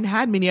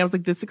many, I was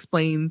like, this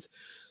explains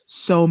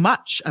so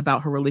much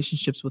about her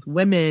relationships with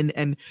women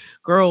and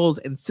girls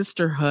and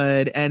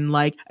sisterhood. And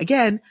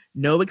again,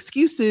 no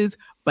excuses,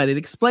 but it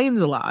explains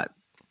a lot.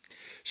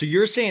 So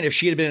you're saying if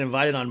she had been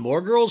invited on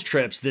more girls'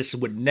 trips, this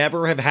would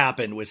never have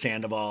happened with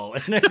Sandoval.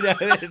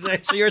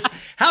 So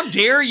how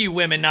dare you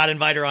women not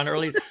invite her on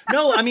early?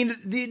 No, I mean,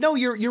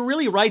 you're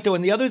really right, though.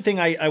 And the other thing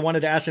I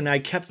wanted to ask, and I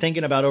kept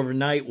thinking about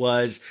overnight,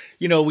 was,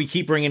 we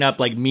keep bringing up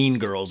like Mean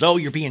Girls. Oh,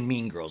 you're being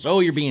Mean Girls. Oh,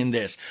 you're being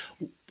this.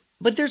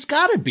 But there's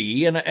got to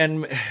be,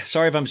 and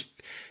sorry if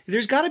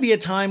there's got to be a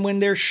time when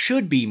there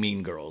should be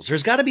Mean Girls.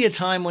 There's got to be a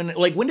time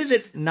when is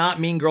it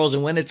not Mean Girls,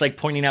 and when it's like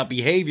pointing out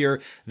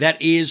behavior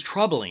that is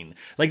troubling?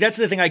 Like, that's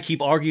the thing I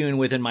keep arguing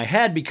with in my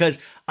head, because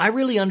I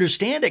really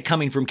understand it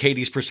coming from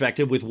Katie's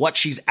perspective with what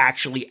she's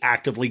actually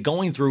actively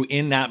going through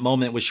in that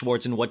moment with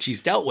Schwartz and what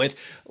she's dealt with,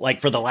 like,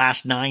 for the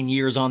last 9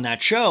 years on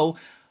that show.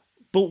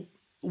 But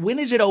when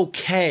is it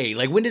okay?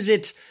 Like, when is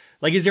it,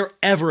 is there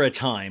ever a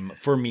time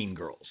for Mean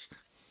Girls?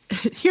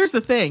 Here's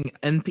the thing,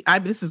 and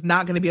this is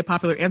not going to be a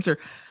popular answer.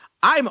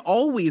 I'm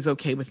always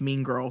okay with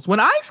Mean Girls. When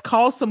I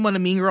call someone a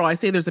mean girl, I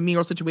say there's a mean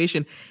girl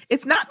situation.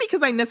 It's not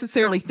because I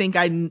necessarily think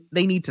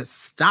they need to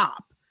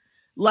stop.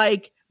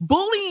 Like,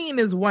 bullying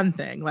is one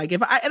thing. Like,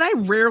 and I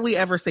rarely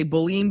ever say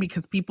bullying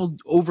because people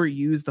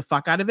overuse the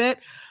fuck out of it.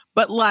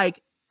 But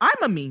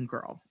I'm a mean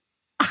girl.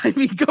 I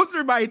mean, go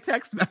through my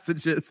text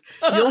messages.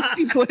 You'll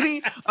see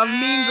plenty of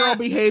mean girl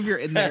behavior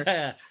in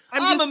there.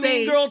 I'm a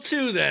mean girl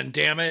too, then,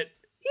 damn it.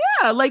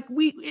 Yeah,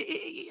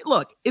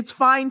 look, it's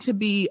fine to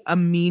be a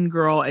mean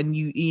girl, and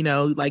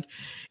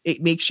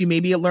it makes you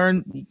maybe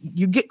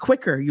you get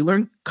quicker, you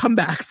learn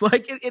comebacks,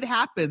 it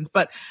happens.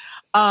 But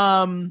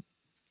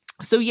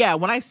so yeah,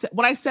 when I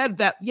said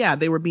that, yeah,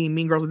 they were being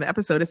mean girls in the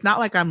episode, it's not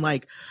like I'm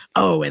like,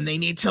 oh, and they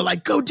need to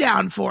go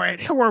down for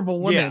it, horrible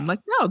women. Yeah.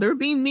 No, they're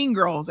being mean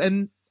girls,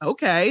 and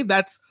okay,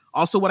 that's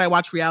also what I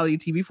watch reality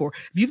TV for.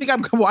 If you think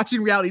I'm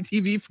watching reality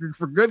TV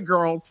for good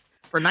girls,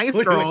 for nice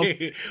girls,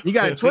 you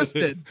got it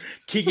twisted.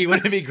 Kiki,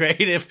 wouldn't it be great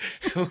if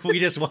we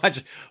just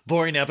watch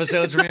boring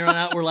episodes from here on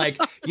out? We're like,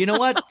 you know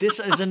what? This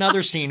is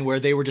another scene where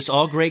they were just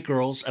all great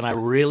girls, and I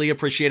really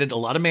appreciated a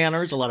lot of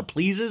manners, a lot of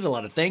pleases, a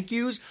lot of thank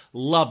yous.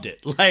 Loved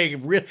it.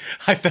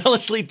 I fell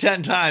asleep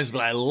 10 times, but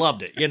I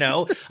loved it,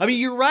 I mean,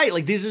 you're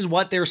right. This is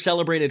what they're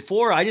celebrated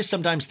for. I just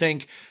sometimes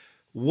think,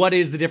 what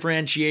is the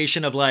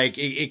differentiation of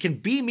it can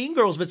be Mean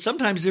Girls, but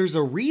sometimes there's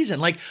a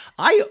reason.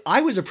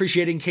 I was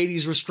appreciating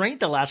Katie's restraint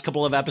the last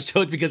couple of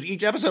episodes, because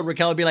each episode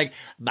Raquel would be like,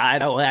 by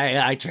the way,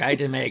 I tried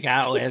to make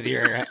out with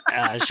your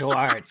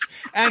Schwartz.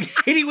 And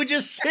Katie would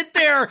just sit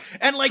there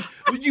and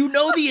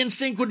the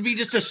instinct would be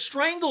just to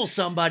strangle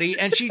somebody.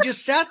 And she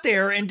just sat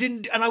there and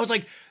didn't. And I was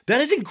like,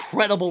 that is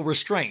incredible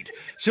restraint.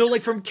 So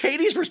from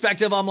Katie's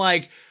perspective, I'm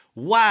like,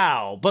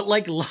 wow. But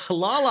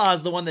Lala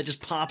is the one that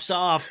just pops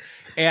off.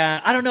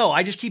 And I don't know.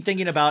 I just keep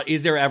thinking about,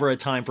 is there ever a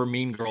time for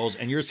Mean Girls?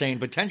 And you're saying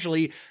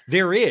potentially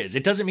there is.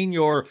 It doesn't mean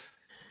you're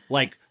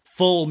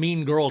full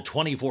Mean Girl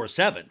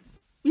 24/7.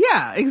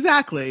 Yeah,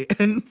 exactly.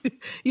 And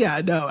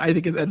yeah, no, I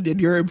think in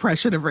your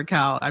impression of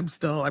Raquel, I'm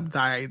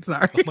dying.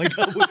 Sorry. Oh my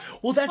God.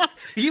 Well, that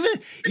even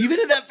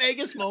in that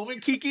Vegas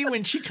moment, Kiki,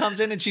 when she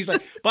comes in and she's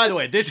like, by the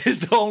way, this is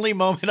the only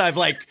moment I've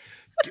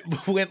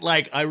went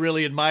I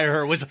really admire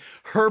her, was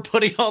her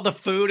putting all the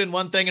food in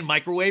one thing and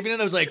microwaving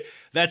it. I was like,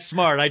 that's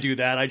smart. I do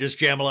that. I just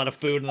jam a lot of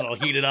food and then I'll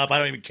heat it up. I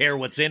don't even care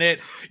what's in it.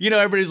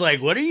 Everybody's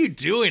like, what are you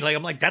doing?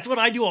 I'm like, that's what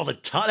I do all the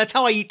time. That's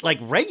how I eat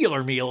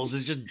regular meals,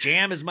 is just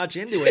jam as much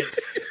into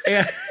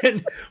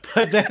it.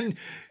 But then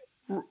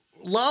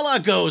Lala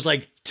goes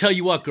tell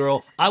you what,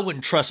 girl, I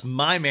wouldn't trust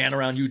my man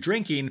around you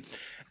drinking.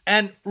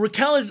 And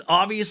Raquel is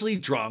obviously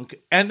drunk.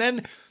 And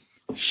then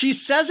she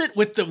says it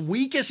with the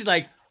weakest,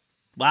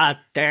 what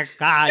the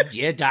God,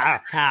 you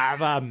don't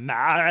have a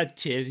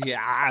match.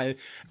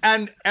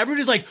 And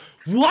everybody's like,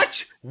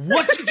 what?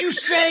 What did you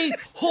say?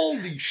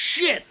 Holy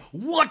shit.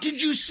 What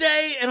did you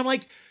say? And I'm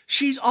like,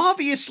 she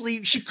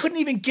couldn't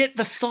even get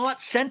the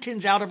thought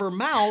sentence out of her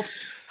mouth.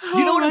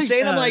 You know what I'm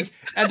saying? God. I'm like,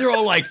 and they're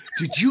all like,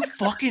 did you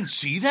fucking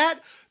see that?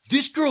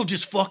 This girl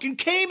just fucking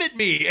came at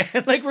me.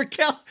 And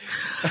Raquel.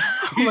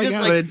 Oh my God,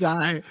 I'm going to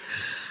die.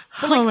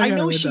 But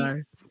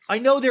I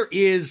know there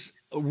is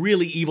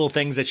really evil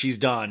things that she's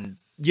done.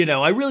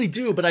 I really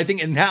do. But I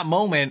think in that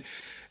moment,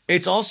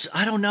 it's also,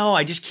 I don't know.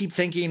 I just keep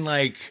thinking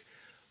I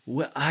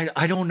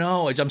don't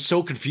know. I'm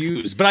so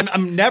confused. But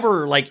I'm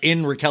never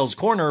in Raquel's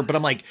corner. But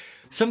I'm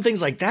some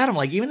things like that. I'm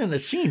even in the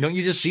scene, don't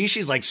you just see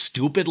she's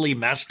stupidly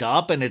messed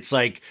up? And it's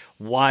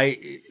why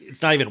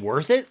it's not even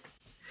worth it?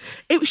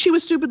 She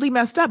was stupidly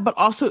messed up, but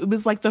also it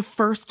was the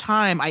first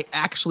time I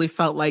actually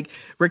felt like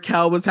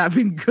Raquel was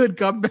having good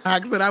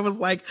comebacks, and I was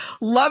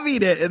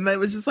loving it. And it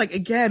was just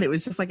again, it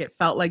was just it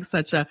felt like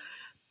such a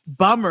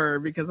bummer,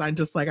 because I'm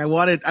just I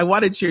want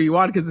to cheer you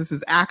on because this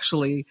is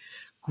actually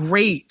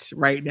great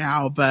right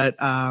now, but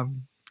I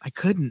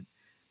couldn't.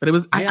 But it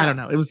was I don't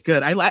know, it was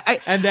good.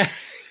 And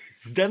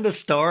then the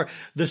star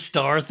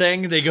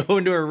thing, they go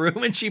into her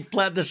room and she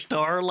put the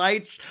star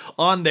lights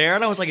on there.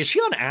 And I was like, is she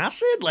on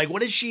acid?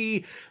 What is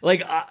she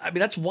I mean,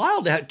 that's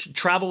wild to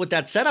travel with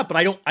that setup, but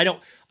I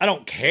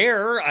don't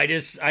care. I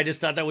just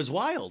thought that was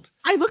wild.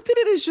 I looked at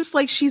it as just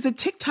she's a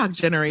TikTok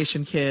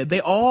generation kid.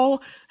 They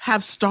all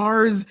have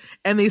stars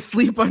and they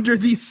sleep under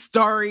these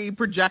starry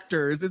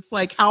projectors. It's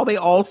how they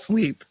all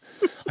sleep.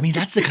 I mean,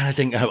 that's the kind of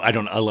thing I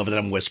love that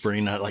I'm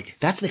whispering.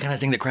 That's the kind of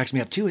thing that cracks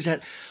me up too, is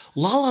that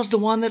Lala's the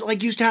one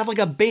that used to have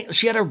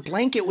she had her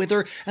blanket with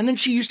her, and then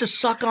she used to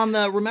suck on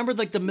the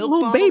the milk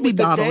little bottle baby with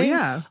the bottle. thing.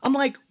 Yeah, I'm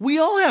we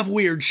all have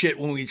weird shit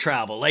when we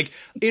travel.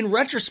 In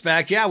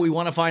retrospect, yeah, we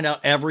want to find out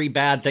every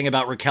bad thing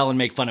about Raquel and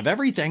make fun of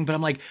everything. But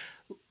I'm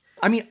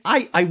I mean,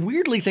 I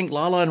weirdly think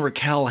Lala and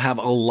Raquel have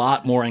a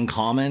lot more in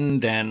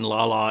common than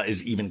Lala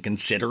is even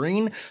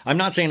considering. I'm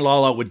not saying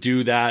Lala would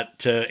do that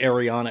to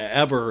Ariana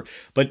ever,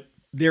 but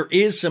there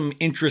is some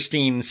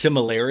interesting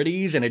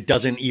similarities, and it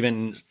doesn't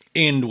even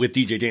end with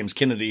DJ James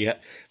Kennedy.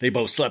 They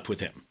both slept with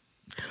him.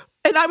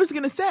 And I was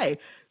going to say,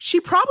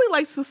 she probably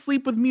likes to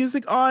sleep with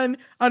music on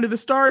under the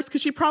stars,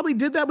 because she probably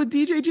did that with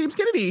DJ James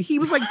Kennedy. He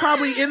was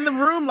probably in the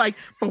room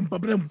boom,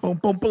 boom, boom,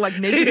 boom, boom,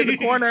 naked in the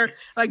corner,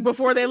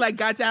 before they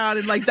got down,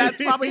 and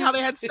that's probably how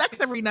they had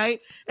sex every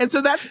night. And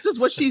so that's just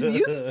what she's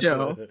used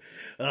to.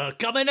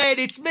 Coming in,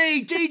 it's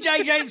me,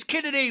 DJ James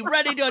Kennedy,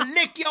 ready to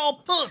lick your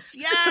puss.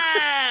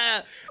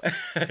 Yeah.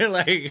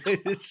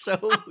 It's so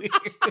weird.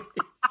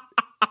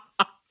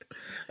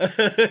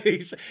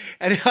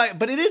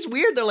 But it is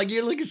weird though. Like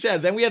I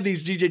said, then we have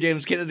these DJ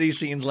James Kennedy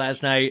scenes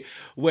last night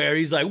where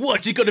he's like,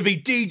 "What's it going to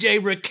be,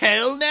 DJ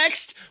Raquel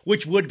next?"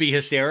 Which would be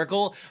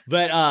hysterical.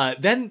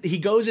 But then he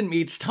goes and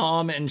meets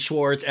Tom and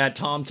Schwartz at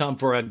Tom Tom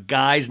for a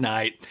guys'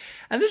 night.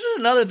 And this is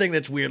another thing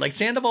that's weird.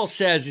 Sandoval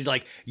says, he's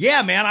like,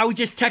 "Yeah, man, I was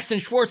just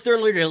texting Schwartz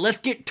earlier. Let's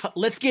get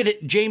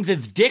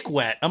James's dick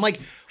wet." I'm like,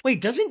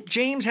 wait, doesn't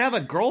James have a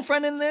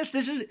girlfriend in this?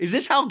 Is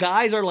this how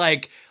guys are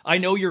I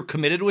know you're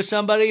committed with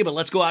somebody, but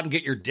let's go out and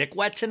get your dick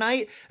wet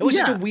tonight? It was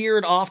such a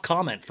weird off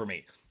comment for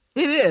me.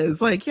 It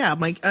is yeah. I'm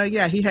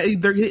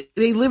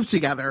they live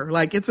together.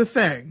 It's a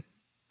thing.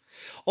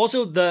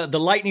 Also, the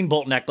lightning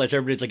bolt necklace,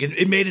 everybody's like,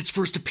 it made its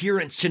first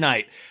appearance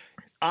tonight.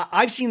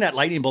 I've seen that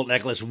lightning bolt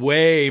necklace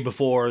way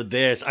before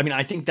this. I mean,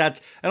 I think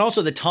that's, and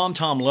also the Tom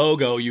Tom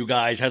logo, you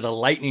guys, has a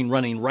lightning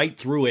running right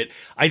through it.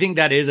 I think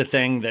that is a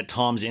thing that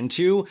Tom's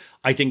into.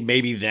 I think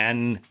maybe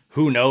then,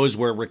 who knows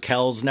where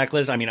Raquel's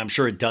necklace, I mean, I'm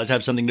sure it does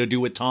have something to do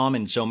with Tom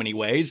in so many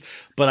ways,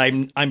 but I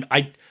mean,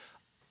 I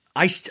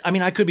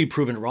could be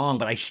proven wrong,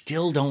 but I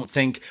still don't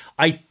think,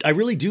 I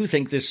really do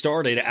think this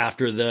started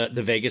after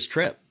the Vegas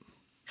trip.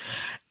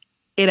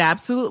 It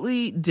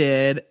absolutely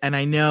did. And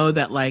I know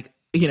that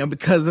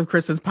because of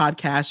Kristen's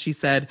podcast, she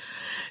said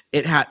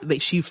that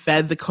she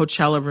fed the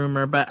Coachella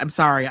rumor, but I'm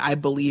sorry, I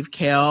believe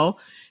Kale.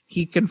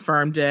 He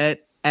confirmed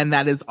it. And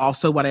that is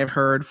also what I've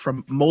heard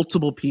from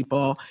multiple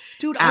people.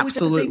 Dude, I was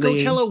at the same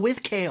Coachella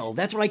with Kale.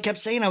 That's what I kept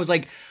saying. I was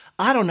like,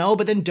 I don't know.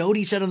 But then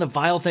Doute said on the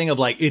Viall thing of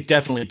it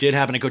definitely did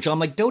happen at Coachella. I'm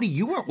like, Doute,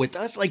 you weren't with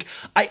us.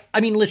 I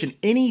mean, listen,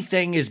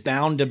 anything is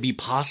bound to be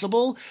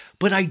possible,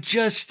 but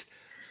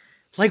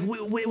Like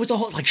it was a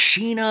whole, like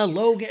Sheena,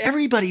 Logan,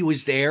 everybody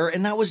was there,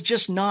 and that was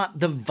just not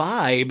the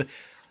vibe.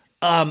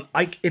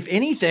 If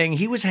anything,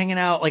 he was hanging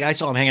out, like I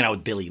saw him hanging out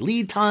with Billy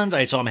Lee tons.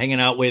 I saw him hanging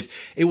out with,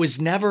 it was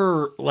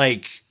never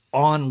like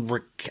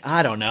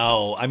I don't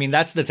know. I mean,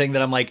 that's the thing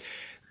that I'm like,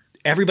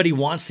 everybody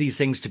wants these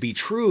things to be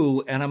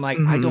true. And I'm like,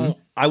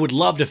 I would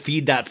love to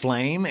feed that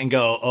flame and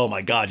go, oh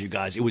my God, you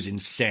guys, it was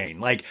insane.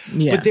 Like,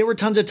 but there were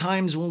tons of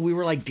times when we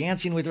were like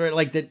dancing with her,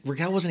 like that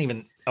Raquel wasn't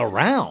even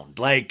around.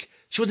 Like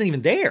she wasn't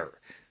even there.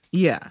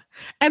 Yeah.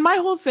 And my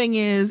whole thing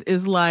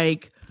is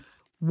like,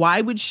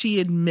 why would she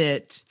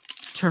admit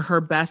to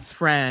her best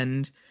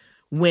friend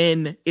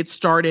when it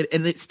started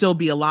and it still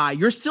be a lie?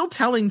 You're still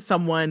telling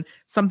someone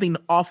something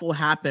awful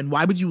happened.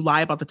 Why would you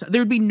lie about the time?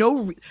 There'd be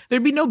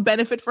no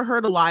benefit for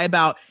her to lie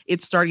about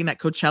it starting at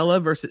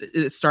Coachella versus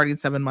it starting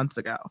 7 months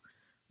ago.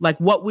 Like,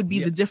 what would be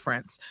the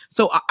difference?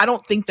 So I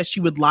don't think that she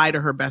would lie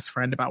to her best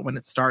friend about when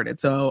it started.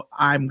 So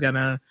I'm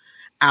gonna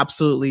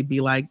absolutely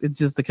be like, it's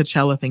just the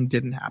Coachella thing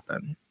didn't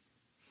happen.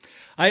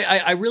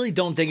 I really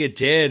don't think it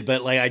did,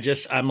 but like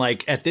I'm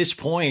like, at this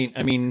point,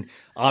 I mean,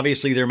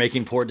 obviously they're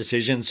making poor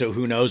decisions, so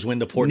who knows when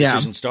the poor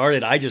decision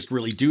started. I just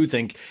really do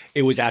think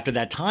it was after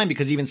that time,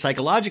 because even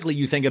psychologically,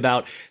 you think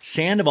about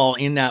Sandoval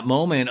in that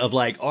moment of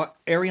like,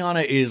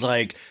 Ariana is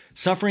like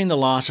suffering the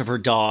loss of her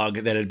dog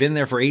that had been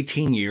there for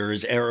 18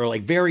 years, or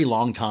like very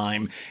long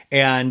time,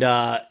 and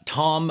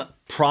Tom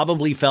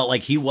probably felt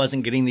like he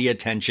wasn't getting the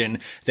attention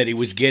that he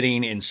was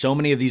getting in so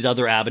many of these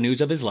other avenues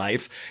of his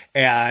life.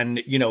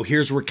 And, you know,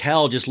 here's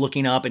Raquel just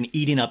looking up and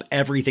eating up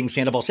everything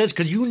Sandoval says.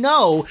 Because, you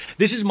know,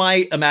 this is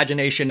my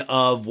imagination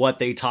of what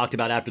they talked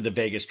about after the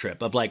Vegas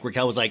trip, of like,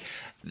 Raquel was like,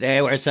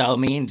 they were so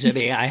mean to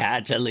me, I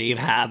had to leave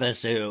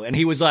Havasu. And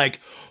he was like,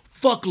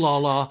 fuck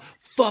Lala.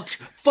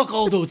 Fuck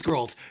all those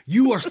girls.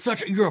 You're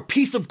a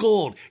piece of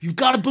gold. You've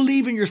got to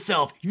believe in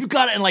yourself. You've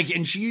got to,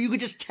 and you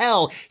could just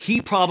tell he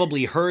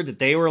probably heard that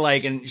they were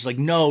like, and she's like,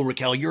 no,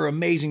 Raquel, you're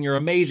amazing. You're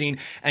amazing.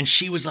 And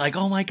she was like,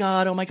 oh my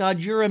God,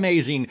 you're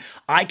amazing.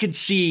 I could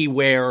see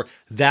where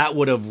that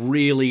would have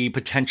really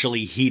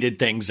potentially heated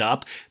things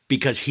up,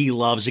 because he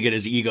loves to get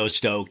his ego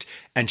stoked,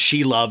 and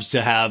she loves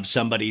to have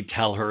somebody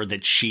tell her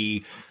that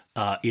she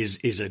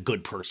is a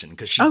good person,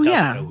 because she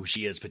doesn't know who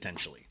she is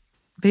potentially.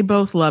 They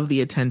both love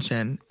the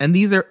attention. And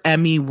these are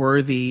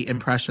Emmy-worthy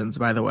impressions,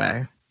 by the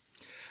way.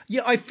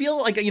 Yeah, I feel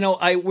like, you know,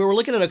 we were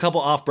looking at a couple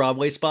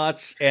off-Broadway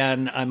spots,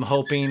 and I'm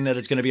hoping that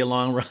it's going to be a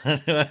long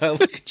run.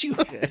 Look at you.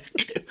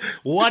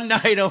 One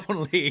night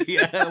only.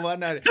 Yeah, one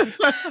night.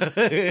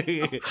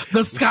 The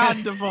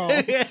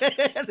Scandival.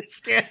 The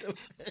Scandival.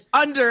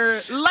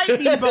 Under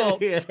lightning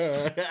bolt.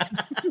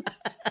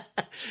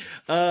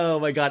 Oh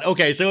my God.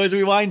 Okay, so as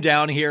we wind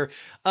down here,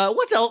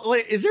 what's else?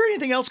 Is there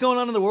anything else going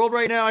on in the world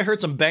right now? I heard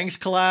some banks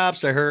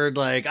collapsed. I heard,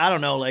 like, I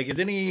don't know, like, is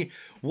any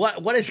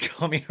what is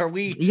coming? Are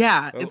we?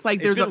 Yeah, it's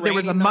like there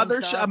was a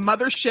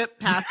mothership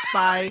passed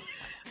by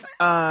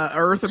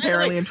Earth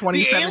apparently in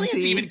 2017. The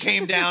aliens even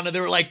came down and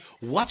they were like,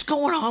 "What's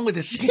going on with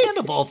this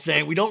Scandival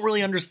thing? We don't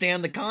really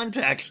understand the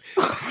context."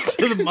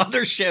 So the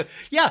mothership,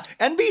 yeah.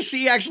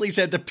 NBC actually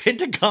said the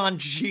Pentagon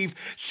chief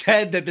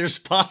said that there's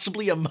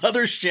possibly a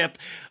mothership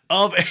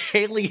of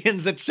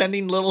aliens that's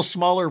sending little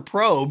smaller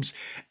probes,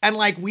 and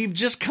like we've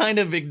just kind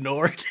of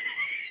ignored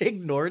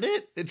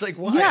it. It's like,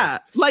 why? Yeah,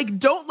 like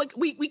don't like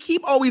we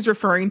keep always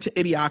referring to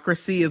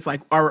Idiocracy as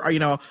like our you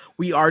know,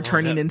 we are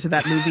turning into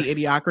that movie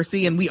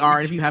Idiocracy, and we are,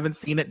 and if you haven't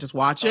seen it, just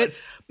watch it.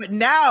 But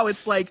now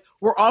it's like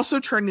we're also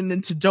turning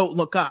into Don't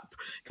Look Up,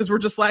 because we're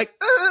just like,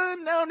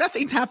 no,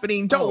 nothing's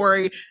happening, don't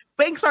worry,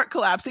 banks aren't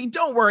collapsing,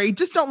 don't worry,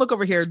 just don't look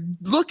over here,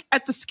 look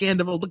at the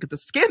Scandival, look at the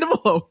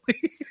Scandival only.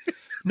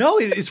 No,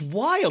 it's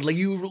wild. Like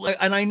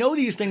and I know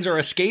these things are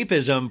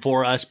escapism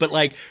for us, but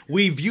like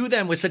we view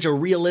them with such a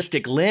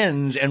realistic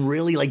lens and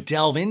really like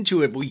delve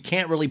into it. But we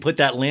can't really put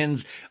that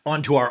lens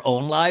onto our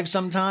own lives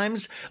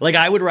sometimes. Like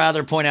I would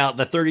rather point out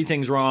the 30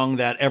 things wrong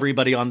that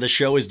everybody on the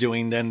show is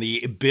doing than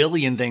the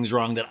billion things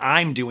wrong that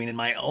I'm doing in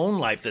my own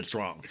life that's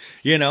wrong.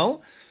 You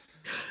know?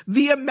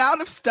 The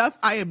amount of stuff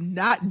I am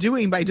not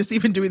doing by just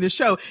even doing the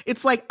show,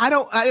 it's like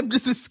I'm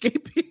just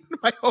escaping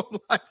my own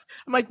life.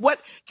 I'm like,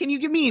 what? Can you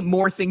give me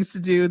more things to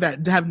do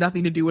that have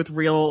nothing to do with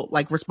real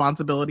like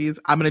responsibilities?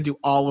 I'm going to do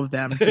all of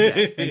them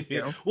today. Thank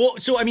you. Well,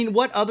 so I mean,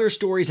 what other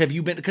stories have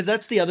you been? Because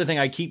that's the other thing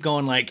I keep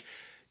going like,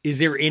 is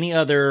there any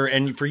other,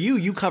 and for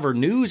you cover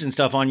news and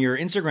stuff on your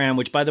Instagram,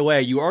 which by the way,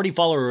 you already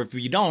follow her if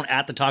you don't,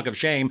 at The Talk of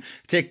Shame,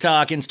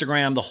 TikTok,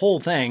 Instagram, the whole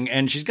thing.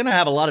 And she's going to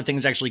have a lot of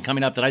things actually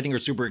coming up that I think are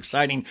super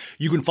exciting.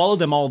 You can follow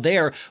them all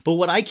there. But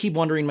what I keep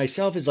wondering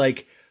myself is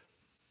like,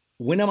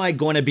 when am I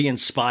going to be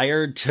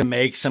inspired to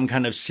make some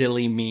kind of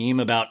silly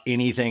meme about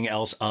anything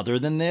else other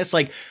than this?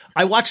 Like,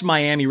 I watched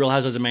Real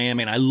Housewives of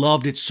Miami, and I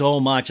loved it so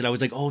much. And I was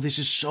like, oh, this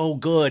is so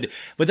good.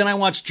 But then I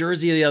watched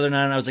Jersey the other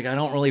night, and I was like, I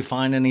don't really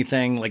find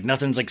anything, like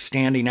nothing's like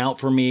standing out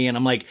for me. And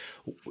I'm like,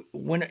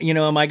 when, you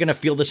know, am I going to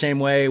feel the same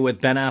way with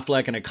Ben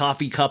Affleck and a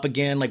coffee cup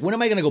again? Like, when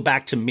am I going to go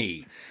back to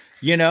me?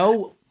 You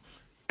know?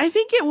 I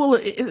think it will. I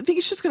think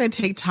it's just going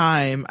to take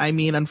time. I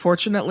mean,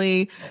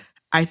 unfortunately,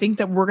 I think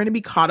that we're going to be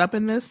caught up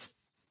in this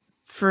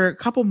for a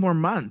couple more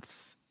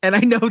months. And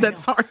I know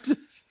that's hard to...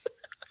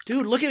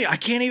 Dude, look at me. I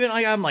can't even,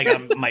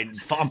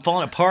 I'm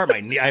falling apart.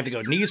 I have to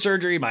go knee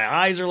surgery. My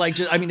eyes are like,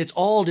 it's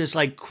all just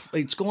like,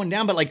 it's going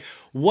down. But like,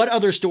 what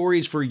other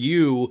stories for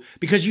you?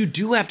 Because you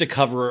do have to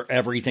cover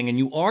everything and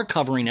you are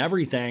covering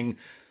everything.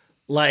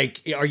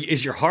 Like,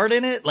 is your heart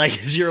in it? Like,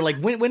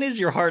 when is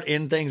your heart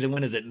in things and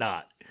when is it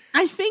not?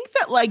 I think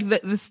that like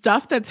the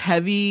stuff that's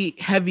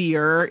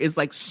heavier is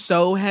like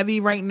so heavy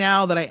right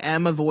now that I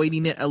am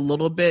avoiding it a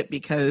little bit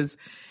because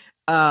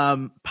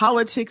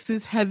politics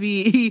is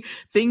heavy.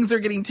 Things are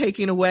getting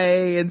taken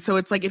away. And so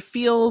it's like, it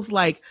feels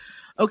like,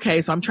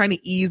 okay, so I'm trying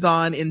to ease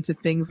on into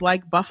things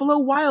like Buffalo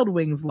Wild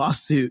Wings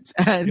lawsuits.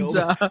 And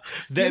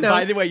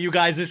by the way, you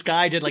guys, this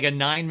guy did like a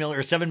 $9 million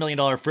or $7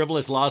 million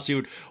frivolous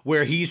lawsuit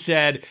where he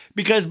said,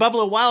 because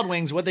Buffalo Wild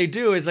Wings, what they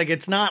do is like,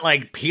 it's not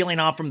like peeling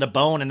off from the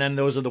bone and then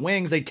those are the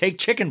wings. They take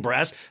chicken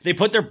breast, they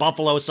put their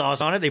buffalo sauce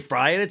on it, they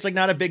fry it. It's like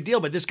not a big deal.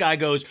 But this guy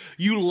goes,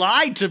 you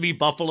lied to me,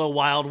 Buffalo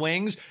Wild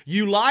Wings.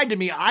 You lied to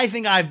me. I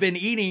think I've been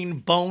eating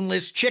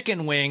boneless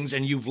chicken wings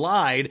and you've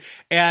lied.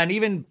 And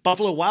even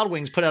Buffalo Wild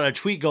Wings put out a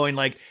tweet going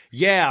like,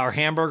 yeah, our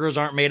hamburgers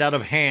aren't made out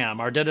of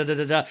ham, our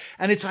da-da-da-da-da.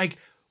 And it's like,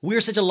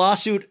 we're such a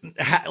lawsuit,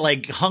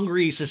 like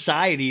hungry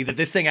society that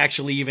this thing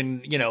actually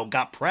even,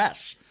 got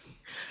press.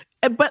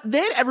 But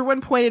then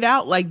everyone pointed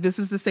out, like, this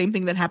is the same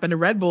thing that happened to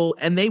Red Bull,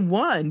 and they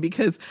won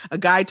because a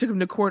guy took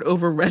him to court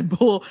over Red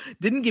Bull,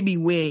 didn't give me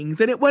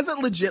wings. And it wasn't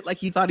legit like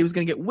he thought he was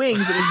going to get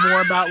wings. It was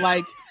more about,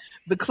 like,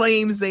 the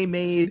claims they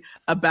made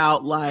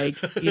about like,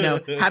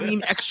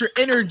 having extra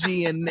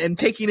energy and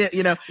taking it,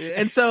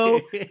 and so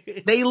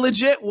they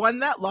legit won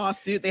that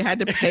lawsuit. They had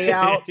to pay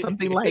out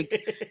something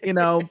like,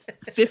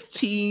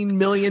 $15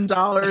 million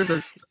or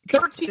 13.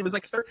 It was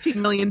like $13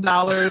 million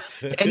to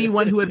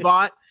anyone who had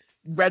bought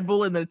Red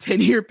Bull in the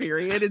 10-year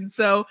period. And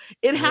so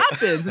it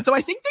happens. And so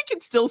I think they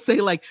can still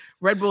say like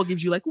Red Bull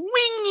gives you like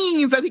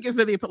wings. I think it's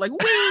where they put like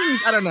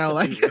wings. I don't know.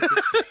 Like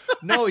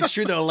no, it's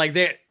true though. Like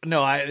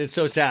it's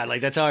so sad.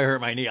 Like that's how I hurt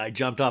my knee. I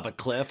jumped off a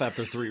cliff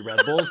after 3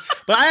 Red Bulls,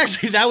 but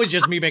that was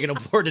just me making a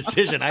poor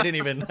decision. I didn't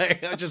even, I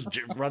was just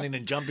running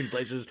and jumping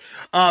places.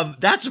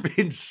 That's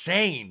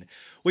insane.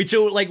 Wait,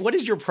 so like, what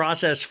is your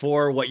process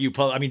for what you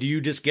post? I mean, do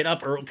you just get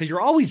up early? Because you're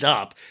always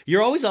up.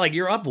 You're always like,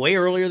 you're up way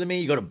earlier than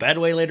me. You go to bed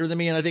way later than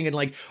me. And I think,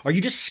 like, are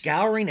you just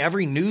scouring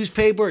every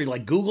newspaper? Or you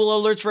like Google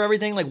alerts for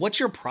everything? Like, what's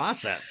your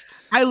process?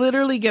 I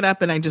literally get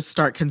up and I just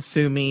start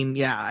consuming.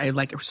 Yeah, I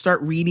like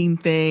start reading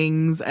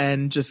things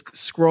and just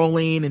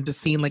scrolling and just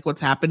seeing like what's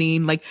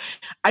happening. Like,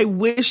 I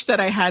wish that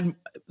I had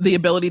the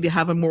ability to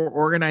have a more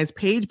organized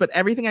page, but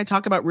everything I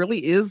talk about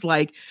really is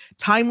like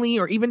timely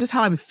or even just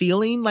how I'm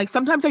feeling. Like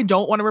sometimes I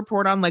don't want to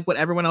report on like what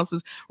everyone else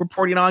is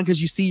reporting on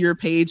because you see your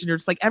page and you're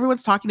just like,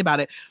 everyone's talking about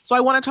it. So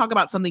I want to talk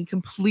about something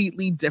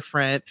completely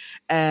different.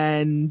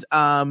 And,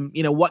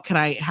 what can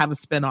I have a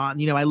spin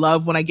on? I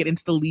love when I get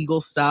into the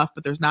legal stuff,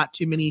 but there's not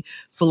too many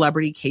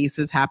celebrity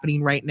cases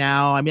happening right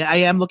now. I mean, I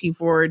am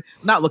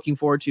not looking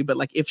forward to, but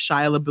like if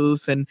Shia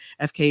LaBeouf and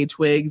FKA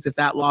Twigs, if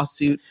that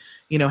lawsuit,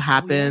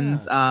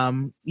 happens,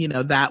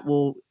 that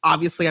will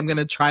obviously, I'm going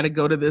to try to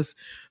go to this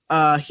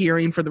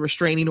hearing for the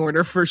restraining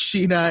order for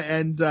Sheena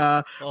and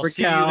Raquel.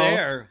 See you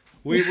there.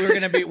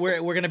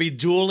 We're gonna be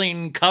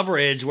dueling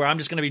coverage where I'm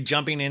just gonna be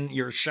jumping in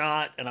your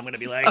shot and I'm gonna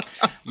be like,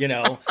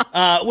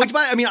 I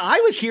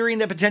was hearing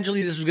that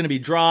potentially this was gonna be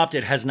dropped.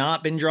 It has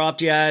not been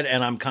dropped yet,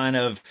 and I'm kind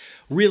of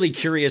really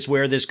curious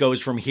where this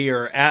goes from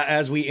here.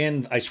 As we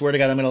end, I swear to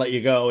God, I'm gonna let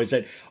you go. Is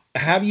that?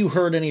 Have you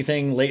heard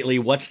anything lately?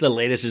 What's the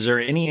latest? Is there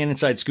any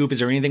inside scoop? Is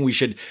there anything we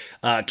should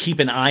keep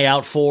an eye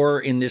out for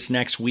in this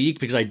next week?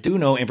 Because I do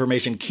know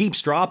information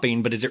keeps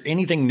dropping, but is there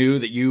anything new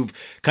that you've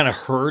kind of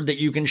heard that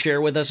you can share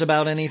with us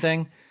about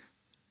anything?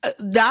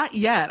 Not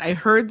yet. I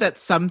heard that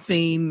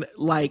something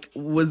like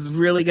was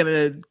really going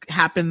to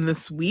happen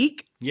this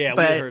week. Yeah,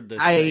 we heard this.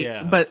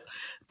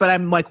 But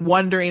I'm like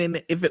wondering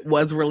if it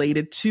was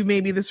related to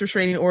maybe this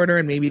restraining order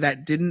and maybe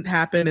that didn't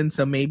happen. And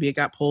so maybe it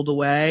got pulled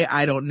away.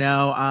 I don't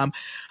know.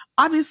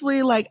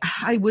 Obviously, like,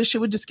 I wish it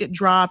would just get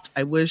dropped.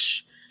 I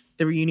wish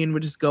the reunion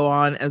would just go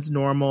on as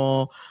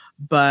normal.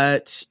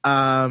 But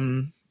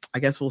I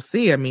guess we'll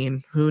see. I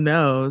mean, who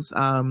knows?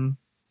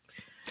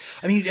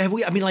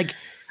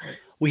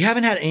 We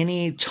haven't had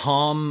any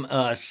Tom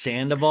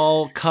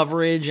Sandoval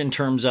coverage in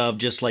terms of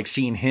just like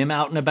seeing him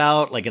out and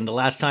about. Like in the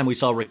last time we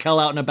saw Raquel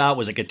out and about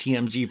was like a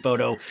TMZ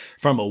photo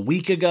from a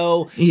week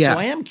ago. Yeah. So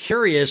I am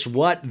curious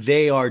what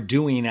they are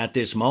doing at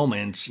this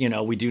moment.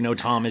 We do know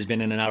Tom has been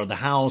in and out of the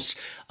house.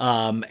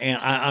 And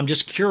I'm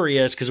just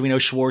curious because we know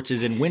Schwartz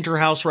is in Winter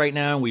House right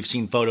now. And we've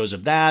seen photos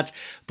of that.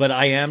 But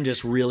I am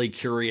just really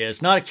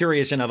curious, not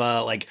curious in of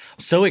a like, I'm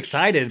so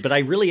excited, but I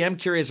really am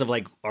curious of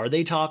like, are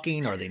they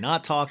talking? Are they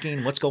not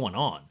talking? What's going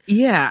on?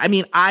 Yeah, I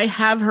mean, I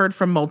have heard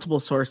from multiple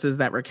sources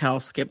that Raquel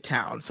skipped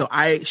town. So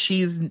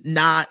she's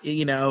not,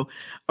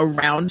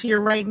 around here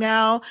right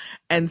now.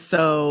 And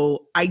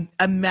so I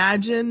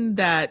imagine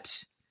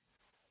that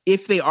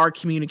if they are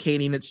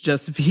communicating, it's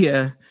just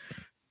via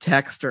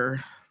text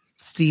or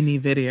steamy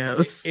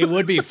videos. It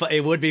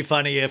would be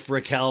funny if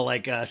Raquel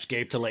like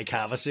escaped to Lake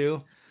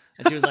Havasu.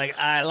 And she was like,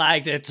 I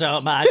liked it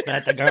so much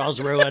that the girls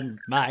ruined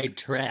my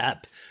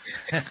trip.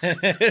 And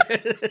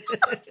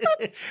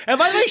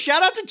by the way,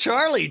 shout out to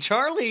Charlie.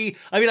 Charlie,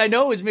 I mean, I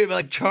know it was me, but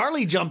like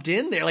Charlie jumped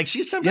in there. Like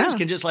she sometimes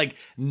can just like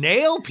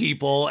nail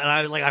people. And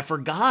I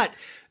forgot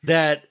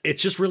that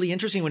it's just really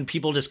interesting when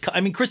people just,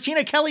 I mean,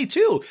 Christina Kelly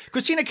too.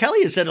 Christina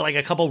Kelly has said like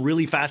a couple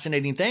really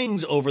fascinating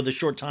things over the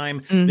short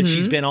time that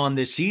she's been on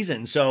this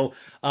season. So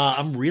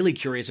I'm really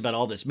curious about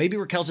all this. Maybe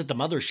Raquel's at the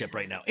mothership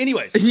right now.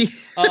 Anyways,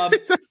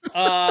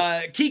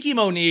 Kiki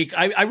Monique,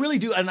 I really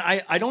do. And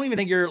I don't even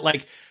think you're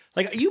like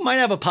you might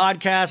have a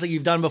podcast like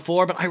you've done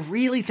before, but I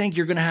really think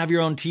you're going to have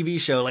your own TV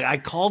show. Like I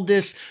called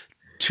this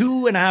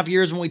 2.5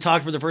 years when we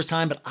talked for the first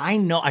time, but I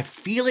know, I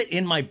feel it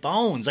in my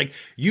bones. Like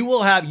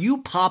you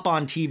pop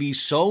on TV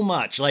so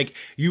much. Like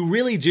you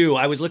really do.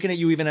 I was looking at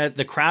you even at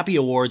the Crappy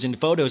Awards in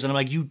photos and I'm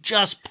like, you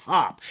just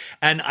pop.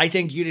 And I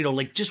think, you know,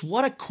 like just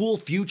what a cool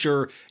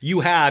future you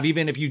have,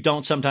 even if you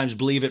don't sometimes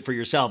believe it for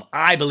yourself.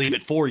 I believe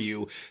it for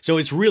you. So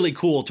it's really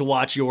cool to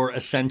watch your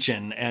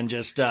ascension and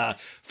just,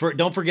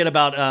 don't forget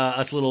about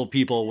us little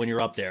people when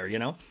you're up there, you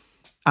know?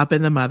 Up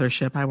in the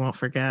mothership, I won't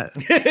forget.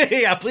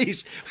 Yeah,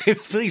 please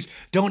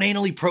don't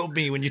anally probe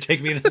me when you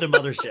take me into the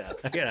mothership.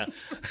 Yeah.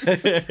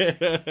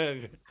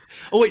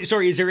 Oh wait,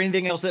 sorry. Is there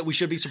anything else that we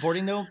should be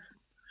supporting though?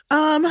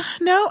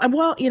 No.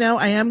 Well, you know,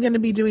 I am going to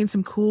be doing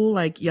some cool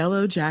like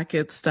Yellow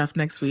Jacket stuff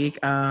next week.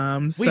 Wait,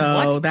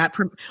 what?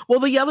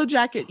 The Yellow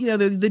Jacket, you know,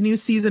 the new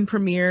season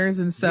premieres,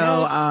 and so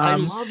yes, I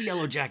love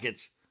Yellow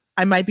Jackets.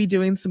 I might be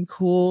doing some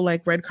cool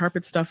like red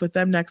carpet stuff with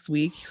them next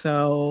week.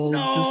 So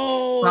just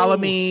follow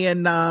me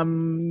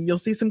and you'll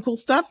see some cool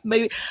stuff.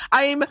 Maybe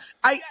I'm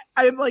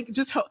like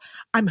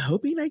I'm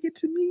hoping I get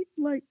to meet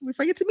if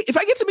I get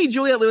to meet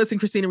Juliette Lewis and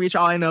Christina Ricci,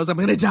 all I know is I'm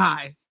gonna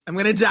die. Oh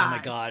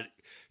my God.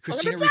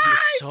 Christina Ricci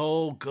is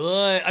so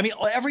good. I mean,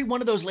 every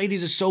one of those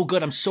ladies is so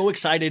good. I'm so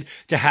excited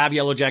to have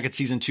Yellow Jacket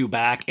season 2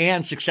 back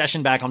and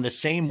Succession back on the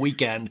same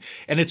weekend.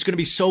 And it's going to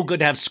be so good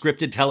to have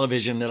scripted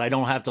television that I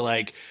don't have to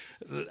like,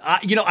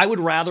 I would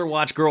rather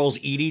watch girls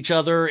eat each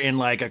other in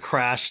like a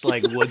crashed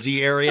like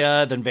woodsy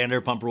area than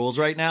Vanderpump Rules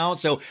right now.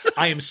 So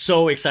I am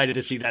so excited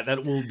to see that.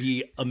 That will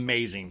be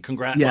amazing.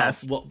 Congrats.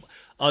 Yes.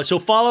 So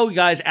follow you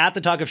guys at The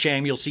Talk of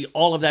Shame. You'll see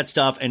all of that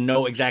stuff and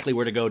know exactly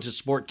where to go to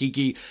support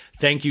Kiki.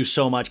 Thank you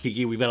so much,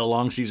 Kiki. We've got a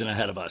long season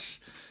ahead of us.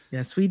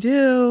 Yes, we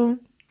do.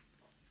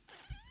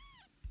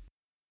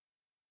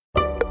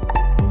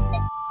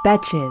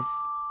 Betches.